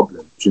glaring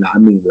problem. Do you know what I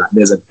mean? Like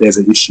there's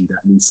an issue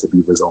that needs to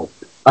be resolved.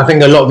 I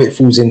think a lot of it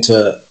falls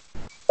into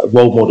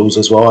role models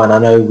as well, and I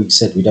know we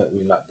said we don't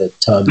really like the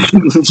term.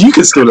 You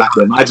can still like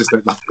them, I just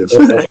don't like them.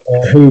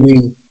 Who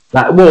we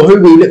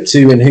look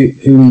to and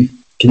who we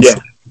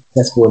consider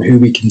successful and who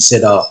we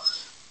consider.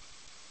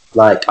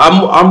 Like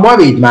I'm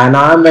worried, man.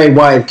 I'm very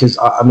worried because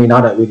I mean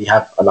I don't really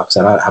have, like I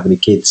said, I don't have any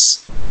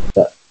kids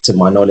to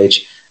my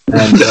knowledge.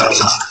 And,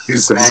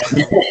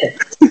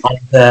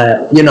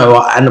 you know,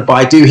 but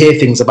I do hear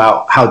things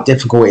about how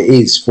difficult it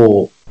is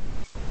for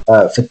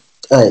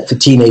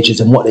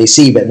teenagers and what they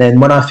see. But then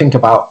when I think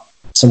about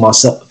to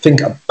myself,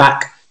 think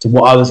back to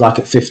what I was like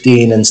at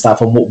 15 and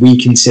stuff, and what we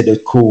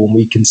considered cool and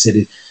we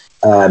considered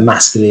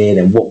masculine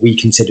and what we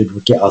considered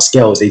would get us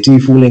girls, they do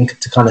fall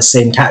into kind of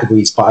same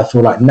categories. But I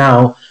feel like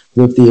now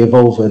with the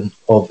evolving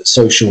of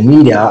social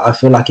media, I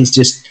feel like it's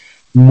just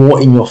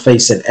more in your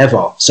face than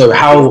ever. So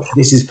how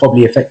this is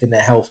probably affecting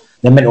their health,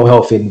 their mental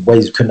health in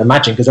ways we couldn't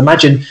imagine. Because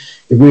imagine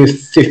if we're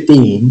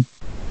 15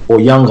 or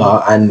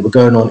younger and we're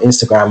going on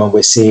Instagram and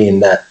we're seeing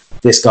that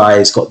this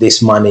guy's got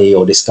this money,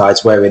 or this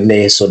guy's wearing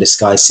this, or this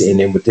guy's sitting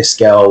in with this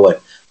girl and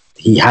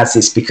he has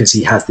this because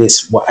he has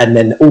this. And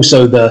then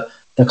also the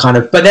kind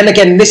of, but then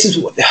again, this is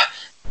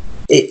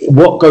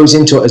what goes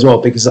into it as well,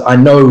 because I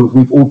know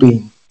we've all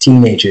been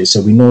teenagers,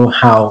 so we know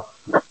how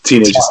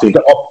teenagers think.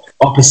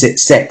 Opposite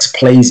sex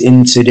plays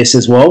into this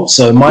as well.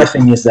 So my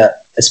thing is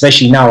that,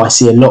 especially now, I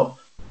see a lot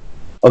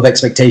of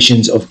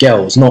expectations of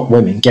girls, not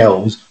women,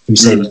 girls, who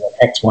say they want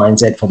X, Y, and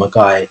Z from a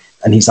guy,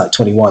 and he's like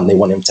 21. They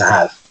want him to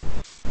have,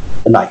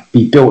 like,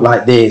 be built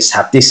like this,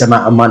 have this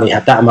amount of money,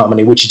 have that amount of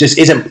money, which just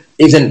isn't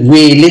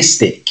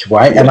realistic,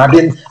 right? And I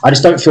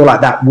just don't feel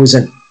like that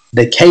wasn't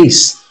the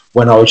case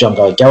when I was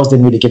younger. Girls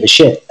didn't really give a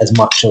shit as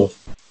much of,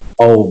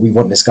 oh, we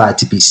want this guy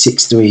to be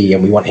 6'3"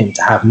 and we want him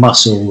to have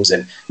muscles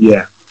and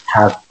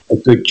have a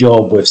good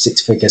job with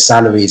 6-figure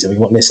salaries, and we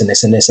want this and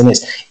this and this and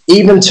this.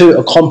 Even to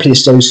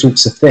accomplish those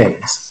sorts of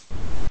things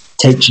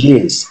takes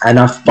years. And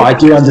but I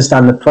do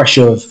understand the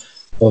pressure of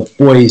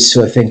boys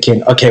who are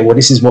thinking, okay, well,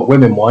 this is what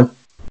women want,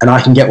 and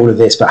I can get all of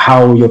this, but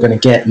how you're going to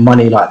get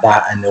money like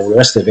that and all the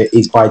rest of it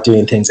is by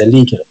doing things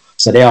illegal.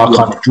 So they are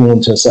kind of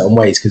drawn to certain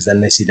ways because then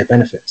they see the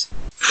benefits.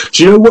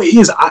 Do you know what it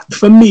is?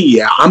 For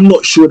me, I'm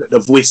not sure that the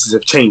voices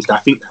have changed. I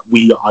think that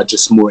we are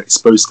just more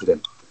exposed to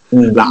them.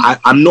 Like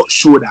I'm not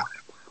sure that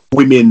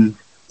women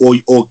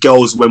or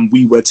girls when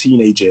we were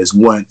teenagers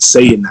weren't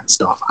saying that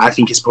stuff. I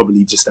think it's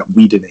probably just that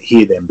we didn't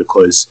hear them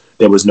because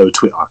there was no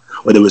Twitter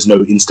or there was no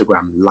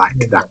Instagram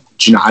like that.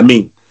 Do you know what I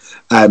mean?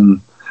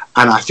 And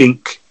I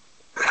think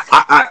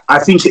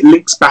it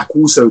links back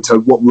also to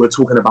what we were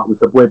talking about with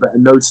the Boy Better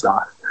Know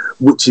stuff,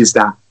 which is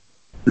that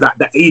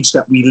the age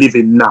that we live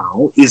in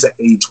now is an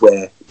age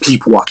where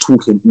people are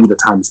talking all the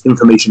time. It's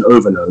information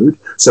overload.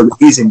 So it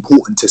is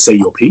important to say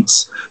your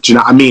piece. Do you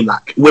know what I mean?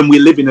 Like when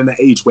we're living in an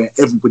age where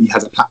everybody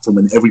has a platform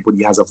and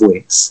everybody has a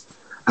voice,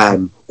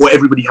 or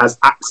everybody has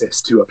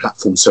access to a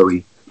platform,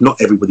 sorry,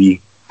 not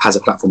everybody has a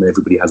platform and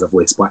everybody has a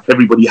voice, but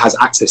everybody has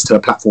access to a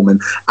platform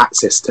and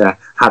access to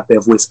have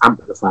their voice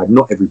amplified.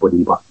 Not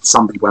everybody, but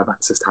some people have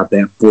access to have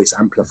their voice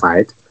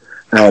amplified.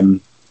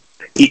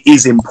 It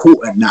is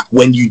important that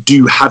when you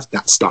do have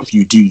that stuff,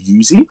 you do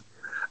use it.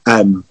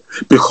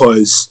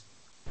 Because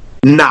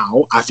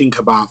now I think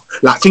about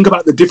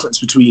the difference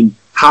between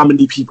how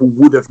many people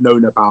would have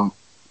known about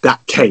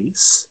that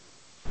case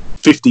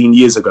 15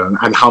 years ago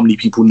and how many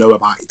people know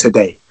about it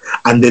today.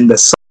 And then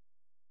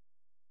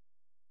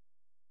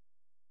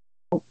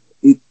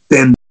it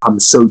then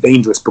becomes so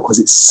dangerous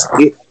because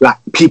like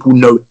people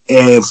know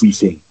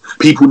everything.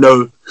 People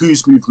know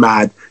who's moved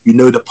mad, you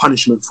know the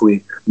punishment for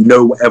it, you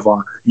know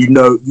whatever, you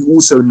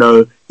also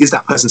know, is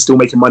that person still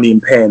making money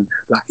in pen?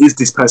 Like, is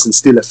this person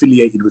still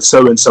affiliated with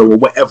so-and-so or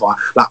whatever?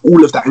 Like,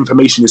 all of that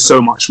information is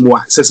so much more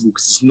accessible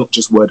because it's not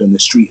just word on the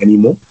street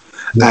anymore.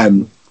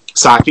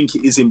 So I think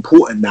it is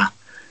important that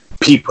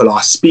people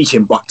are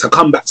speaking, but to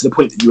come back to the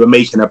point that you were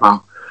making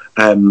about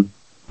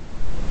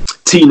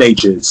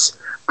teenagers,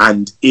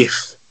 and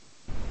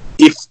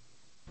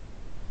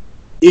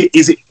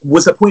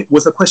was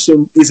the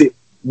question, is it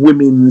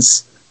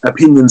women's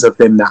opinions of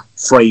them that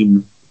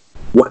frame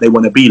what they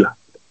want to be like?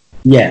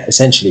 Yeah,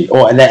 essentially,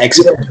 or their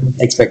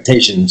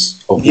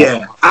expectations of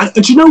and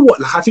do you know what?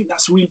 Like, I think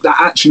that's a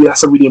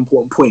really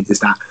important point. Is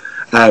that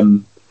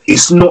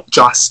it's not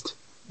just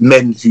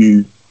men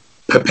who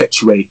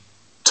perpetuate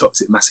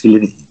toxic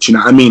masculinity. Do you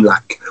know what I mean?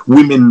 Like,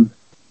 women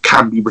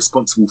can be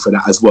responsible for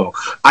that as well.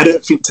 I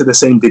don't think to the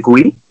same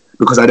degree,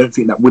 because I don't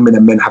think that women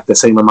and men have the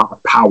same amount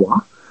of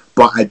power.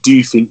 But I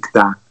do think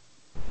that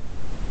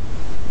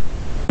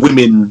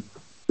women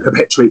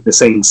perpetuate the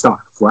same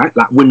stuff, right?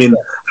 Like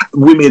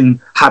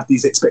women have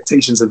these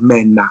expectations of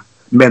men that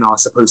men are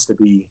supposed to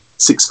be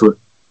 6 foot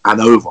and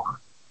over,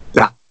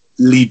 that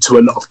lead to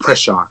a lot of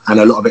pressure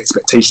and a lot of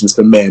expectations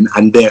for men,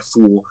 and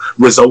therefore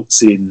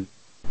results in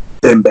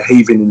them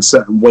behaving in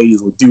certain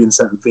ways or doing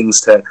certain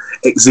things to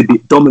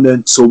exhibit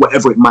dominance or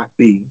whatever it might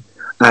be.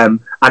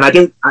 And I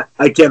don't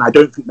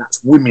think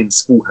that's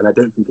women's fault, and I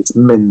don't think it's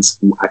men's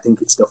fault. I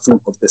think it's the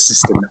fault of the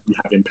system that we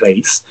have in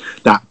place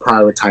that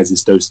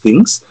prioritizes those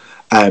things.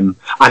 And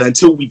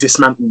until we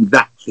dismantle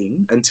that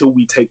thing, until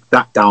we take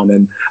that down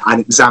and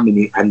examine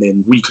it and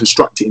then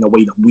reconstruct it in a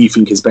way that we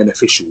think is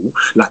beneficial,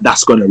 like,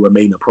 that's going to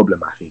remain a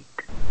problem, I think.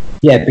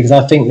 Yeah, because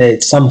I think that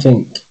it's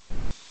something.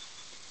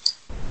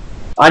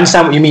 I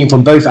understand what you mean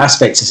from both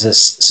aspects. It's a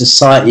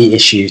society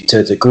issue to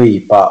a degree,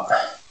 but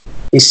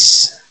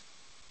it's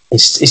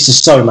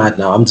just so mad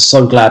now. I'm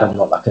so glad I'm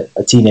not like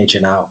a teenager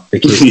now,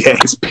 because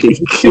it's big.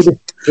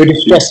 It would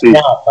stress me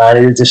out, man.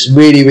 It just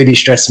really, really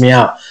stressed me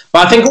out.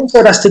 But I think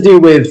also that's to do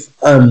with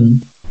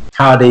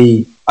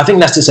I think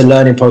that's just a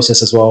learning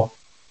process as well.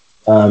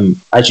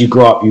 As you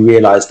grow up, you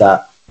realise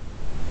that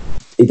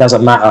it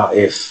doesn't matter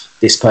if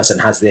this person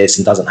has this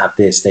and doesn't have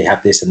this, they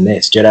have this and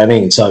this. Do you know what I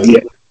mean? So,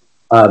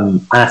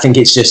 and I think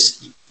it's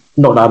just,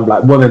 not that I'm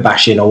like woman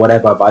bashing or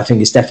whatever, but I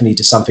think it's definitely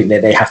just something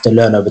that they have to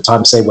learn over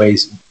time. Same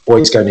ways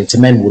boys going into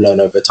men will learn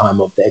over time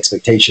of the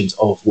expectations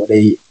of what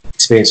they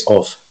experience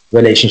of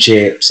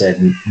relationships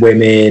and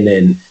women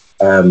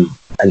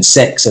and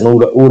sex and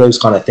all those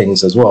kind of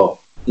things as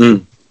well.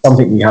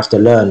 Something you have to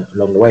learn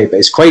along the way. But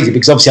it's crazy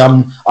because obviously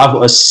I've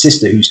got a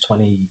sister who's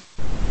 22,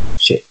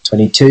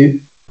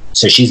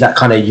 so she's that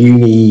kind of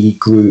uni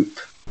group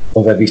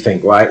of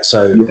everything, right?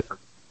 So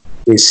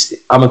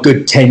I'm a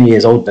good 10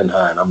 years older than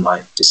her, and I'm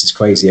like, this is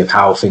crazy of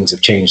how things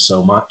have changed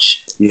so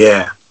much.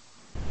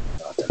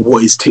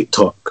 What is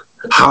TikTok?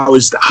 How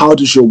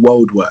does your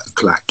world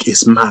work? Like,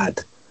 it's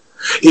mad.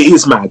 It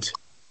is mad.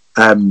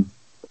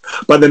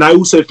 But then I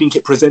also think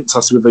it presents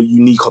us with a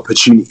unique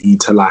opportunity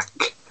to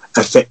like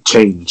affect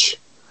change.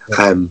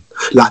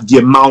 Like the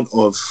amount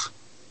of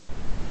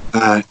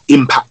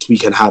impact we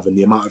can have and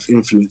the amount of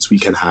influence we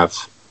can have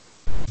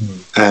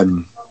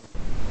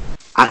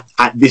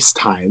at this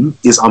time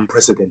is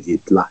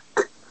unprecedented. Like,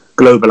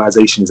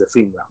 globalization is a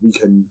thing that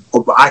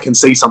I can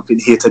say something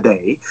here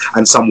today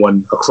and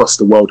someone across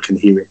the world can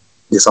hear it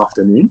this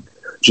afternoon.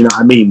 Do you know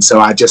what I mean? So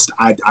I just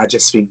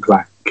think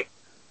like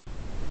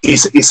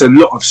it's a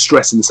lot of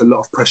stress and it's a lot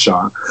of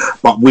pressure,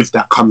 but with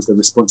that comes the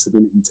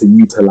responsibility to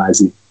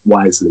utilize it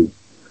wisely.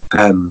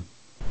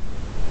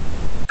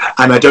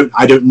 And I don't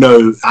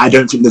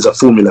think there's a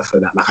formula for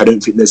that. Like, I don't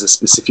think there's a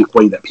specific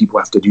way that people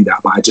have to do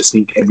that, but I just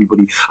think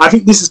I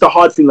think this is the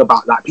hard thing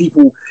about like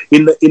people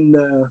in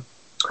the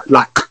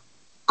like,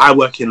 I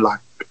work in like,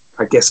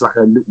 I guess like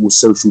a little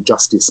social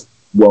justice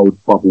world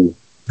bubble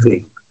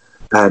thing.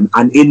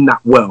 And in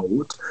that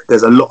world,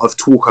 there's a lot of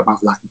talk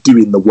about like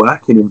doing the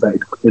work in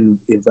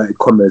inverted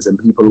commas, and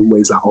people are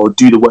always like, oh,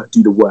 do the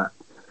work.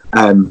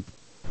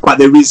 But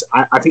there is,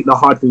 I think the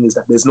hard thing is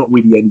that there's not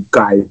really any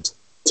guide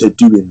to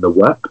doing the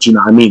work. Do you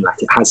know what I mean?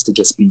 Like, it has to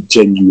just be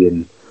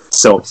genuine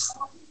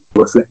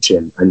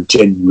reflection and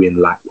genuine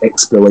like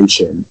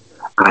exploration,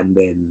 and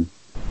then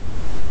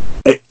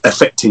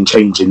affecting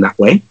change in that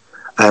way.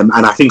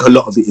 And I think a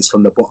lot of it is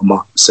from the bottom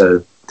up.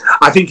 So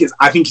I think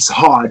it's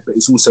hard, but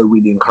it's also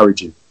really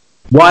encouraging.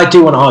 What I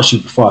do want to ask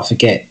you before I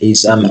forget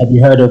is, have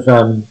you heard of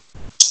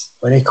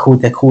what are they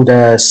called? They're called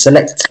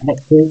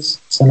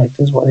selectors.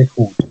 Selectors. What are they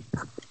called?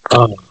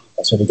 Oh,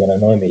 that's really going to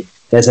annoy me.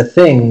 There's a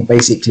thing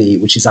basically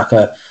which is like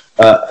a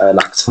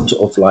like some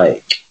sort of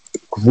like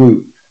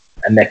group,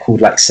 and they're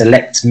called like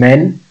select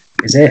men.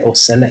 Is it, or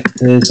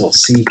selectors, or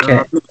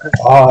seeker?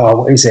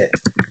 Oh, what is it?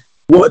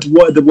 What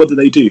do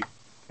they do?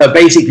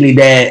 Basically,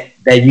 they're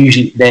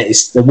usually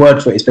the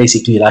word for it is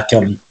basically like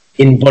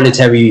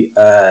involuntary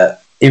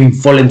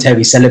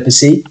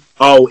celibacy.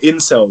 Oh,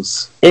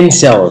 incels.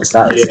 Incels.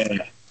 That is.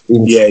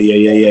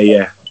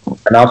 Yeah.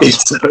 And I'll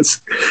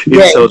Incels.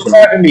 it's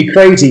driving me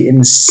crazy.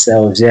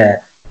 Incels.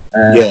 Yeah.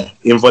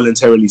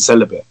 Involuntarily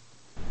celibate.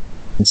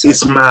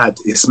 It's mad.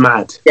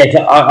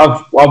 Yeah,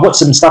 I watched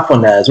some stuff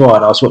on there as well,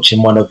 and I was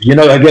watching one of,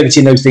 have you ever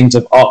seen those things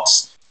of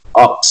Ask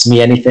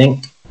Me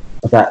Anything,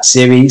 of that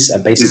series,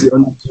 and basically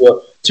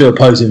two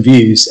opposing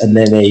views, and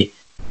then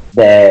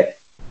they're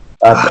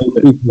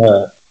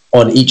people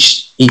on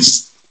each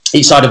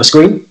side of a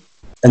screen,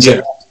 and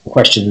so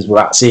questions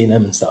without seeing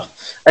them and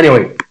stuff.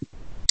 Anyway,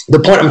 the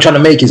point I'm trying to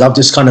make is I've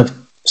just kind of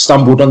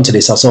stumbled onto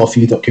this. I saw a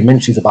few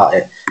documentaries about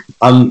it.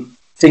 I'm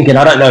thinking,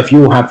 I don't know if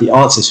you all have the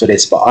answers for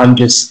this, but I'm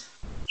just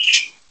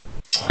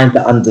trying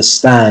to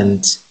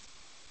understand,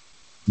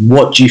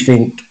 what do you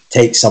think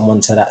takes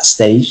someone to that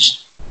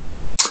stage?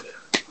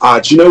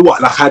 Do you know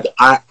what? Like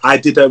I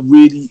did a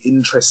really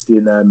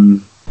interesting.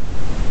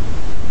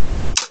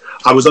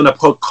 I was on a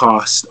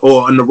podcast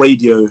or on the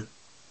radio.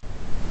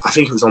 I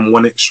think it was on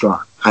One Extra,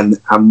 and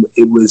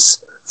it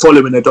was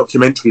following a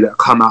documentary that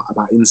come out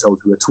about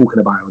incels. We were talking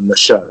about it on the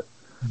show,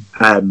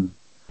 and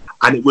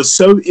it was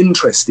so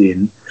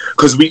interesting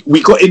because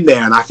we got in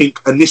there, and I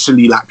think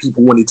initially like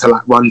people wanted to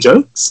like run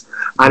jokes,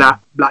 and I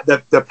like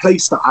the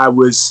place that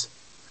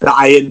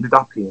I ended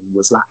up in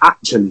was like,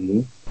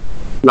 actually,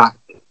 like,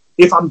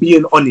 if I'm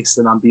being honest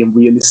and I'm being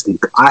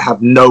realistic, I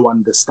have no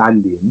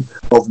understanding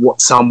of what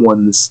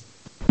someone's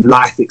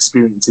life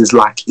experience is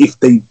like if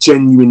they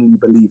genuinely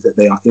believe that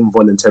they are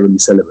involuntarily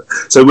celibate.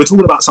 So we're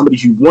talking about somebody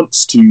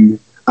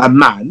a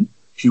man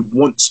who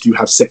wants to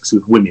have sex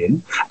with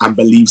women and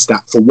believes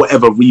that for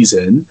whatever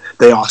reason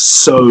they are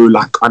so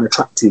like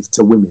unattractive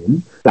to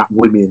women that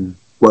women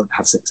won't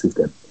have sex with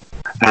them.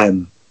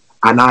 And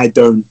I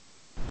don't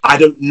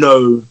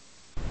know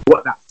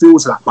what that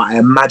feels like, but I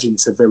imagine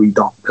it's a very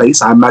dark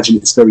place. I imagine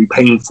it's very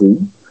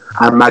painful.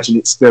 I imagine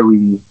it's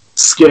very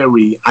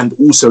scary, and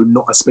also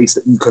not a space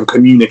that you can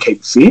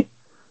communicate fear,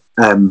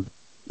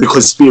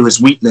 because fear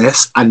is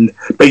weakness. And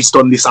based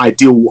on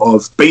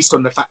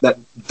the fact that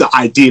the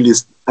ideal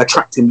is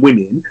attracting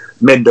women,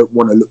 men don't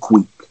want to look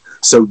weak.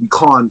 So we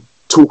can't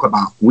talk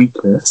about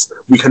weakness.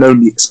 We can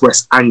only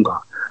express anger,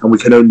 and we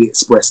can only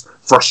express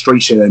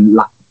frustration and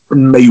like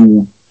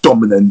male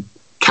dominant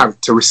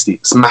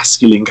characteristics,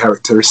 masculine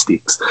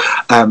characteristics,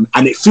 and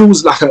it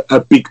feels like a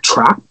big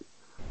trap,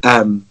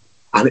 and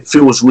it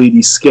feels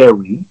really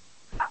scary,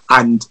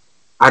 and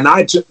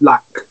I just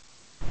like,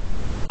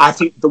 I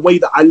think the way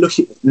that I look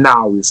at it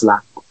now is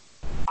like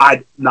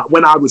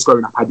when I was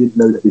growing up, I didn't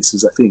know that this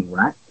was a thing,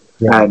 right?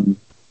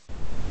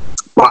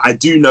 But I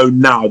do know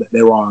now that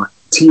there are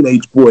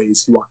teenage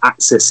boys who are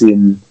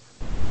accessing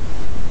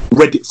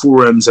Reddit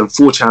forums and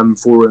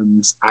 4chan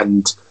forums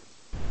and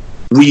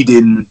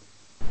reading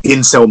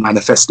incel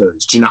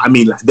manifestos. Do you know what I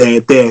mean? Like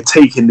they're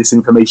taking this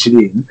information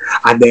in,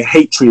 and their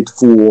hatred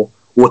for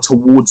or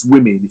towards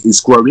women is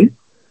growing,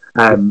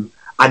 and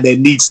there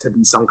needs to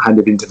be some kind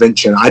of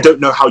intervention. I don't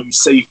know how you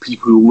save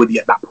people who are already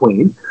at that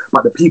point,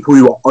 but the people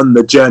who are on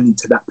the journey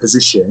to that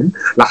position,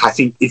 like, I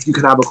think if you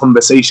can have a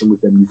conversation with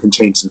them, you can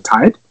change the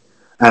tide.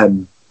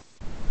 And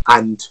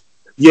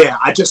yeah,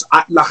 I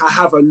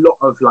have a lot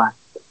of like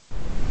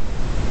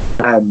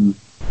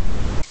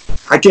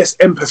I guess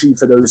empathy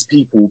for those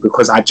people,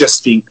 because I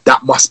just think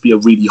that must be a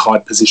really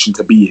hard position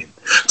to be in,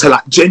 to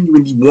like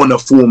genuinely want to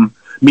form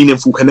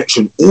meaningful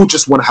connection or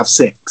just want to have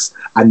sex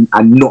and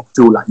not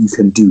feel like you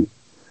can do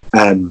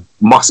it.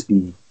 Must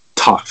be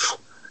tough.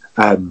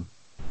 I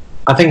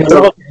think a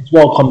lot of it as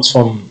well comes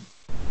from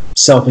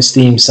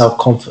self-esteem,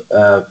 self-confidence.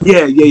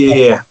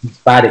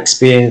 Bad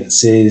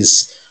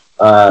experiences,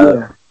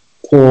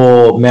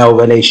 poor male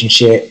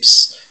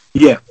relationships.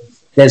 Yeah.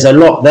 There's a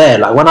lot there.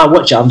 Like when I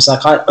watch it, I'm just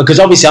like, because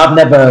obviously I've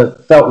never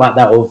felt like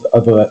that or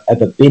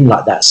ever been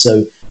like that.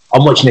 So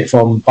I'm watching it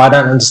but I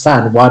don't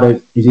understand, why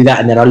don't you do that?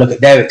 And then I look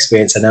at their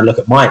experience and then I look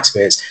at my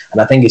experience, and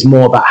I think it's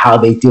more about how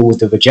they deal with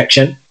the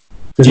rejection.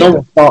 Because no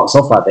one starts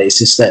off like that. It's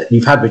just that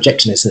you've had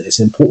rejection. It's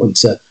important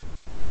to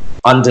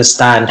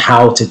understand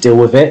how to deal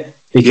with it,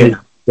 because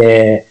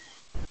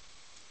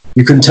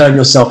you can turn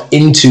yourself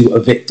into a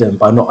victim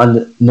by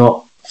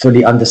not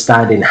fully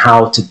understanding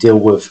how to deal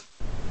with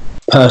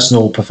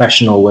personal,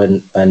 professional,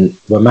 and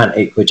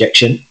romantic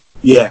rejection.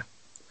 Yeah.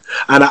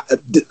 And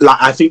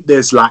I think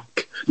there's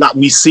like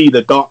we see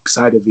the dark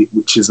side of it,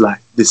 which is like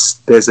this.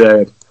 There's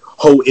a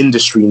whole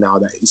industry now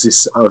that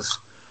exists of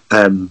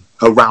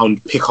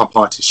around pickup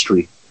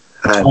artistry,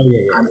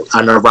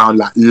 and around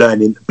like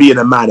learning, being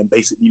a man and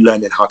basically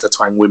learning how to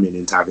twang women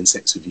into having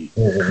sex with you.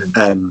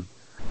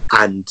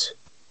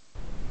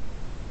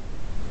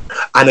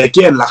 And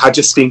again, like, I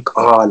just think,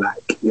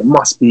 like, it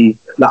must be,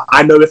 like,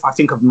 I know if I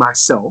think of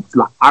myself,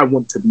 like, I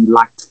want to be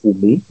liked for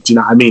me. Do you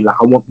know what I mean? Like,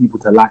 I want people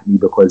to like me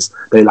because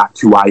they like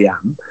who I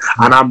am.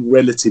 And I'm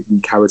relatively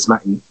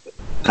charismatic.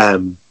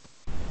 And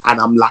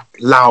I'm, like,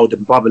 loud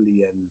and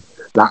bubbly, and,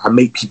 like, I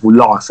make people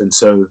laugh. And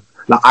so,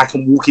 like, I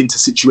can walk into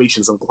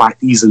situations and quite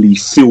easily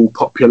feel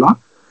popular.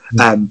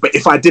 But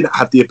if I didn't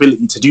have the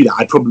ability to do that,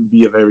 I'd probably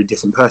be a very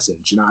different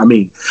person. Do you know what I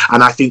mean?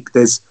 And I think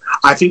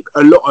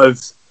a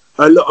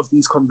lot of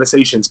these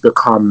conversations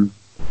become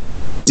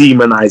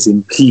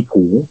demonizing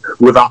people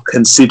without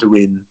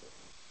considering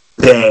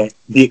the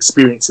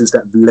experiences that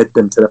have led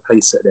them to the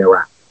place that they're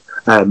at.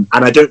 And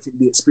I don't think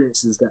the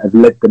experiences that have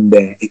led them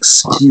there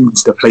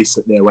excuse the place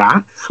that they're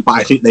at, but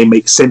I think they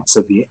make sense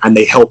of it and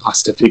they help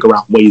us to figure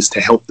out ways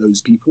to help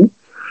those people.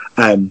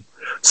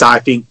 So I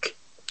think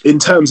in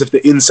terms of the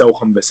incel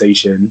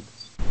conversation,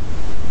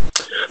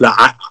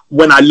 like,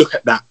 when I look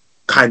at that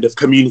kind of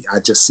community, I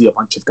just see a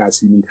bunch of guys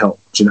who need help.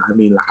 Do you know what I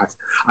mean? Like,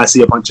 I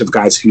see a bunch of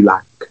guys who,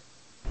 like,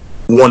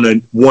 want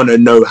to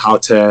know how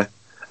to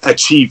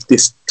achieve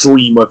this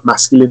dream of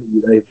masculinity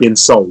that they've been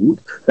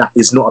sold that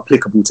is not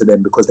applicable to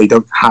them because they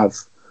don't have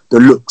the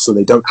looks, or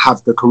they don't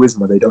have the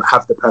charisma, they don't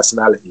have the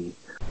personality,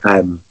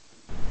 and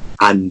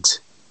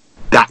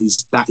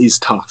that is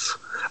tough.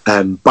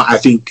 But I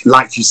think,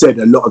 like you said,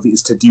 a lot of it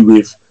is to do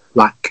with,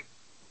 like,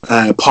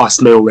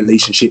 past male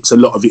relationships. A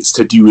lot of it's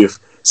to do with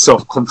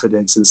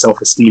self-confidence and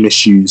self-esteem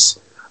issues,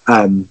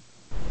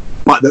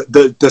 but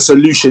the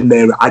solution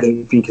there, I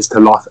don't think, is to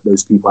laugh at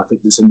those people. I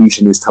think the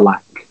solution is to,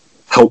 like,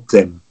 help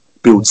them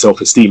build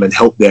self-esteem and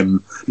help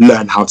them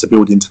learn how to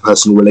build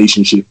interpersonal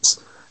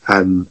relationships,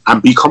 and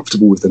be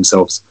comfortable with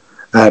themselves,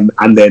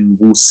 and then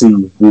we'll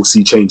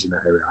see change in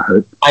that area, I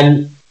hope.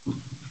 And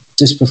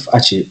just before,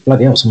 actually,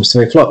 bloody hell, it's almost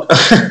 3 o'clock.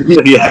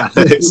 Yeah,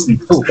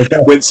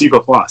 it went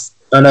super fast.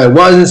 I know.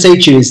 What I was going to say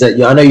to you is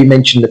that, I know you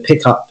mentioned the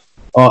pickup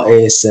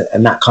artists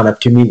and that kind of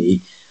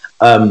community.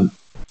 Do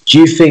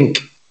you think,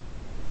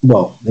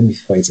 well, let me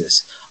phrase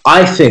this.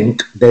 I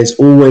think there's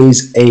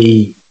always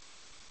a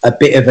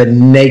bit of a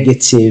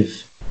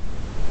negative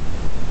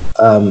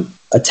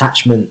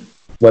attachment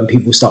when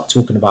people start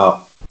talking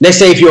about, let's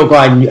say if you're a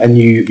guy and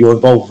you're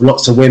involved with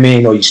lots of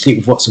women, or you sleep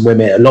with lots of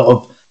women, a lot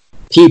of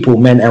people,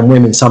 men and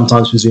women,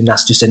 sometimes presume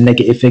that's just a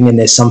negative thing and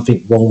there's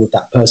something wrong with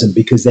that person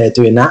because they're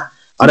doing that.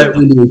 I don't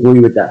really agree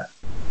with that.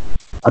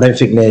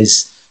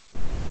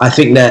 I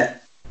think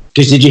that,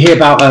 because did you hear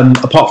about,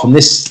 apart from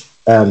this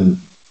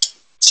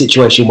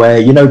situation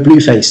where,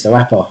 Blueface, the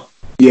rapper?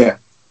 Yeah.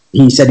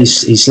 He said he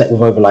slept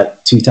with over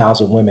like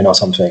 2,000 women or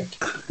something.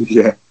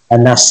 Yeah.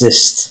 And that's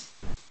just,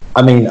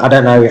 I mean, I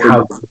don't know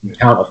how to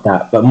count of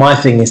that, but my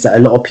thing is that a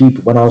lot of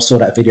people, when I saw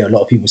that video, a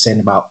lot of people saying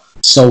about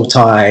soul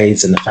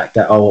ties and the fact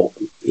that,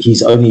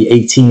 he's only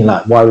 18,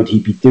 like, why would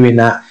he be doing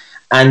that?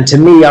 And to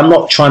me, I'm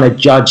not trying to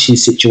judge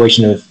his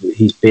situation of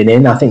he's been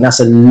in. I think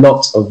that's a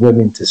lot of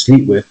women to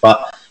sleep with,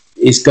 but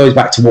it goes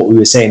back to what we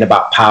were saying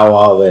about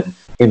power and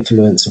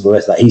influence and the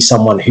rest. Like, he's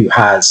someone who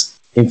has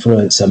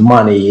influence and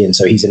money, and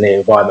so he's in an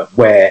environment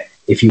where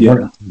if he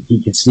wanted to, he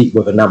can sleep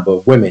with a number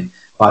of women.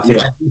 But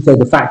I think so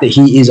the fact that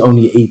he is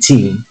only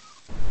 18,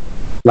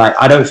 like,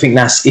 I don't think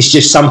it's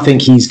just something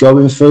he's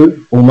going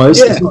through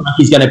almost. Yeah. It's not like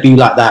he's going to be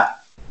like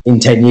that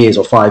in 10 years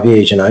or 5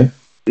 years,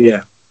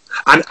 Yeah.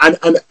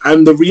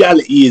 And the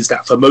reality is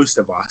that for most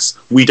of us,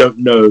 we don't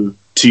know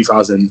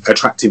 2,000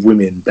 attractive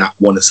women that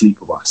want to sleep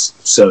with us.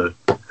 So,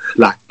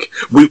 like,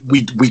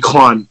 we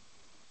can't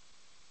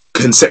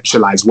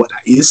conceptualize what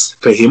that is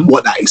for him,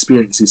 what that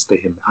experience is for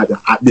him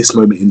at this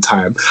moment in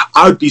time.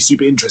 I would be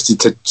super interested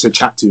to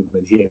chat to him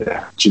and hear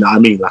that. Do you know what I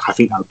mean? Like, I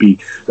think that would be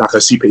like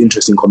a super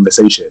interesting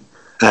conversation.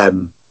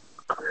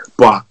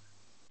 But,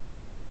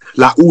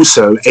 like,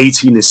 also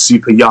 18 is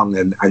super young,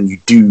 and you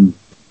do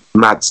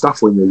mad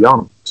stuff when you're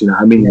young. Do you know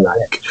what I mean?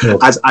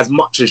 As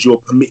much as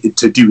you're permitted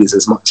to do is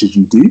as much as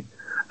you do.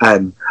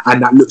 And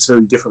that looks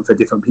very different for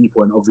different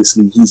people. And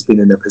obviously he's been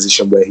in a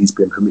position where he's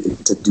been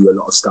permitted to do a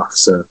lot of stuff.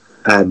 So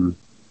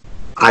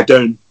I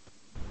don't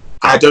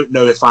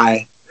know if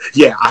I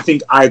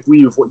think I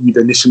agree with what you'd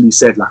initially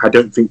said. Like, I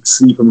don't think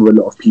sleeping with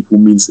a lot of people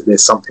means that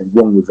there's something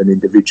wrong with an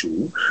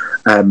individual.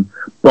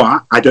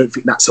 But I don't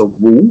think that's a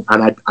rule.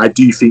 And I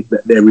do think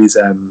that there is,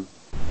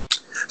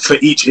 for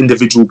each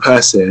individual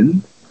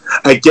person,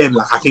 again,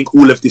 like, I think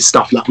all of this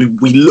stuff, like,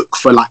 we look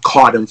for, like,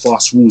 hard and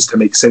fast rules to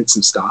make sense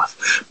of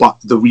stuff, but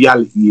the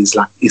reality is,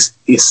 like,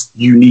 it's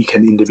unique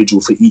and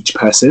individual for each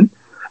person.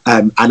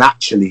 And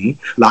actually,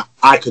 like,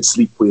 I could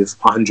sleep with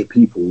 100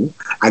 people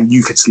and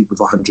you could sleep with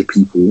 100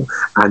 people,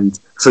 and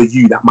for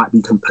you that might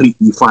be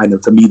completely fine,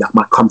 and for me that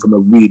might come from a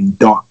really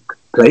dark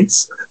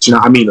place. Do you know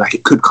what I mean? Like,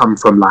 it could come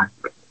from, like,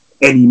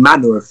 any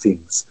manner of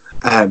things.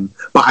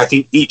 But I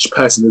think each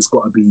person has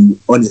got to be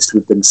honest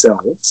with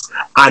themselves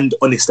and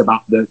honest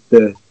about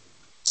the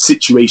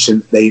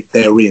situation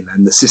they're in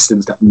and the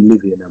systems that we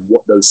live in and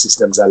what those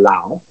systems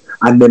allow,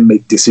 and then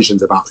make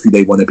decisions about who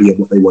they want to be and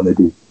what they want to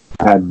do.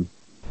 And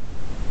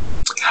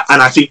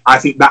I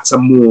think that's a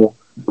more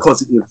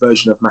positive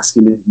version of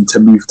masculinity to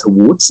move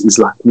towards, is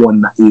like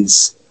one that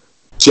is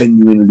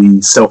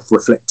genuinely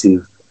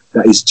self-reflective,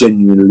 that is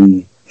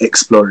genuinely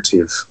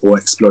explorative or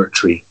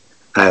exploratory,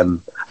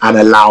 and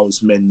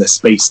allows men the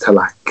space to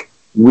like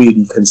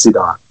really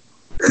consider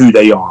who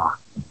they are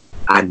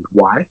and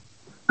why,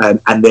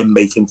 and then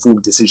make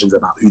informed decisions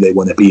about who they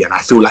want to be. And I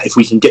feel like if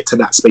we can get to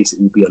that space,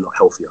 it will be a lot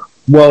healthier.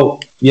 Well,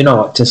 you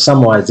know, to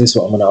summarize this,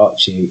 what I'm going to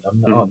ask you,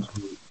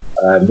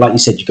 like you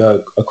said, you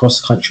go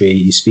across the country,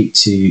 you speak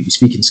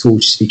in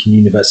schools, you speak in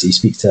university, you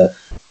speak to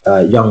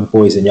young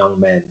boys and young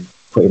men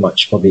pretty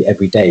much probably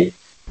every day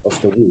of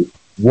the week.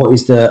 What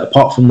is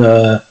apart from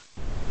the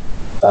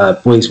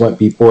boys won't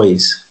be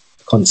boys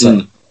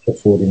concept put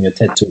forward in your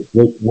TED Talk,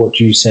 what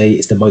do you say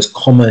is the most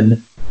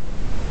common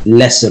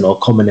lesson or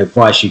common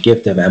advice you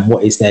give them, and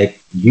what is their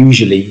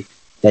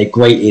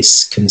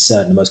greatest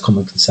concern, the most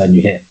common concern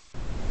you hear?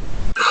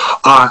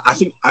 I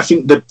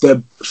think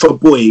that for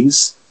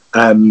boys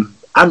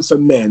and for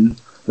men,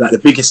 like the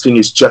biggest thing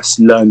is just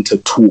learn to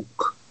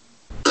talk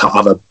to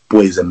other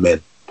boys and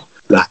men.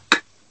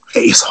 Like,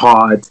 it's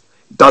hard,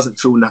 it doesn't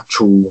feel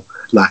natural,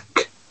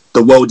 like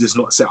the world is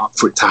not set up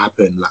for it to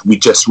happen. Like, we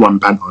just run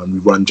banter and we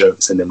run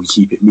jokes and then we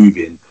keep it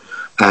moving.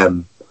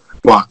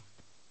 But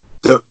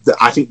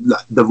I think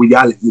the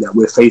reality that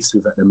we're faced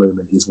with at the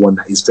moment is one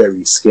that is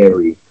very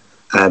scary,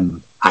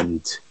 and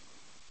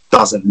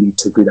doesn't lead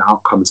to good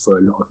outcomes for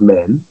a lot of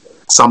men.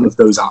 Some of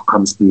those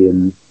outcomes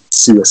being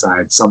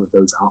suicide, some of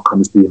those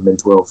outcomes being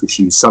mental health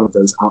issues, some of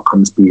those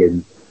outcomes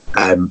being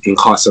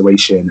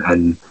incarceration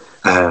and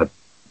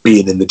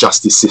being in the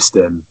justice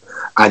system.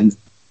 And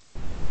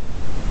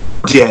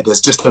yeah, there's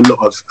just a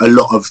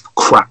lot of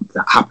crap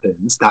that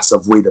happens that's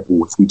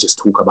avoidable if we just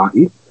talk about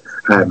it,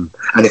 and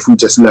if we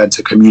just learn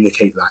to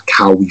communicate like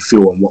how we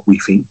feel and what we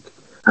think.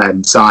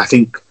 So I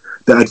think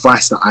the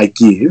advice that I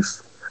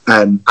give,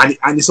 and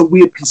it's a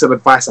weird piece of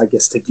advice, I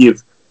guess, to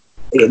give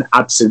in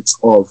absence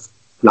of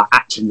like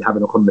actually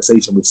having a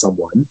conversation with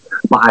someone,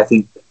 but I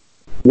think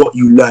what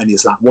you learn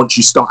is like once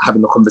you start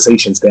having the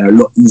conversations, they're a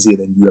lot easier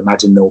than you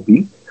imagine they'll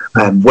be.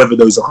 Whether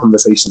those are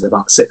conversations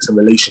about sex and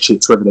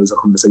relationships, whether those are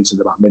conversations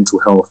about mental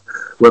health,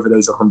 whether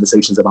those are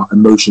conversations about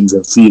emotions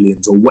and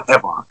feelings or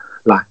whatever,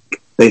 like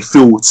they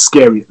feel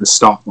scary at the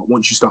start, but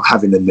once you start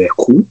having them, they're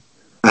cool.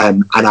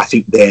 And I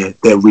think they're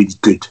really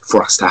good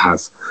for us to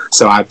have.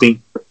 So I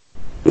think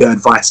the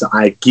advice that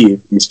I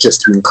give is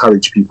just to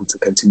encourage people to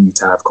continue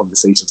to have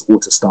conversations,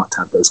 or to start to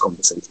have those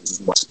conversations as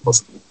much as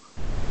possible.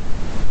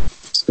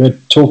 It's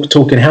good.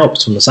 Talking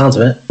helps from the sounds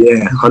of it.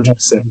 Yeah,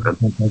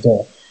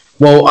 100%.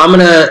 Well, I'm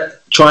gonna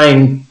try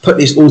and put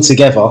this all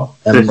together. All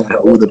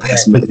the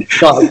best, mate.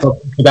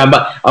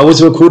 But I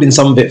was recording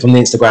some of it from the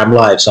Instagram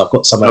live, so I've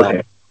got some of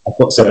that. I've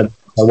got some.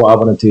 So what I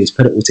want to do is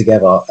put it all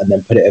together and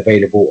then put it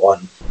available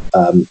on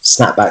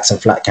Snapbacks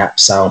and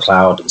Flatcaps,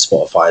 SoundCloud, and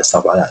Spotify and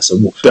stuff like that. So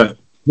we'll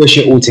push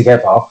it all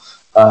together,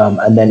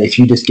 and then if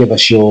you just give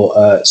us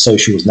your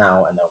socials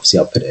now, and obviously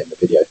I'll put it in the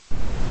video.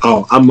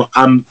 Oh,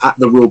 I'm at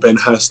the Real Ben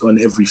Hurst on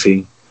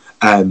everything.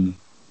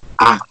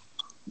 At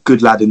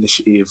Good Lad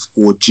Initiative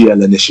or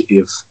GL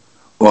Initiative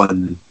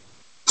on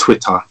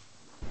Twitter,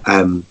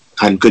 and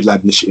Good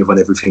Lad Initiative on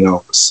everything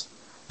else.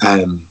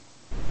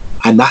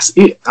 And that's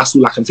it. That's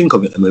all I can think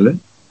of at the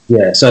moment.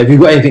 Yeah, so if you've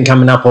got anything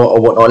coming up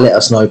or whatnot, let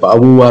us know. But I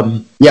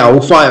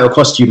will fire it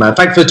across to you, man.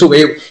 Thanks for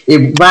talking.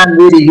 It ran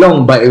really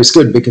long, but it was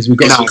good because we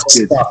got some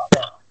stuff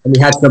and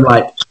we had some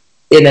like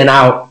in and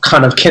out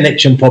kind of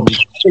connection problems.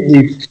 I think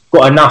we've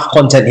got enough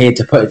content here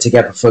to put it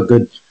together for a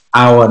good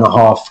hour and a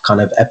half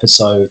kind of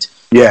episode.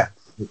 Yeah.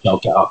 Which I'll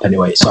get up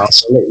anyway. So I'll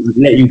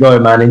let you go,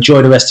 man.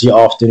 Enjoy the rest of your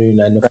afternoon.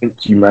 And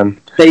thank you,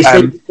 man.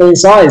 Stay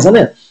inside, isn't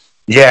it?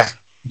 Yeah.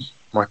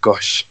 My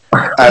gosh.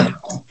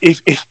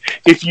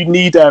 If you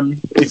need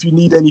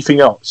anything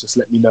else, just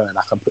let me know and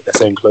I can put the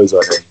same clothes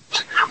on.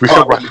 We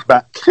can run it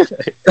back.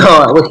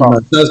 All right,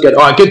 man. Sounds good.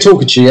 All right, good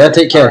talking to you. Yeah,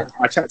 take care.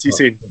 I'll chat to you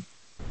soon.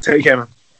 Take care, man.